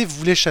va arrêter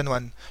Vous les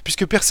chanoines?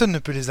 Puisque personne ne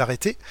peut les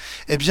arrêter,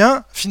 eh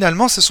bien,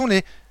 finalement, ce sont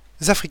les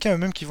Africains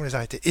eux-mêmes qui vont les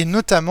arrêter. Et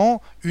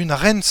notamment, une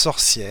reine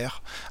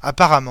sorcière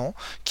apparemment,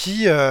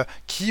 qui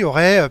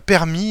aurait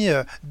permis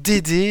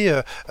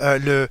d'aider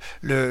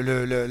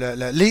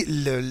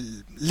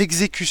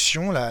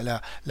l'exécution,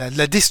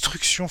 la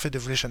destruction en fait, de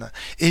Wulé-Chanoine.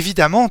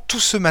 Évidemment, tout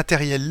ce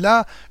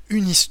matériel-là,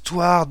 une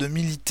histoire de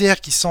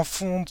militaires qui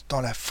s'enfoncent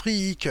dans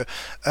l'Afrique,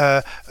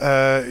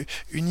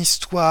 une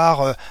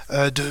histoire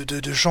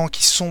de gens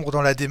qui sombrent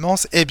dans la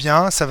démence, eh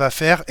bien, ça va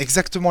faire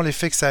exactement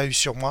l'effet que ça a eu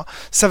sur moi.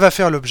 Ça va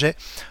faire l'objet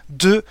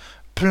de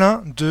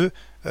plein de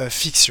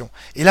fiction.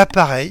 Et là,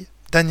 pareil,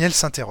 Daniel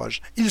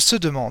s'interroge. Il se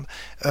demande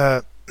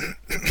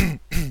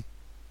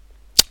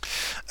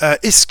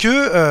est-ce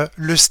que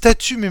le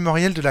statut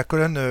mémoriel de la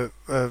colonne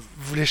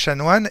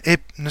Wulé-Chanoine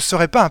ne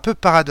serait pas un peu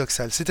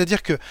paradoxal?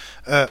 C'est-à-dire que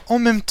en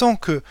même temps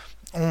que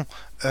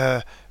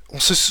on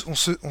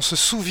se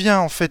souvient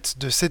en fait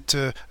de cette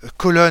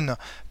colonne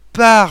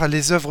par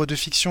les œuvres de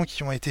fiction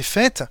qui ont été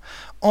faites,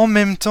 en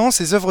même temps,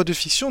 ces œuvres de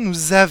fiction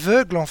nous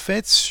aveuglent en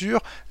fait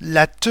sur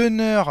la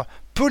teneur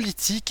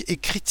politique et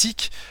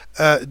critique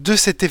de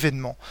cet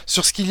événement,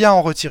 sur ce qu'il y a à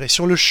en retirer,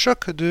 sur le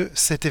choc de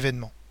cet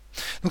événement.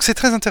 Donc c'est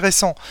très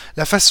intéressant,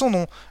 la façon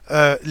dont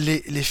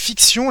les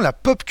fictions, la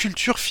pop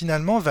culture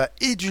finalement va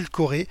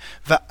édulcorer,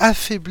 va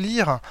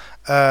affaiblir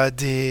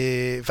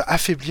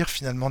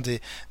finalement des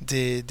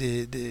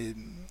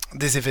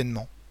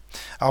événements.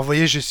 Alors vous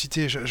voyez, j'ai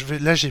cité,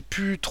 là j'ai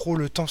plus trop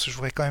le temps parce que je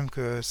voudrais quand même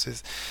que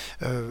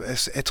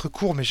être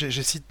court, mais j'ai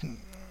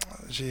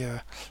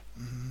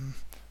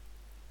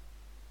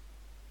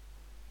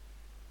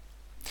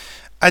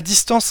à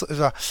distance,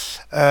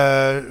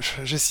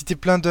 j'ai cité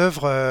plein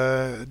d'œuvres,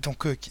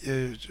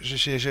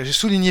 j'ai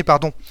souligné,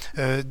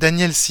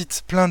 Daniel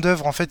cite plein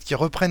d'œuvres en fait qui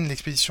reprennent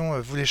l'expédition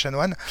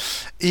Wulé-Chanoine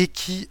et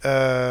qui,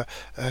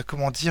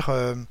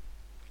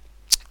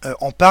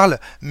 en parle,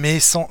 mais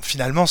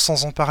finalement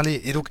sans en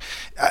parler. Et donc,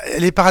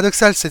 elle est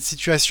paradoxale cette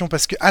situation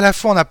parce qu'à la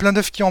fois on a plein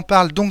d'œuvres qui en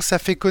parlent, donc ça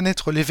fait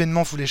connaître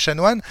l'événement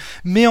Wulé-Chanoine,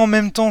 mais en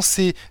même temps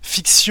c'est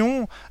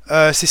fiction,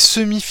 c'est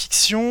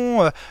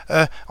semi-fiction,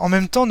 en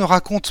même temps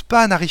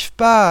n'arrive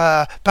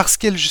pas parce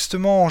qu'elle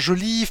justement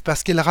enjolive,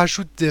 parce qu'elle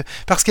rajoute,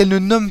 parce qu'elle ne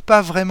nomme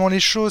pas vraiment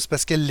les choses,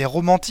 parce qu'elle les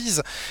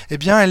romantise, eh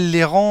bien elle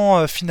les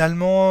rend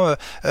finalement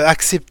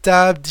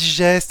acceptables,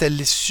 digestes, elle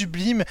les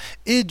sublime,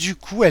 et du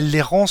coup elle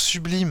les rend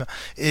sublimes.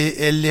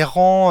 Et elle les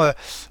rend,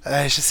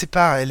 je sais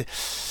pas, elle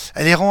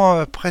les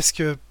rend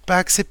presque pas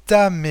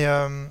acceptables, mais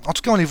en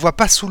tout cas on les voit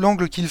pas sous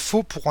l'angle qu'il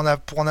faut pour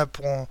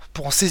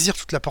en saisir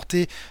toute la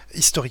portée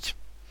historique.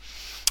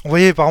 Vous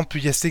voyez, par exemple,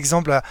 il y a cet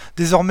exemple là.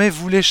 Désormais,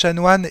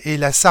 Wulé-Chanoine et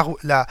la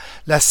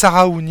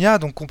Saraounia,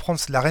 donc comprendre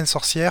c'est la reine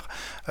sorcière,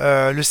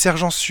 le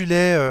sergent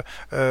Suley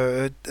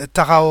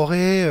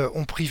Taraoré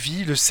ont pris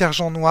vie. Le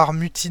sergent noir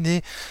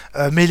mutiné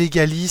mais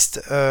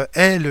légaliste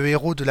est le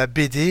héros de la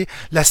BD.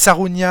 La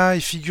Sarounia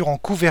y figure en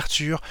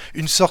couverture,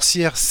 une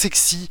sorcière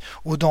sexy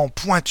aux dents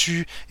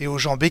pointues et aux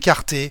jambes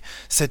écartées.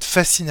 Cette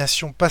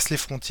fascination passe les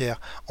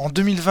frontières. En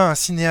 2020, un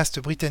cinéaste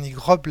britannique,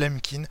 Rob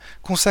Lemkin,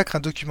 consacre un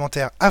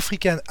documentaire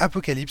African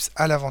Apocalypse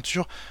à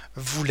l'aventure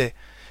Wulé.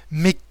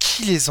 Mais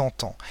qui les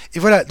entend? Et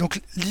voilà,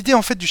 donc l'idée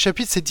en fait du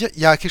chapitre, c'est de dire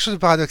il y a quelque chose de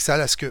paradoxal,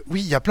 parce que oui,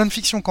 il y a plein de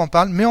fictions qui en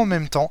parlent, mais en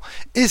même temps,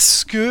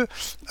 est-ce que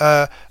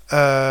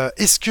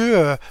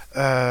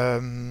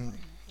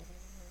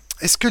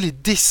les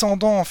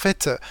descendants en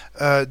fait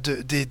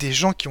des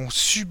gens qui ont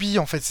subi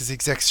en fait ces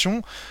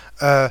exactions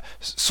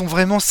sont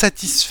vraiment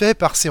satisfaits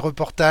par ces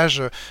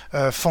reportages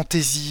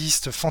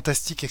fantaisistes,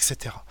 fantastiques,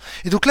 etc.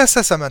 Et donc là,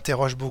 ça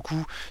m'interroge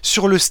beaucoup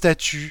sur le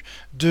statut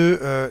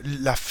de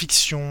la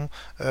fiction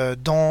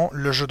dans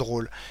le jeu de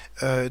rôle,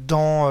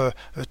 dans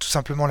tout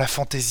simplement la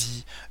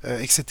fantaisie,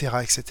 etc.,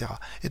 etc.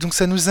 Et donc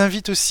ça nous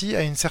invite aussi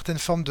à une certaine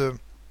forme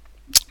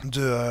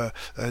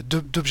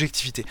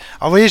d'objectivité.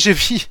 Alors vous voyez,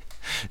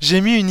 j'ai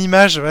mis une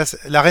image, voilà,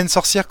 la reine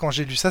sorcière, quand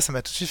j'ai lu ça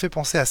m'a tout de suite fait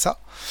penser à ça.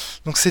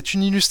 Donc c'est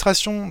une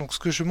illustration, donc ce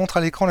que je montre à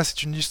l'écran là,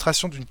 c'est une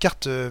illustration d'une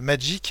carte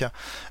Magic.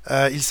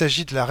 Il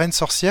s'agit de la reine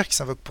sorcière qui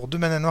s'invoque pour 2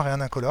 mana noirs et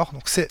 1 incolore.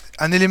 Donc c'est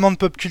un élément de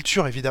pop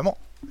culture évidemment,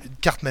 une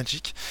carte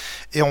Magic.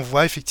 Et on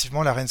voit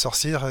effectivement la reine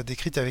sorcière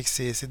décrite avec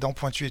ses dents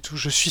pointues et tout.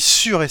 Je suis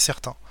sûr et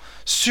certain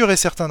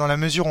dans la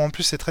mesure où en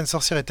plus cette reine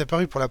sorcière est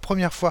apparue pour la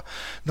première fois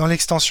dans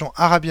l'extension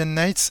Arabian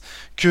Nights,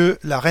 que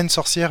la reine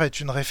sorcière est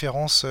une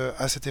référence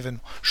à cet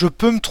événement. Je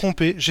peux me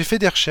tromper, j'ai fait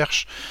des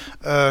recherches,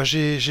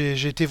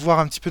 j'ai été voir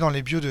un petit peu dans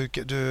les bios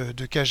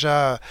de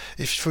Kaja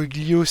et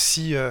Fifoglio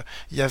si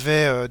il y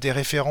avait des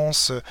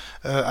références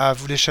à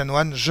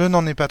Wulé-Chanoine. Je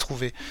n'en ai pas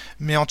trouvé,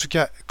 mais en tout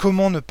cas,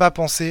 comment ne pas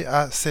penser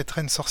à cette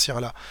reine sorcière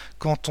là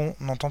quand on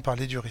entend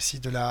parler du récit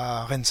de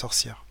la reine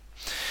sorcière?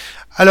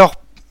 Alors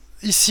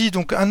ici,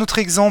 donc un autre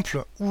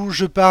exemple où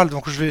je parle,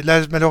 donc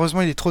là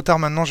malheureusement il est trop tard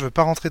maintenant, je ne veux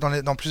pas rentrer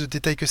dans plus de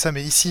détails que ça,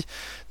 mais ici,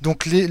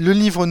 donc le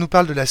livre nous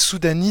parle de la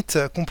soudanite,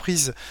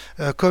 comprise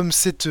comme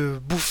cette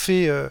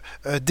bouffée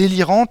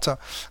délirante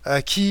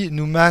qui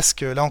nous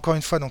masque, là encore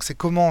une fois, donc c'est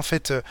comment en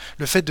fait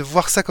le fait de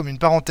voir ça comme une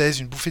parenthèse,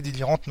 une bouffée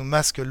délirante nous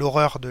masque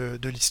l'horreur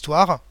de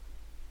l'histoire.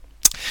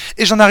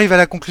 Et j'en arrive à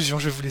la conclusion,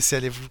 je vais vous laisser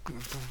aller vous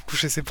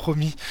coucher, c'est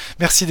promis.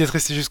 Merci d'être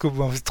resté jusqu'au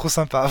bout, hein. Vous êtes trop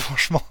sympa,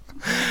 franchement.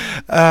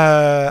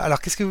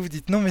 Alors, qu'est-ce que vous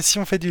dites? Non, mais si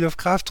on fait du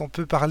Lovecraft, on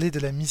peut parler de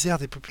la misère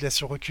des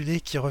populations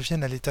reculées qui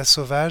reviennent à l'état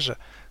sauvage,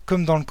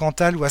 comme dans le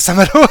Cantal ou à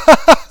Saint-Malo.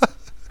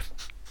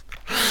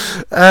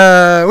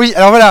 Oui,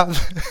 alors voilà,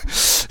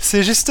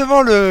 c'est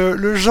justement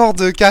le genre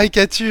de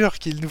caricature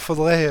qu'il nous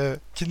faudrait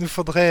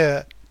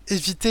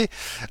éviter,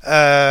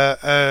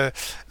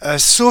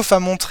 sauf à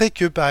montrer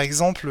que par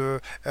exemple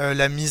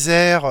la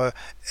misère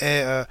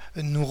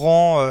nous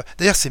rend.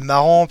 D'ailleurs, c'est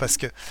marrant parce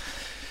que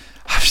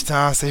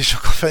putain, ça y est, je vais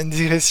encore faire une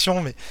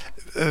digression, mais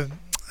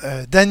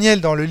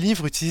Daniel dans le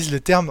livre utilise le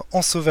terme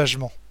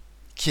ensauvagement,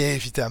 qui est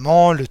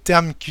évidemment le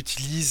terme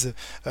qu'utilise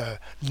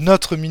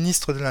notre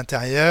ministre de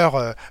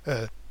l'Intérieur.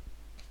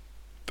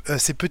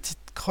 Ces petites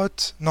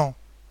crottes, non,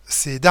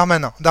 c'est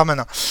Darmanin.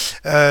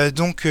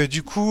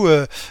 Du coup,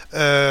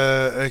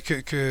 que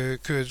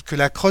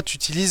la crotte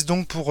utilise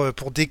donc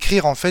pour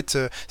décrire en fait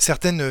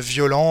certaines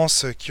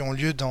violences qui ont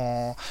lieu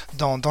dans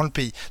le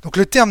pays. Donc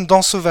le terme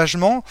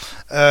d'ensauvagement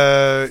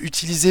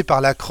utilisé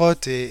par la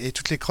crotte et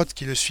toutes les crottes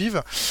qui le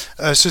suivent,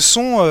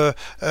 sont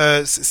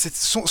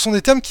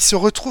des termes qui se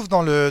retrouvent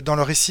dans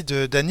le récit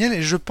de Daniel,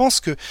 et je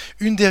pense que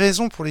une des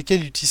raisons pour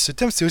lesquelles il utilise ce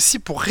terme, c'est aussi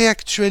pour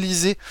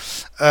réactualiser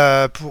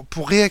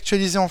pour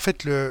réactualiser en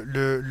fait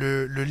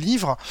le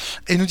livre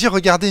et nous dire,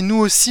 regardez, nous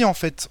aussi en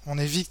fait on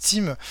est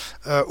victime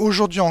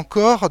aujourd'hui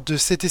encore de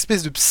cette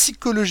espèce de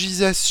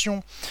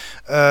psychologisation,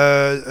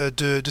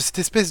 de cette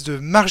espèce de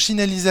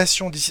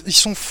marginalisation, ils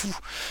sont fous,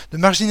 de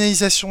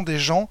marginalisation des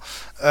gens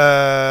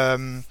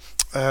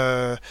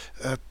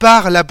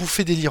par la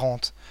bouffée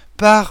délirante,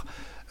 par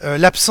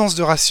l'absence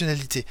de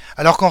rationalité.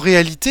 Alors qu'en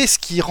réalité, ce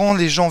qui rend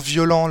les gens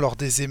violents lors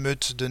des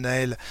émeutes de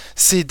Naël,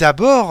 c'est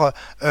d'abord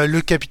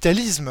le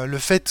capitalisme, le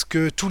fait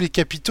que tous les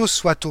capitaux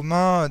soient aux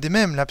mains des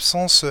mêmes,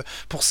 l'absence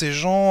pour ces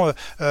gens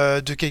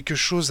de quelque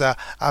chose à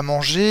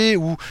manger,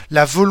 ou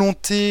la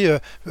volonté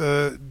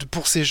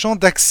pour ces gens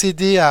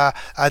d'accéder à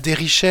des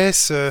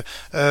richesses,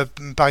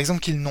 par exemple,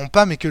 qu'ils n'ont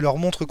pas, mais que leur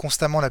montre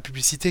constamment la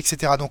publicité,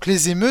 etc. Donc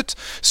les émeutes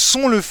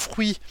sont le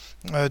fruit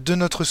de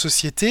notre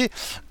société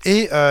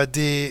et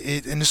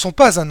ne sont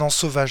pas un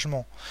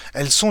ensauvagement.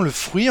 Elles sont le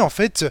fruit, en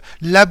fait,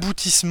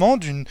 l'aboutissement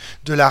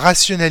de la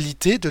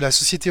rationalité de la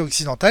société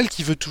occidentale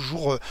qui veut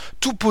toujours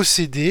tout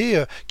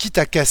posséder, quitte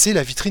à casser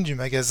la vitrine du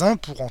magasin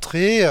pour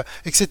entrer,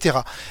 etc.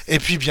 Et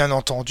puis, bien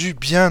entendu,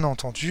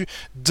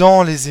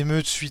 dans les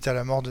émeutes suite à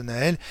la mort de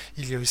Naël,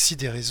 il y a aussi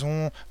des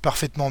raisons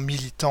parfaitement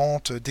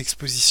militantes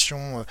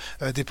d'exposition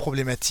des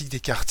problématiques des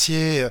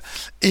quartiers,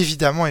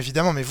 évidemment,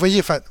 mais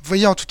voyez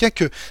en tout cas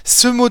que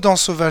ce mot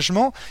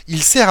d'ensauvagement,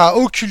 il sert à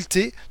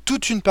occulter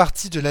toute une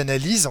partie de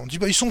l'analyse. On dit,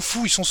 ils sont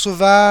fous, ils sont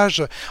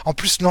sauvages. En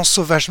plus,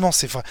 l'ensauvagement,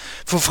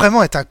 faut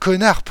vraiment être un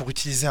connard pour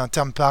utiliser un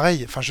terme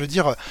pareil. Enfin, je veux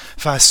dire,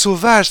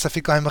 sauvage, ça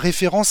fait quand même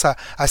référence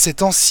à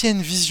cette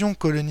ancienne vision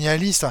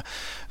colonialiste.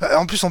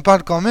 En plus, on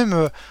parle quand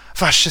même,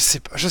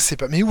 je sais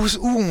pas, mais où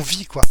on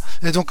vit, quoi.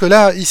 Et donc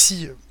là,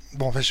 ici,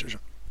 bon,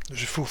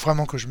 je faut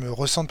vraiment que je me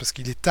ressente parce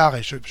qu'il est tard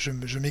et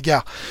je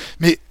m'égare.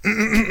 Mais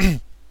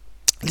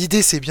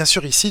l'idée, c'est bien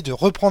sûr ici de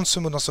reprendre ce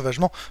mot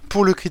d'ensauvagement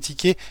pour le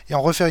critiquer et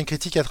en refaire une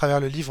critique à travers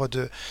le livre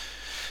de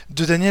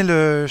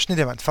Daniel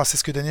Schneidermann. Enfin, c'est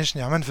ce que Daniel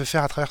Schneidermann veut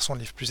faire à travers son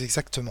livre, plus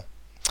exactement.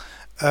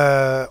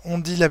 On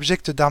dit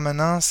l'abject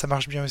Darmanin, ça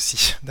marche bien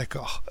aussi,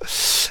 d'accord.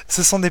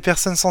 Ce sont des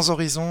personnes sans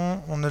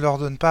horizon, on ne leur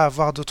donne pas à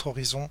voir d'autre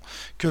horizon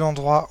que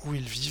l'endroit où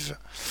ils vivent.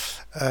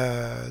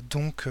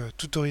 Donc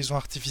tout horizon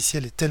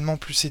artificiel est tellement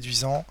plus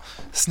séduisant.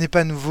 Ce n'est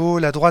pas nouveau,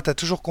 la droite a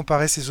toujours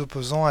comparé ses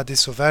opposants à des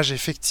sauvages,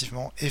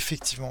 effectivement.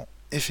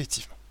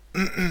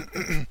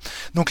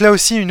 Donc là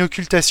aussi une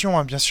occultation,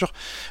 hein, bien sûr.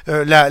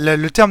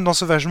 Le terme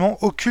d'ensauvagement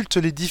occulte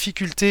les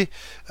difficultés,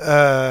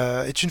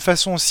 est une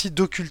façon aussi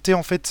d'occulter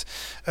en fait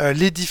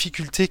les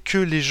difficultés que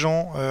les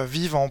gens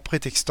vivent en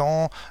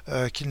prétextant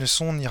qu'ils ne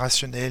sont ni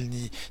rationnels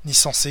ni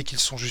sensés, qu'ils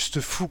sont juste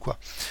fous, quoi.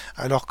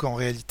 Alors qu'en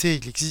réalité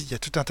il y a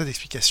tout un tas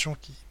d'explications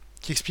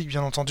qui expliquent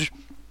bien entendu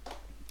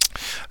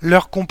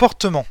leur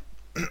comportement.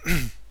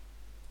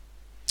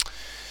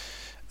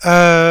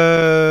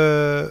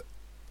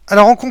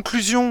 Alors en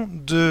conclusion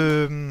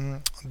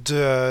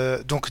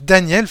donc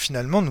Daniel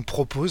finalement nous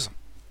propose,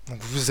 donc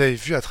vous avez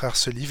vu à travers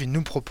ce livre, il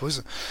nous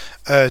propose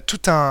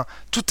tout un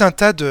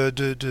tas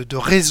de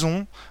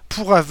raisons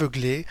pour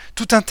aveugler,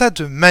 tout un tas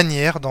de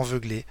manières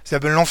d'enveugler, ça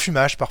s'appelle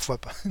l'enfumage parfois,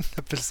 on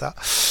appelle ça,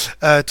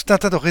 tout un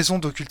tas de raisons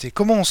d'occulter,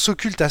 comment on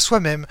s'occulte à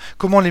soi-même,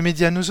 comment les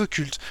médias nous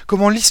occultent,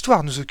 comment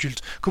l'histoire nous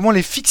occulte, comment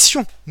les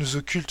fictions nous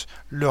occultent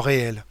le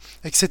réel,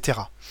 etc.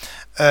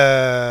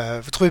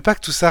 Vous trouvez pas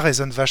que tout ça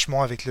résonne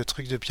vachement avec le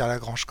truc de Pierre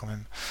Lagrange quand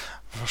même,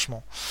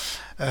 franchement,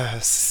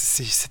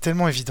 c'est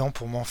tellement évident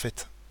pour moi en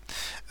fait.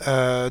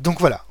 Donc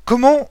voilà,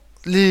 comment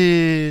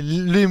les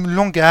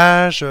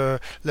langages,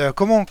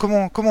 comment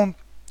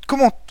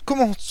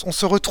on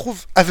se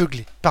retrouve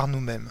aveuglé par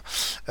nous-mêmes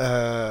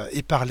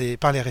et par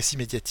les récits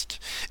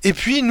médiatiques. Et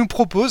puis il nous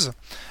propose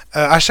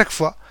à chaque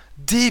fois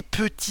des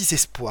petits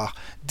espoirs,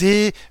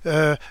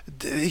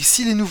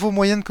 si les nouveaux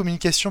moyens de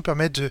communication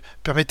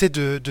permettaient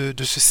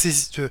de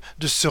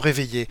se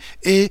réveiller,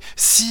 et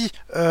si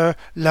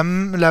la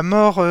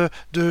mort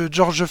de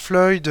George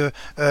Floyd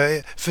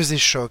faisait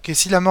choc, et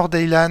si la mort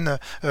d'Aylan,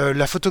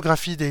 la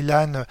photographie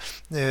d'Aylan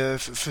nous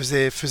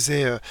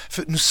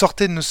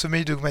sortait de nos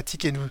sommeils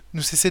dogmatiques et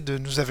nous cessait de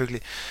nous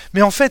aveugler.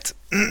 Mais en fait,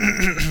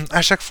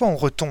 à chaque fois on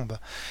retombe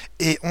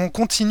et on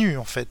continue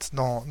en fait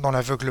dans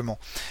l'aveuglement.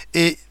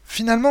 Et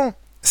finalement,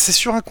 c'est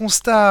sur un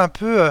constat un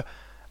peu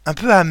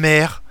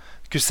amer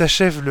que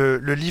s'achève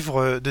le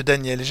livre de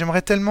Daniel. Et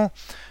j'aimerais tellement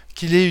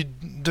qu'il ait eu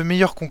de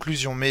meilleures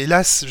conclusions, mais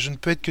hélas, je ne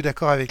peux être que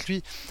d'accord avec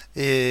lui.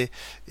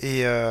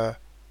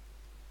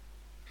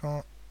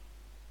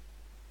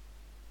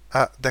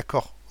 Ah,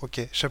 d'accord,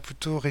 ok.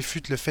 Chapoutot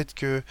réfute le fait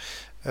que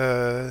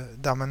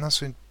Darmanin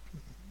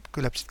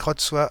que la petite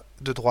crotte soit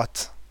de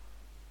droite.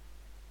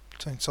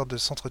 Une sorte de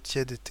centre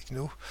tiède et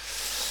techno.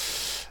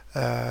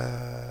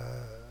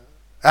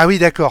 Ah oui,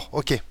 d'accord,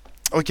 ok.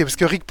 Ok, parce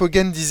que Rick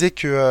Pogan disait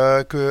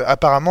que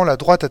apparemment la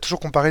droite a toujours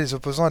comparé les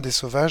opposants à des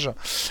sauvages.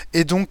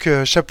 Et donc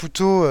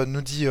Chapoutot,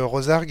 nous dit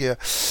Rosargue,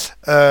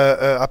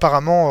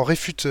 apparemment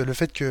réfute le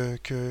fait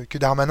que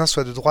Darmanin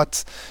soit de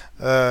droite.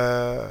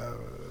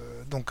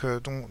 Donc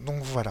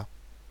voilà.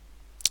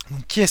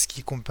 Donc qui est-ce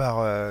qui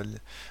compare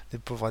les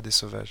pauvres à des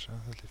sauvages?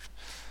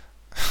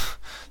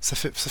 Ça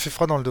fait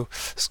froid dans le dos,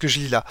 ce que je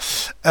lis là,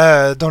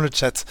 dans le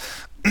chat.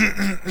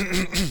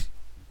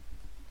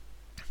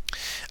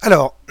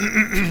 Alors,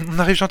 on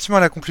arrive gentiment à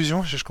la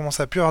conclusion, je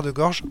commence à plus avoir de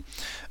gorge.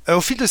 Au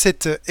fil de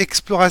cette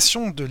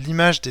exploration de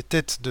l'image des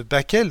têtes de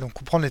Backel, donc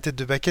comprendre les têtes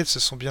de Backel, ce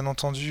sont bien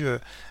entendu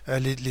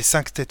les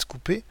 5 têtes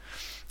coupées,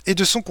 et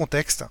de son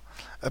contexte,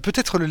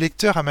 peut-être le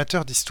lecteur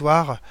amateur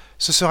d'histoire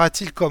se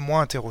sera-t-il comme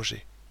moi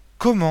interrogé.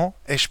 Comment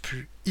ai-je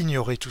pu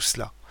ignorer tout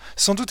cela ?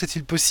 Sans doute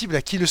est-il possible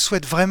à qui le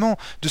souhaite vraiment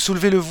de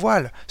soulever le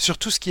voile sur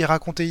tout ce qui est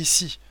raconté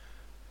ici.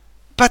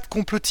 Pas de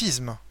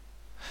complotisme.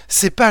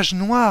 Ces pages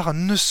noires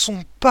ne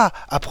sont pas,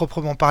 à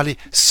proprement parler,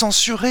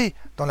 censurées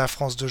dans la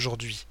France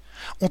d'aujourd'hui.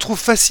 On trouve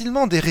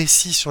facilement des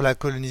récits sur la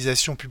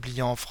colonisation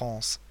publiés en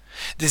France,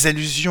 des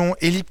allusions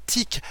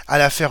elliptiques à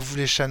l'affaire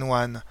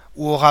Voulet-Chanoine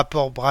ou au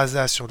rapport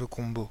Brazza sur le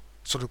Congo.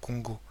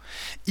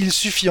 Il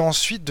suffit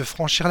ensuite de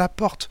franchir la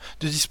porte,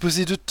 de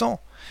disposer de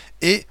temps,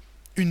 et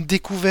une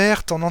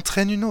découverte en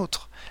entraîne une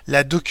autre.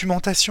 La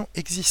documentation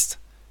existe,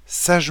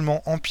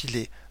 sagement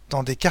empilée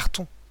dans des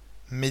cartons,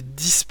 mais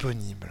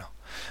disponible.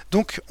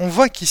 Donc on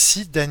voit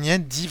qu'ici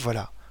Daniel dit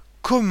voilà,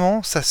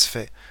 comment ça se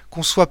fait qu'on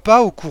ne soit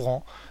pas au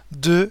courant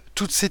de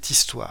toute cette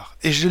histoire.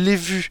 Et je l'ai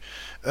vu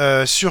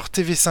sur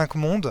TV5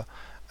 Monde,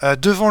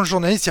 devant le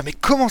journaliste, dire mais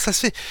comment ça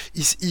se fait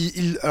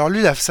alors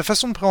lui, sa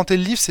façon de présenter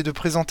le livre, c'est de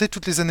présenter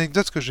toutes les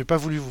anecdotes que je n'ai pas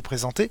voulu vous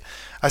présenter,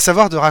 à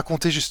savoir de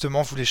raconter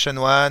justement vous les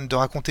chanoines, de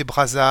raconter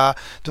Brazza,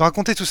 de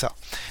raconter tout ça.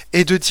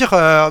 Et de dire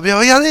mais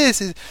regardez,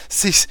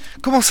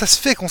 comment ça se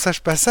fait qu'on sache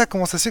pas ça,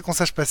 comment ça se fait qu'on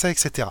sache pas ça,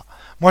 etc.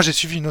 Moi j'ai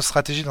suivi une autre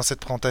stratégie dans cette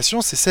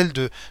présentation, c'est celle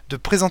de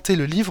présenter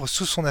le livre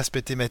sous son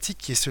aspect thématique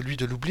qui est celui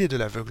de l'oubli et de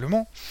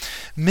l'aveuglement.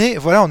 Mais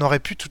voilà, on aurait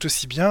pu tout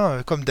aussi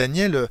bien, comme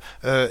Daniel,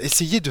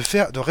 essayer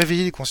de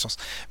réveiller les consciences.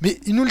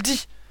 Mais il nous le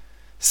dit,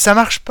 ça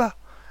marche pas,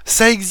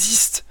 ça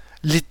existe,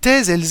 les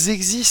thèses elles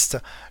existent,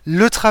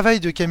 le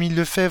travail de Camille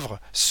Lefebvre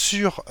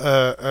sur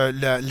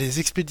les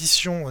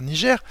expéditions au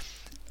Niger,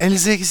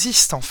 elles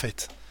existent en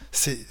fait,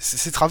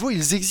 ces travaux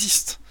ils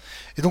existent,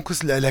 et donc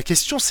la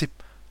question c'est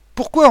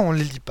pourquoi on ne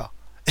les lit pas?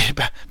 Eh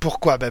ben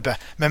pourquoi?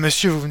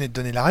 Monsieur, vous venez de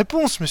donner la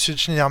réponse, monsieur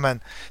Schneidermann,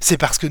 c'est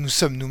parce que nous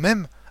sommes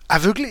nous-mêmes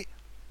aveuglés,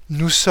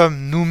 nous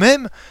sommes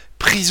nous-mêmes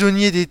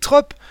prisonniers des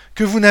tropes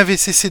que vous n'avez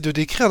cessé de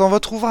décrire dans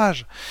votre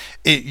ouvrage.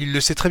 Et il le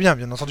sait très bien,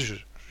 bien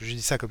entendu, je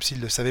dis ça comme s'il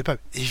ne le savait pas.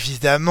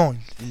 Évidemment,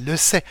 il le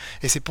sait.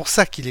 Et c'est pour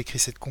ça qu'il écrit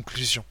cette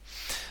conclusion.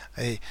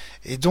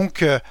 Et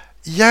donc,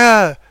 il y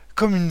a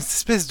comme une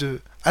espèce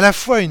de... à la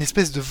fois une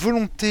espèce de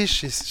volonté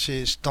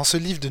dans ce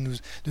livre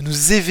de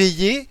nous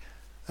éveiller,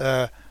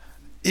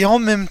 et en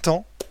même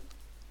temps,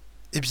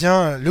 eh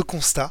bien, le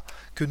constat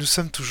que nous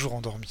sommes toujours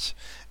endormis.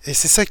 Et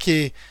c'est ça qui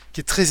est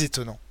très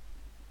étonnant.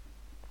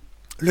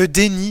 Le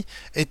déni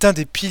est un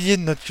des piliers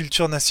de notre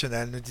culture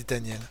nationale, nous dit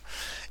Daniel.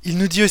 Il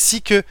nous dit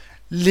aussi que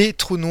les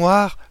trous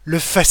noirs le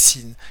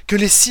fascinent, que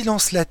les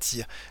silences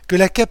l'attirent, que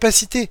la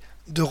capacité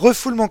de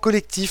refoulement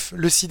collectif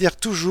le sidère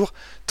toujours,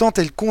 tant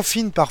elle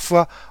confine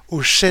parfois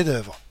au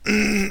chef-d'œuvre.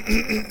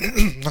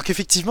 Donc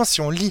effectivement, si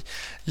on lit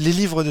les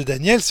livres de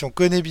Daniel, si on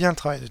connaît bien le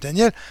travail de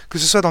Daniel, que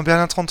ce soit dans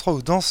Berlin 33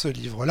 ou dans ce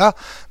livre-là,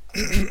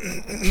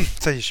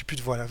 ça y est, j'ai plus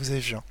de voix là, vous avez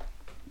vu, hein.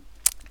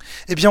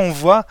 Eh bien on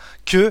voit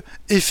que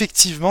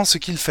effectivement ce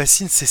qui le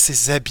fascine, c'est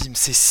ces abîmes,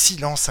 ces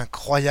silences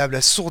incroyables,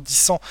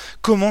 assourdissants.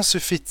 Comment se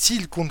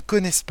fait-il qu'on ne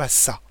connaisse pas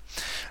ça?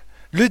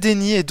 Le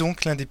déni est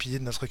donc l'un des piliers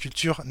de notre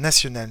culture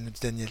nationale, nous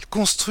dit Daniel.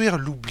 Construire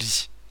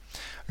l'oubli.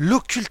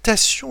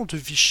 L'occultation de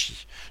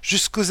Vichy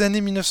jusqu'aux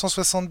années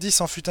 1970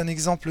 en fut un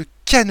exemple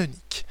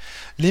canonique.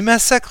 Les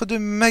massacres de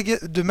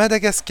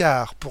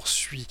Madagascar,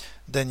 poursuit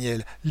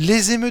Daniel,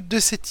 les émeutes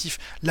de Sétif,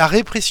 la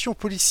répression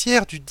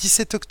policière du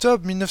 17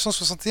 octobre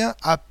 1961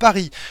 à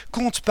Paris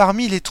comptent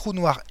parmi les trous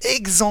noirs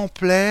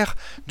exemplaires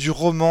du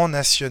roman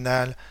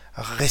national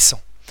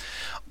récent.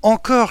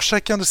 Encore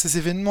chacun de ces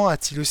événements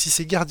a-t-il aussi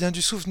ses gardiens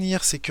du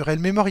souvenir, ses querelles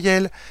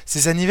mémorielles,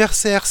 ses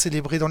anniversaires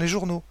célébrés dans les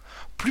journaux.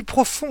 Plus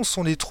profonds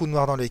sont les trous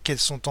noirs dans lesquels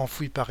sont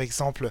enfouis par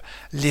exemple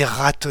les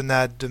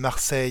ratonnades de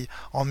Marseille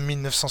en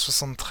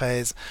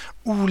 1973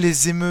 ou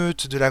les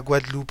émeutes de la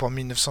Guadeloupe en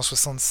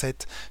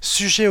 1967,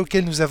 sujets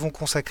auxquels nous avons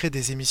consacré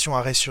des émissions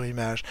arrêt sur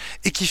image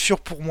et qui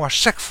furent pour moi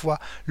chaque fois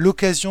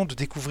l'occasion de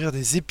découvrir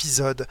des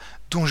épisodes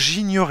dont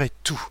j'ignorais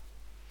tout.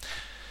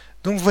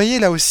 Donc vous voyez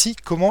là aussi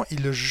comment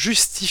il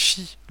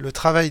justifie le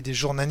travail des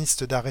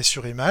journalistes d'arrêt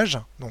sur image,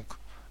 donc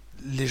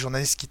les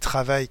journalistes qui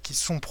travaillent, qui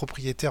sont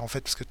propriétaires en fait,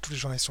 parce que tous les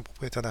journalistes sont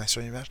propriétaires d'arrêt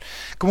sur image,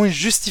 comment il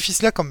justifie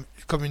cela comme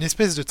une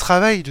espèce de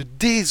travail de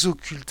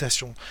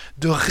désoccultation,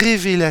 de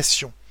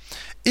révélation.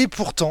 Et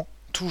pourtant,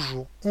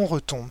 toujours, on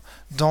retombe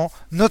dans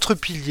notre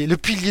pilier, le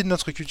pilier de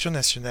notre culture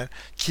nationale,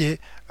 qui est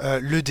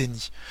le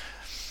déni.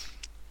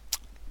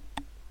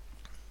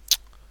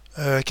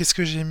 Qu'est-ce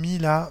que j'ai mis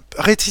là?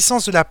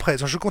 Réticence de la presse.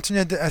 Donc, je continue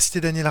à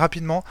citer Daniel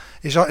rapidement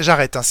et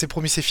j'arrête, c'est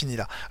promis, c'est fini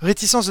là.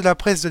 Réticence de la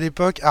presse de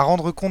l'époque à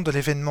rendre compte de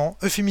l'événement,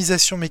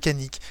 euphémisation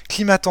mécanique,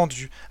 climat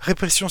tendu,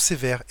 répression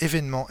sévère,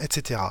 événement,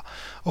 etc.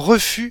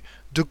 Refus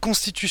de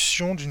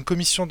constitution d'une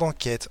commission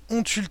d'enquête,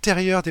 honte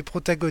ultérieure des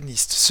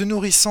protagonistes, se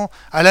nourrissant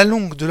à la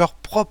longue de leur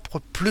propre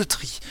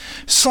pleuterie,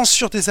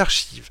 censure des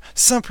archives,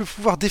 simple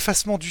pouvoir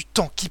d'effacement du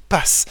temps qui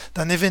passe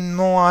d'un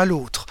événement à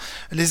l'autre.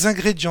 Les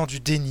ingrédients du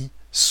déni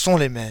sont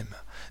les mêmes.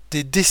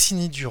 Des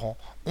décennies durant,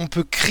 on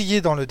peut crier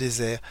dans le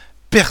désert,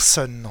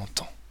 personne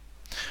n'entend.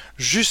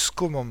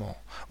 Jusqu'au moment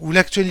où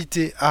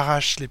l'actualité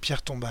arrache les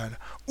pierres tombales,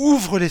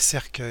 ouvre les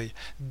cercueils,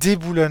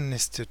 déboulonne les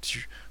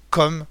statues,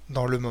 comme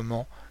dans le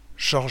moment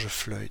George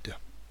Floyd.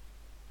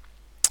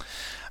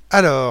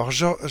 Alors,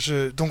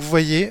 donc vous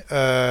voyez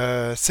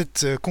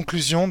cette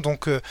conclusion.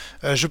 Donc,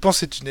 je pense que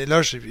c'est une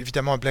éloge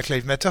évidemment à Black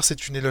Lives Matter,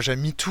 c'est une éloge à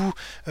MeToo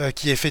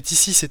qui est faite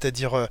ici,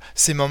 c'est-à-dire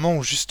ces moments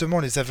où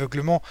justement les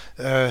aveuglements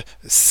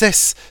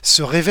cessent,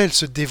 se révèlent,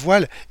 se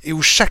dévoilent, et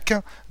où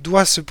chacun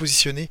doit se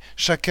positionner,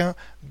 chacun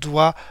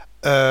doit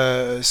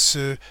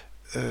se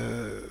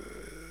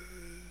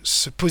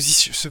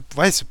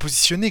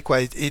positionner quoi,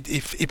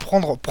 et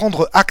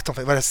prendre acte. En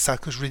fait, voilà, c'est ça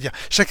que je voulais dire.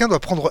 Chacun doit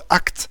prendre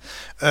acte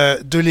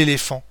de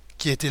l'éléphant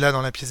qui était là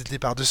dans la pièce de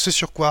départ, de ce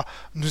sur quoi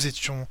nous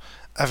étions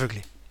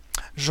aveuglés.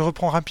 Je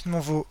reprends rapidement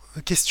vos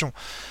questions.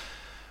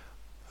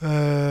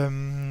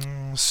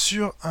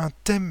 Sur un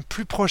thème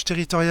plus proche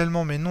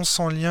territorialement mais non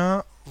sans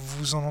lien,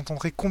 vous en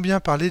entendrez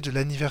combien parler de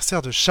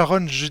l'anniversaire de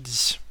Sharon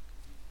jeudi?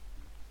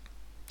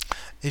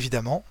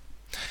 Évidemment.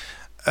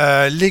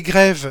 Les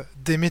grèves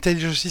des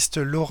métallurgistes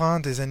lorrains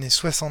des années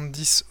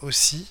 70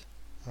 aussi,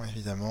 bon,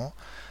 évidemment.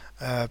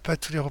 Pas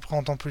tous les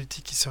représentants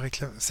politiques qui se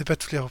réclament. C'est pas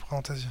tous les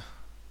représentants.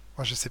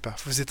 Moi, je sais pas.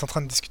 Vous êtes en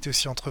train de discuter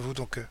aussi entre vous,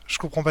 donc je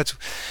comprends pas tout.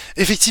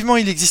 Effectivement,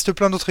 il existe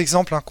plein d'autres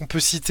exemples qu'on peut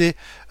citer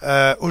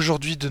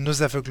aujourd'hui de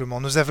nos aveuglements.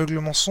 Nos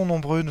aveuglements sont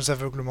nombreux, nos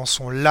aveuglements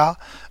sont là,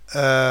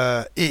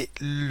 et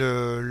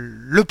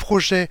le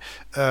projet,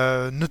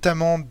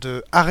 notamment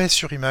de arrêt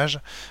sur image,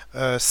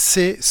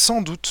 c'est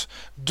sans doute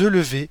de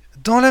lever,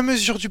 dans la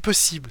mesure du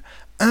possible,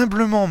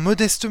 humblement,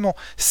 modestement.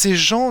 Ces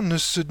gens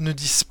ne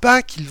disent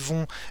pas qu'ils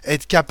vont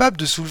être capables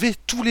de soulever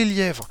tous les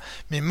lièvres,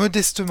 mais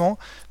modestement,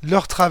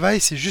 leur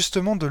travail, c'est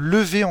justement de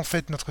lever en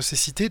fait notre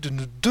cécité, de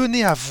nous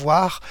donner à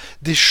voir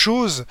des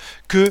choses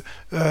que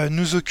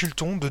nous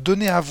occultons, de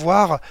donner à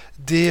voir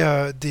des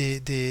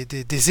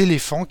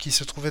éléphants qui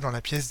se trouvaient dans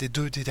la pièce,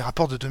 des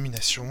rapports de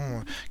domination,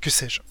 que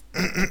sais-je.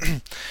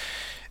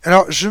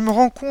 Alors, je me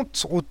rends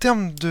compte au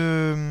terme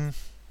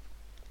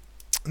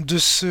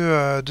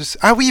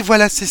ah oui,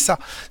 voilà, c'est ça.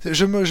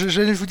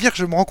 J'allais vous dire que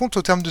je me rends compte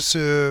au terme de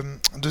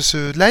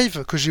ce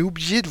live que j'ai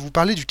oublié de vous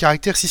parler du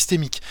caractère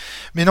systémique.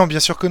 Mais non, bien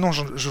sûr que non,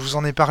 je vous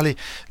en ai parlé.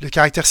 Le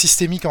caractère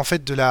systémique en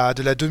fait de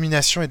la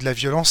domination et de la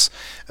violence,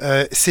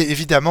 c'est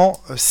évidemment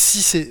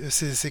si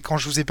c'est quand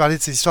je vous ai parlé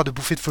de ces histoires de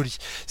bouffées de folie.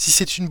 Si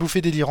c'est une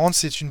bouffée délirante,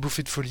 c'est une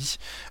bouffée de folie.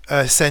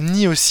 Ça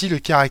nie aussi le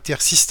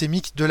caractère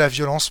systémique de la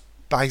violence,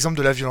 par exemple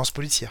de la violence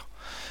policière.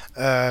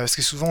 Parce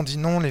que souvent on dit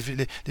non,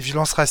 les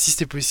violences racistes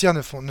et policières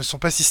ne sont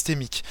pas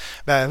systémiques.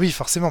 Bah oui,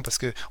 forcément, parce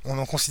que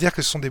on considère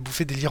que ce sont des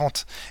bouffées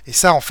délirantes. Et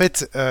ça, en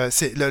fait,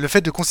 c'est le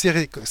fait de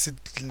considérer que c'est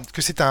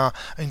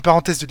une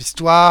parenthèse de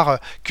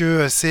l'histoire,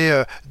 que c'est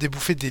des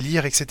bouffées de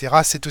délire, etc.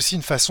 C'est aussi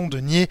une façon de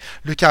nier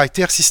le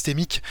caractère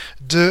systémique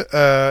de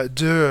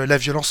la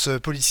violence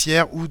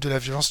policière ou de la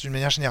violence d'une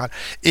manière générale.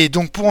 Et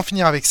donc, pour en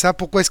finir avec ça,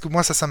 pourquoi est-ce que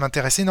moi ça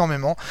m'intéresse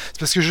énormément? C'est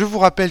parce que je vous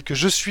rappelle que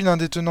je suis l'un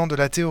des tenants de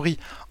la théorie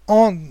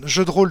en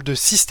jeu de rôle de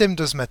système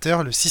does matter,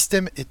 le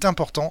système est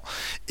important,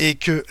 et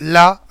que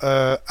là,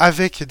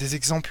 avec des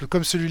exemples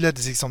comme celui-là,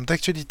 des exemples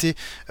d'actualité,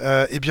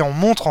 eh bien on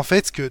montre en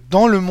fait que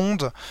dans le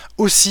monde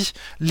aussi,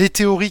 les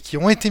théories qui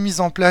ont été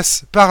mises en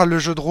place par le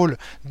jeu de rôle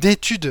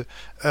d'études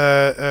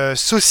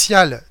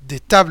sociale des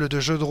tables de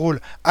jeux de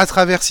rôle à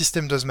travers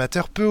système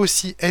d'Ozmater peut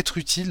aussi être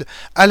utile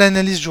à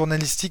l'analyse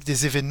journalistique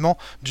des événements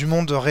du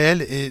monde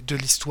réel et de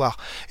l'histoire.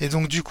 Et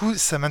donc du coup,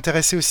 ça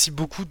m'intéressait aussi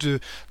beaucoup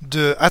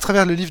à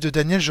travers le livre de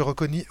Daniel, je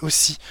reconnais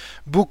aussi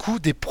beaucoup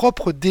des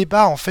propres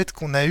débats en fait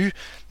qu'on a eu,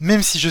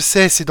 même si je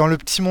sais, c'est dans le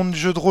petit monde du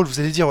jeu de rôle, vous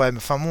allez dire, ouais, mais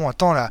enfin bon,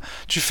 attends là,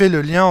 tu fais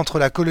le lien entre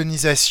la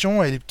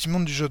colonisation et les petits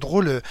mondes du jeu de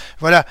rôle,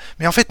 voilà.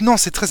 Mais en fait, non,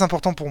 c'est très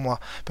important pour moi,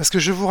 parce que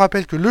je vous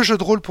rappelle que le jeu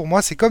de rôle, pour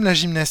moi, c'est comme la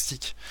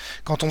gymnastique.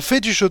 Quand on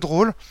fait du jeu de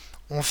rôle,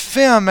 on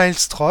fait un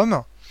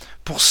maelstrom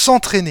pour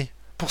s'entraîner.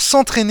 Pour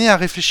s'entraîner à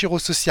réfléchir au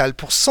social,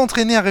 pour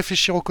s'entraîner à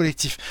réfléchir au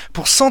collectif,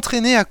 pour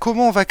s'entraîner à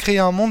comment on va créer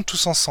un monde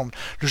tous ensemble.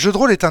 Le jeu de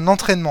rôle est un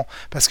entraînement,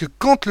 parce que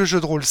quand le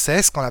jeu de rôle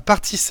cesse, quand la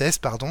partie cesse,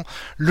 pardon,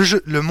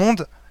 le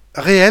monde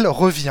réel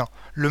revient.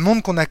 Le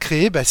monde qu'on a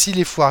créé, s'il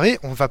est foiré,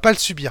 on ne va pas le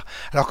subir.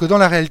 Alors que dans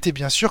la réalité,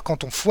 bien sûr,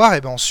 quand on foire,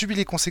 on subit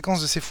les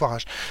conséquences de ces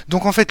foirages.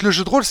 Donc en fait, le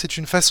jeu de rôle, c'est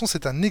une façon,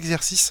 c'est un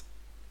exercice.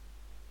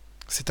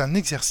 C'est un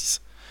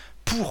exercice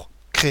pour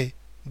créer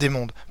des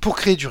mondes, pour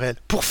créer du réel,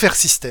 pour faire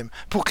système,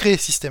 pour créer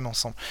système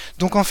ensemble.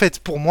 Donc en fait,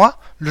 pour moi,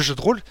 le jeu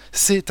de rôle,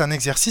 c'est un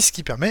exercice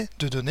qui permet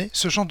de donner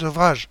ce genre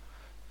d'ouvrage.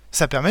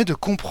 Ça permet de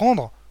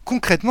comprendre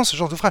concrètement ce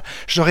genre d'ouvrage.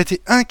 J'aurais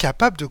été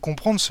incapable de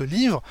comprendre ce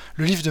livre,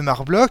 le livre de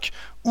Marbloch,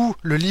 ou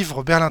le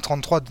livre Berlin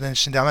 33 de Daniel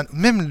Schneidermann, ou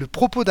même le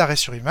propos d'arrêt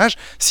sur image,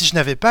 si je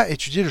n'avais pas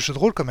étudié le jeu de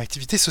rôle comme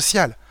activité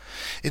sociale.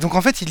 Et donc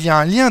en fait, il y a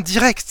un lien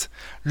direct.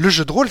 Le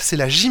jeu de rôle, c'est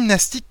la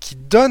gymnastique qui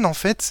donne en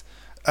fait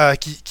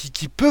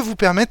qui peut vous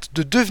permettre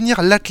de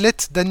devenir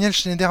l'athlète Daniel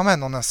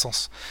Schneidermann en un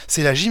sens.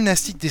 C'est la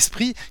gymnastique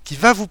d'esprit qui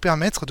va vous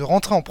permettre de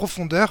rentrer en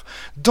profondeur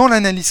dans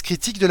l'analyse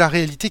critique de la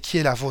réalité qui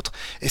est la vôtre.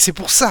 Et c'est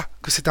pour ça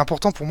que c'est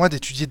important pour moi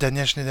d'étudier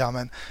Daniel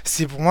Schneidermann.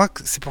 C'est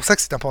pour ça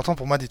que c'est important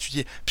pour moi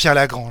d'étudier Pierre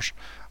Lagrange.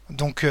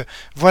 Donc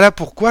voilà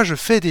pourquoi je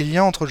fais des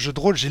liens entre le jeu de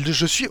rôle.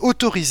 Je suis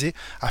autorisé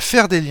à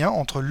faire des liens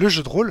entre le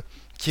jeu de rôle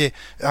qui est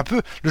un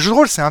peu... Le jeu de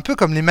rôle, c'est un peu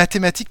comme les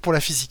mathématiques pour la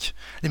physique.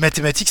 Les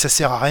mathématiques, ça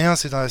sert à rien,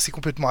 c'est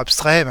complètement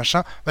abstrait,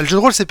 machin. Le jeu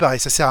de rôle, c'est pareil,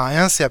 ça sert à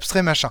rien, c'est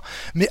abstrait, machin.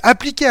 Mais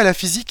appliqué à la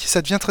physique,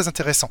 ça devient très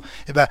intéressant.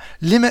 Et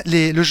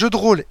le jeu de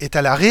rôle est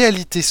à la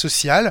réalité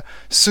sociale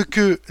ce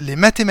que les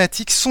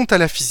mathématiques sont à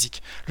la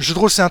physique. Le jeu de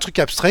rôle, c'est un truc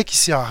abstrait qui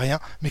sert à rien,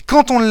 mais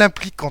quand on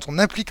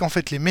applique en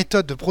fait les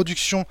méthodes de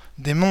production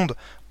des mondes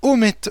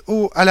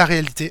à la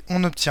réalité,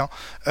 on obtient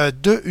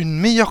une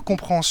meilleure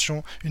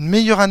compréhension, une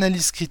meilleure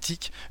analyse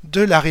critique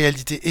de la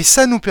réalité. Et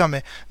ça nous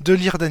permet de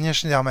lire Daniel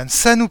Schneidermann,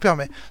 ça nous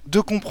permet de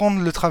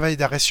comprendre le travail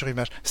d'arrêt sur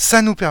image,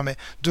 ça nous permet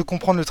de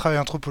comprendre le travail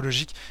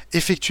anthropologique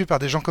effectué par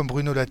des gens comme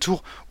Bruno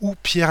Latour ou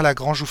Pierre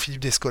Lagrange ou Philippe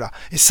Descola.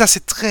 Et ça,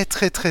 c'est très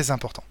très très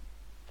important.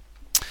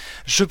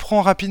 Je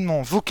prends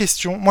rapidement vos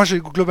questions. Moi,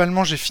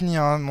 globalement, j'ai fini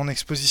mon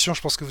exposition.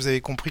 Je pense que vous avez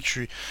compris que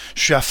je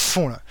suis à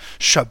fond là.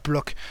 Je suis à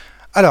bloc.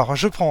 Alors,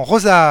 je prends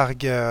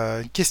Rosargue,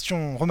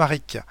 question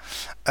Romaric.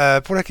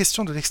 Pour la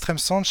question de l'extrême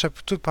centre,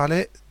 Chapoutot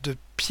parlait de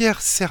Pierre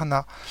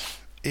Cernat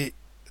et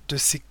de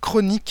ses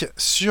chroniques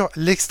sur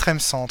l'extrême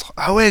centre.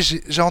 Ah ouais,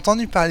 j'ai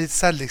entendu parler de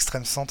ça, de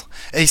l'extrême centre.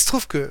 Et il se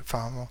trouve que,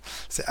 bon,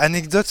 c'est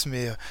anecdote,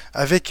 mais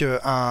avec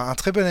un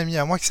très bon ami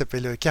à moi qui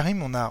s'appelle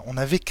Karim, on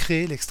avait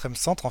créé l'extrême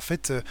centre en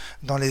fait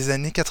dans les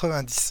années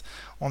 90.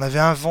 On avait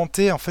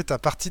inventé en fait à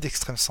partir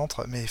d'extrême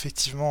centre, mais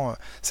effectivement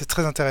c'est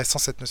très intéressant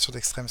cette notion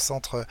d'extrême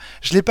centre.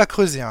 Je l'ai pas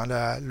creusé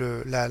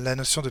la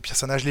notion de Pierre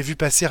Cernat, je l'ai vu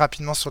passer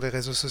rapidement sur les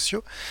réseaux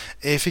sociaux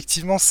et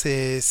effectivement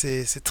c'est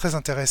très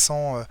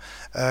intéressant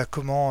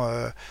comment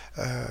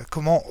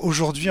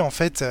aujourd'hui en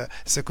fait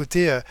ce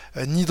côté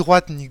ni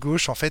droite ni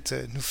gauche en fait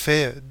nous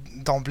fait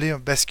d'emblée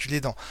basculer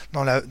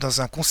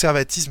dans un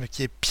conservatisme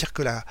qui est pire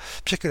que la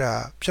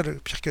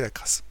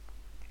crasse.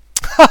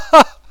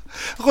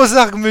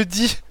 Rosargue me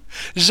dit: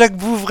 Jacques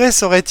Bouvray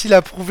saurait-il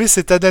approuver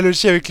cette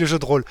analogie avec le jeu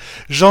de rôle?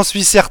 J'en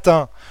suis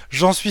certain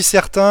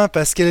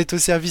parce qu'elle est au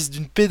service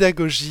d'une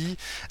pédagogie,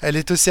 elle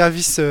est au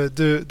service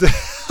de...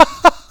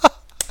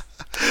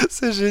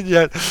 C'est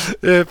génial,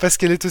 parce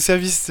qu'elle est au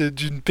service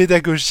d'une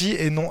pédagogie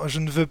et non, je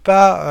ne veux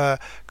pas,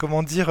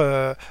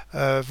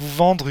 vous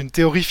vendre une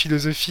théorie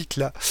philosophique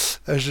là.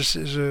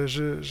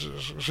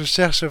 Je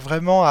cherche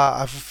vraiment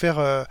à vous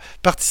faire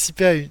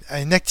participer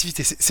à une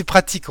activité. C'est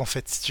pratique en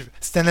fait, si tu veux.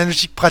 C'est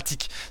analogique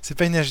pratique. C'est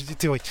pas une analogie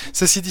théorique.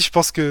 Ceci dit, je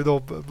pense que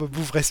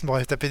Bouvray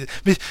m'aurait tapé.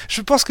 Mais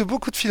je pense que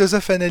beaucoup de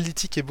philosophes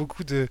analytiques et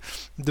beaucoup de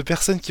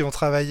personnes qui ont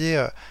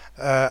travaillé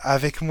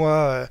avec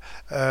moi,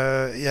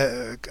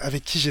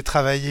 avec qui j'ai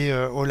travaillé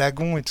au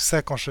Lagon et tout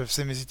ça quand je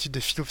faisais mes études de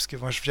philo, parce que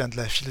moi je viens de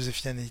la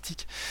philosophie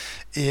analytique,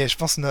 et je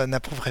pense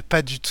n'approuverait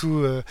pas du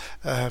tout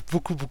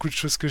beaucoup de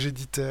choses que j'ai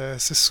dites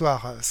ce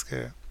soir, parce que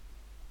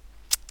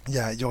il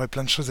y aurait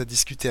plein de choses à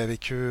discuter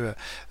avec eux.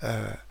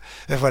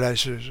 Voilà,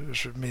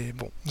 mais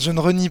bon, je ne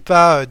renie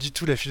pas du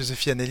tout la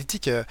philosophie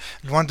analytique,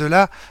 loin de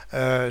là.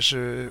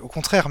 Au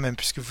contraire même,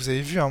 puisque vous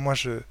avez vu, moi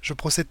je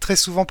procède très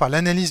souvent par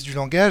l'analyse du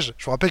langage.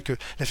 Je vous rappelle que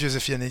la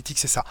philosophie analytique,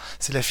 c'est ça.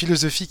 C'est la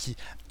philosophie qui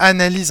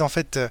analyse en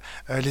fait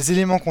les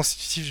éléments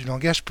constitutifs du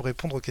langage pour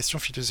répondre aux questions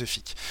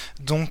philosophiques.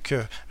 Donc,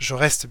 je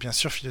reste bien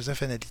sûr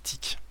philosophe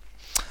analytique.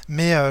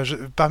 mais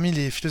parmi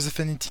les philosophes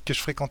analytiques que je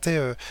fréquentais,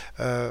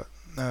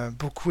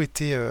 beaucoup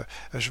étaient,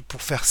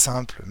 pour faire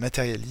simple,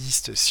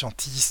 matérialistes,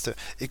 scientistes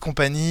et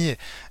compagnie,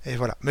 et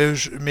voilà.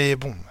 Mais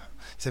bon,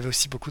 ils avaient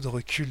aussi beaucoup de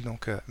recul,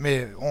 donc.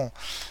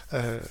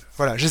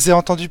 Voilà, je les ai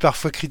entendus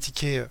parfois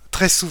critiquer,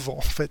 très souvent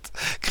en fait,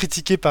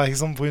 critiquer par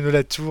exemple Bruno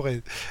Latour,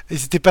 et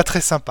c'était pas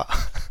très sympa.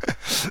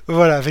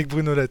 Voilà, avec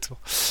Bruno Latour.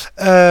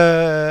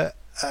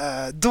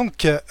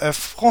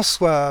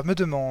 François me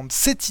demande,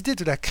 cette idée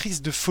de la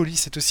crise de folie,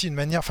 c'est aussi une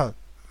manière, enfin,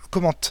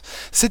 commente,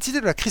 cette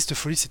idée de la crise de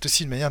folie, c'est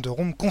aussi une manière de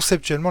rompre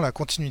conceptuellement la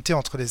continuité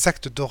entre les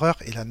actes d'horreur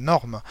et la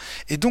norme,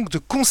 et donc de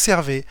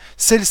conserver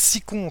et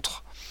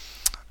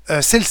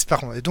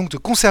donc de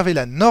conserver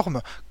la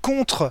norme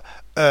contre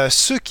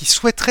ceux qui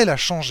souhaiteraient la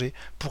changer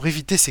pour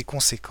éviter ses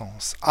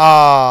conséquences.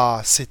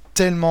 Ah, c'est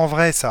tellement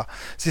vrai ça.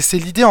 C'est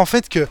l'idée en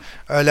fait que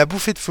la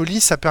bouffée de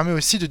folie, ça permet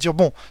aussi de dire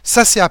bon,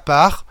 ça c'est à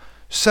part,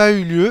 ça a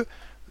eu lieu,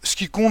 ce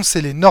qui compte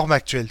c'est les normes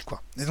actuelles,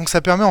 quoi. Et donc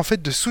ça permet en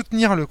fait de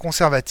soutenir le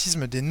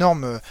conservatisme des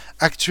normes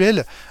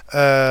actuelles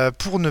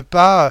pour ne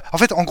pas... En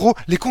fait, en gros,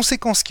 les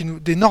conséquences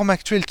des normes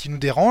actuelles qui nous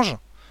dérangent,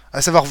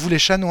 à savoir vous les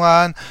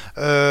chanoines,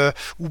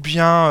 ou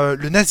bien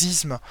le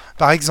nazisme,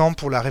 par exemple,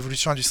 pour la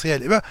révolution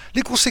industrielle. Et ben,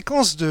 les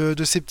conséquences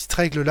de ces petites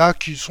règles-là,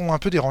 qui sont un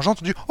peu dérangeantes,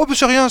 on dit « Oh, ben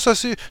c'est rien, ça,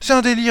 c'est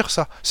un délire,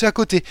 ça, c'est à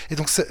côté ». Et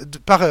donc,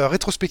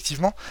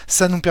 rétrospectivement,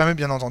 ça nous permet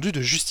bien entendu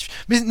de justifier.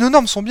 Mais nos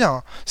normes sont bien,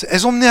 hein.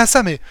 Elles ont mené à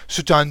ça, mais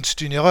c'était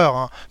une erreur,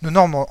 hein. Nos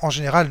normes, en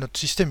général, notre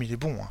système, il est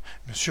bon, hein.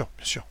 Bien sûr,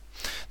 bien sûr.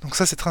 Donc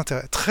ça c'est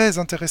très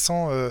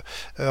intéressant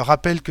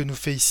rappel que nous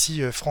fait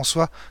ici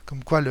François,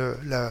 comme quoi le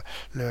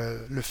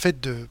fait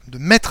de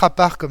mettre à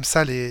part comme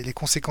ça les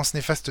conséquences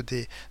néfastes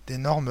des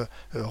normes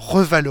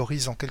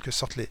revalorise en quelque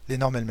sorte les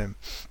normes elles-mêmes.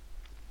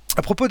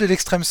 À propos de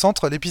l'extrême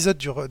centre, l'épisode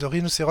de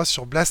Rhinocéros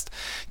sur Blast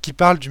qui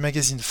parle du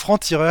magazine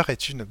Franc-Tireur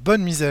est une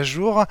bonne mise à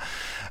jour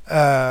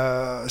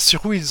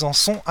sur où ils en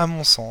sont à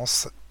mon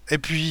sens. Et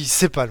puis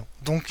c'est pas long,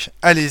 donc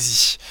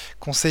allez-y.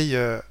 Conseil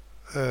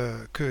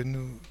que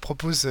nous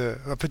propose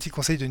un petit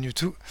conseil de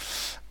Newtwo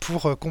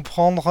pour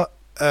comprendre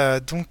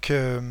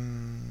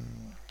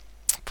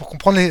pour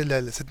comprendre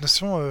cette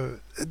notion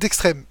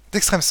d'extrême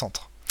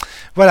centre.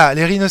 Voilà,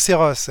 les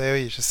rhinocéros. Eh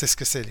oui, je sais ce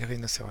que c'est, les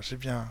rhinocéros.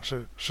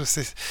 Je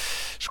sais,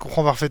 je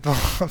comprends parfaitement.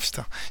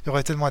 Putain, il y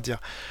aurait tellement à dire.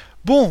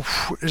 Bon,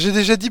 j'ai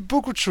déjà dit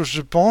beaucoup de choses,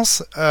 je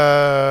pense.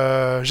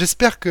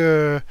 J'espère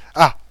que...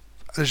 Ah,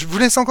 je vous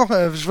laisse encore...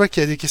 je vois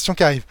qu'il y a des questions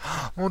qui arrivent. Oh,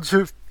 mon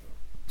Dieu.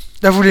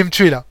 Là, vous voulez me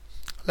tuer, là.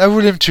 Là, vous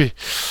voulez me tuer.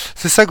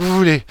 C'est ça que vous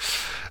voulez.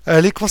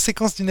 Les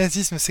conséquences du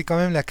nazisme, c'est quand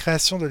même la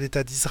création de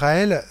l'État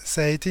d'Israël.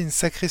 Ça a été une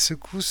sacrée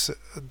secousse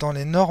dans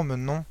les normes,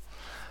 non?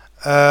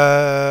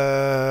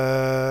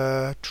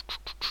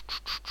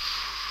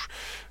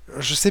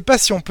 Je sais pas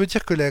si on peut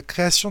dire que la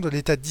création de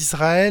l'État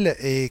d'Israël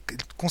est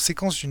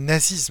conséquence du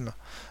nazisme.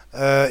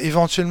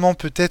 Éventuellement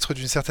peut-être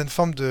d'une certaine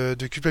forme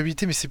de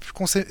culpabilité, mais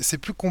c'est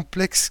plus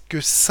complexe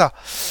que ça.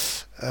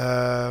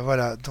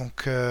 Voilà,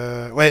 donc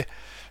ouais.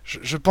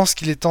 Je pense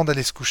qu'il est temps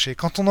d'aller se coucher.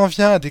 Quand on en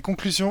vient à des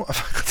conclusions,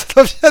 enfin, quand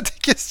on en vient à des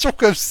questions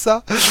comme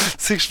ça,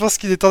 c'est que je pense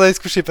qu'il est temps d'aller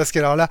se coucher. Parce que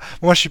alors là,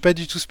 moi je suis pas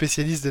du tout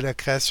spécialiste de la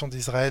création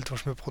d'Israël, donc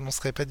je me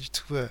prononcerai pas du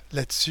tout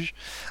là-dessus.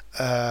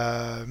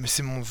 Mais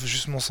c'est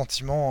juste mon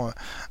sentiment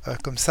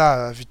comme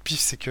ça, à vue de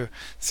pif, c'est que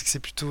c'est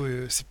plutôt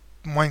c'est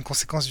moins une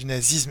conséquence du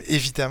nazisme,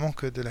 évidemment,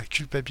 que de la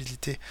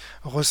culpabilité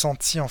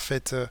ressentie en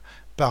fait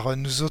par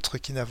nous autres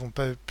qui n'avons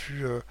pas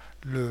pu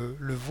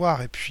le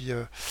voir. Et puis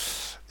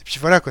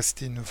voilà quoi,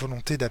 c'était une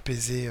volonté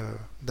d'apaiser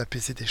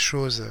des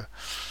choses.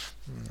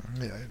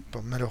 Mais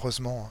bon,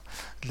 malheureusement,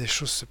 les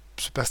choses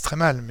se passent très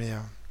mal. Mais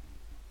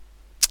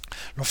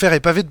l'enfer est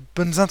pavé de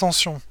bonnes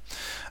intentions.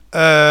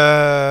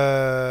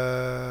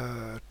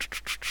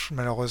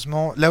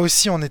 Malheureusement, là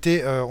aussi on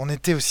était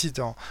aussi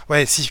dans.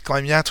 Ouais, si, quand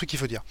même, il y a un truc qu'il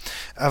faut dire.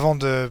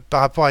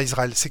 Par rapport à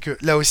Israël, c'est que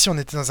là aussi on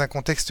était dans un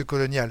contexte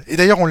colonial. Et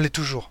d'ailleurs, on l'est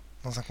toujours.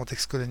 Dans un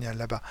contexte colonial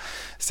là-bas.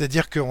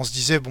 C'est-à-dire qu'on se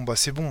disait bon bah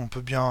c'est bon, on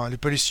peut bien les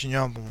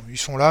Palestiniens bon ils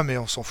sont là mais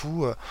on s'en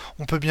fout,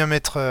 on peut bien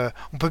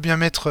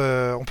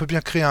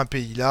créer un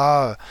pays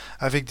là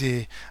avec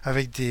des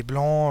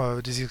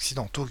blancs, des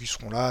occidentaux qui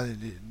seront là,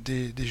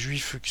 des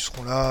juifs qui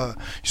seront là,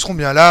 ils seront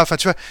bien là. Enfin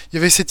tu vois, il y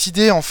avait cette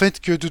idée en fait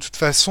que de toute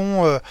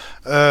façon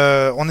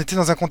on était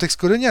dans un contexte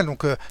colonial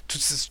donc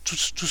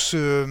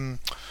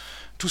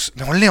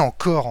mais on l'est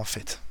encore en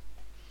fait.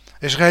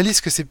 Et je réalise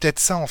que c'est peut-être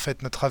ça, en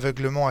fait, notre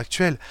aveuglement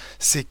actuel.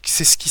 C'est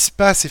ce qui se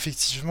passe,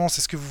 effectivement. C'est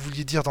ce que vous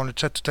vouliez dire dans le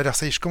chat tout à l'heure.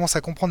 Ça y est, je commence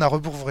à comprendre à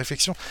rebours vos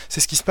réflexions. C'est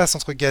ce qui se passe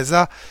entre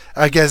Gaza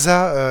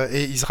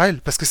et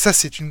Israël. Parce que ça,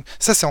 c'est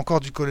encore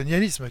du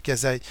colonialisme,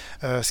 Gaza,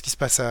 ce qui se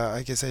passe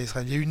à Gaza et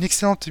Israël. Il y a eu une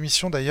excellente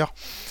émission, d'ailleurs.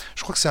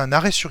 Je crois que c'est un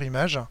arrêt sur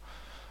image.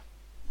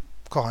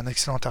 Encore un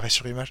excellent arrêt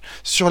sur image,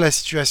 sur la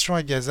situation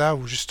à Gaza,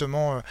 où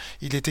justement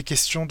il était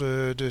question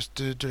de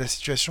la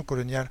situation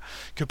coloniale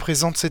que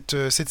présente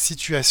cette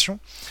situation,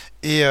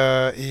 et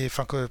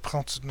enfin que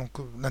présente donc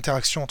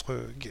l'interaction entre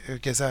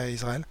Gaza et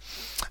Israël,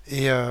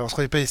 et entre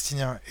les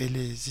Palestiniens et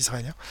les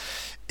Israéliens.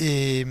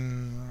 Et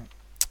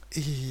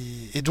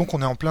donc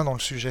on est en plein dans le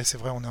sujet, c'est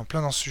vrai, on est en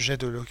plein dans le sujet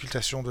de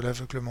l'occultation, de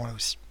l'aveuglement là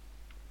aussi.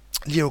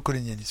 liées au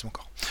colonialisme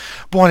encore.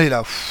 Bon, allez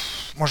là,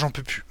 moi j'en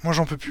peux plus,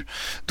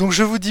 Donc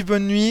je vous dis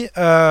bonne nuit,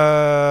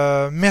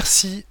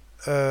 merci.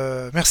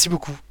 Merci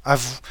beaucoup à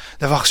vous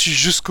d'avoir su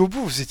jusqu'au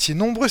bout. Vous étiez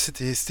nombreux,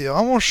 c'était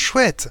vraiment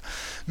chouette.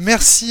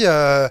 Merci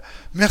à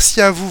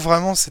vous,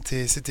 vraiment,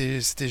 c'était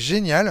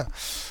génial.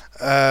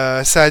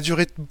 Ça a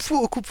duré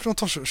beaucoup plus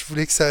longtemps. Je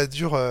voulais que ça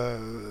dure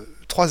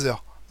 3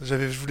 heures. Je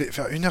voulais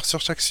faire 1 heure sur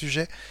chaque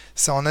sujet.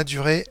 Ça en a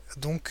duré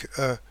donc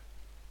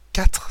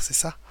 4, c'est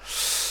ça?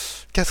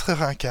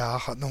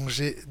 4h15, donc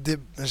j'ai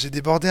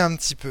débordé un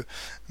petit peu.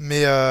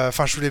 Mais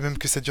enfin, je voulais même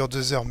que ça dure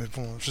 2 heures, mais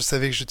bon, je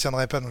savais que je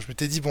tiendrais pas, donc je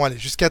m'étais dit, bon, allez,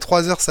 jusqu'à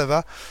 3 heures, ça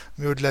va,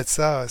 mais au-delà de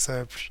ça, ça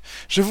va plus.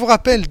 Je vous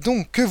rappelle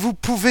donc que vous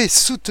pouvez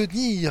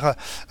soutenir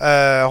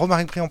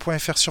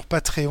romaricbriand.fr sur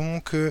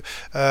Patreon, que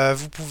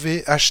vous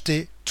pouvez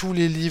acheter tous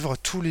les livres,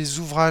 tous les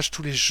ouvrages,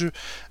 tous les jeux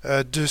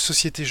de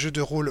société, jeux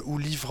de rôle ou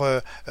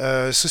livres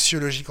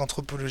sociologiques,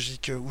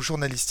 anthropologiques ou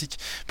journalistiques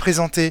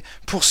présentés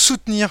pour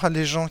soutenir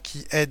les gens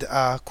qui aident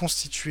à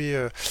constituer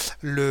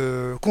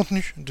le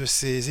contenu de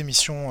ces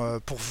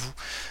émissions pour vous.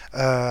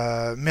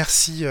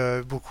 Merci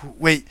beaucoup.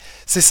 Oui,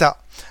 c'est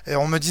ça. Et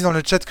on me dit dans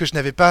le chat que je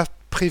n'avais pas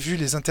prévu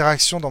les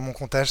interactions dans mon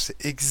comptage,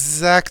 c'est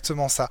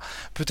exactement ça.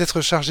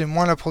 Peut-être charger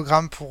moins le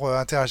programme pour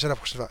interagir la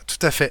prochaine fois. Tout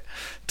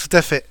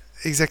à fait.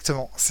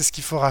 Exactement, c'est ce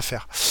qu'il faudra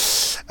faire.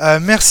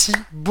 Merci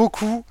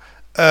beaucoup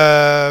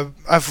à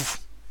vous.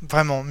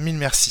 Vraiment, 1000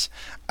 merci.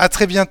 À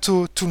très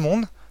bientôt tout le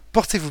monde.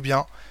 Portez-vous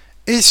bien.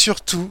 Et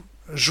surtout,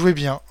 jouez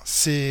bien.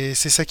 C'est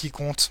ça qui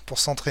compte pour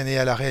s'entraîner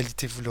à la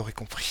réalité, vous l'aurez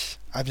compris.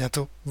 À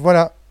bientôt.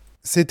 Voilà,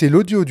 c'était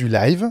l'audio du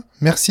live.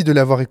 Merci de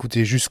l'avoir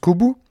écouté jusqu'au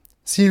bout.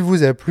 S'il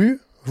vous a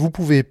plu, vous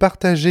pouvez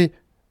partager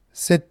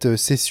cette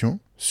session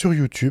sur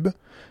YouTube,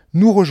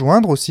 nous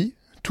rejoindre aussi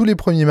tous les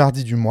premiers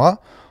mardis du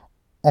mois,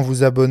 en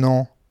vous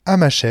abonnant à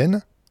ma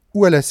chaîne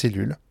ou à la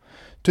cellule.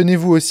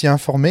 Tenez-vous aussi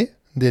informé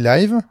des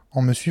lives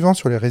en me suivant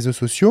sur les réseaux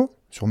sociaux,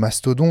 sur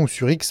Mastodon ou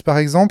sur X par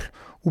exemple,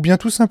 ou bien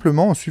tout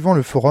simplement en suivant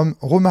le forum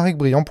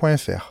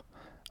romaricbriand.fr.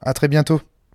 À très bientôt.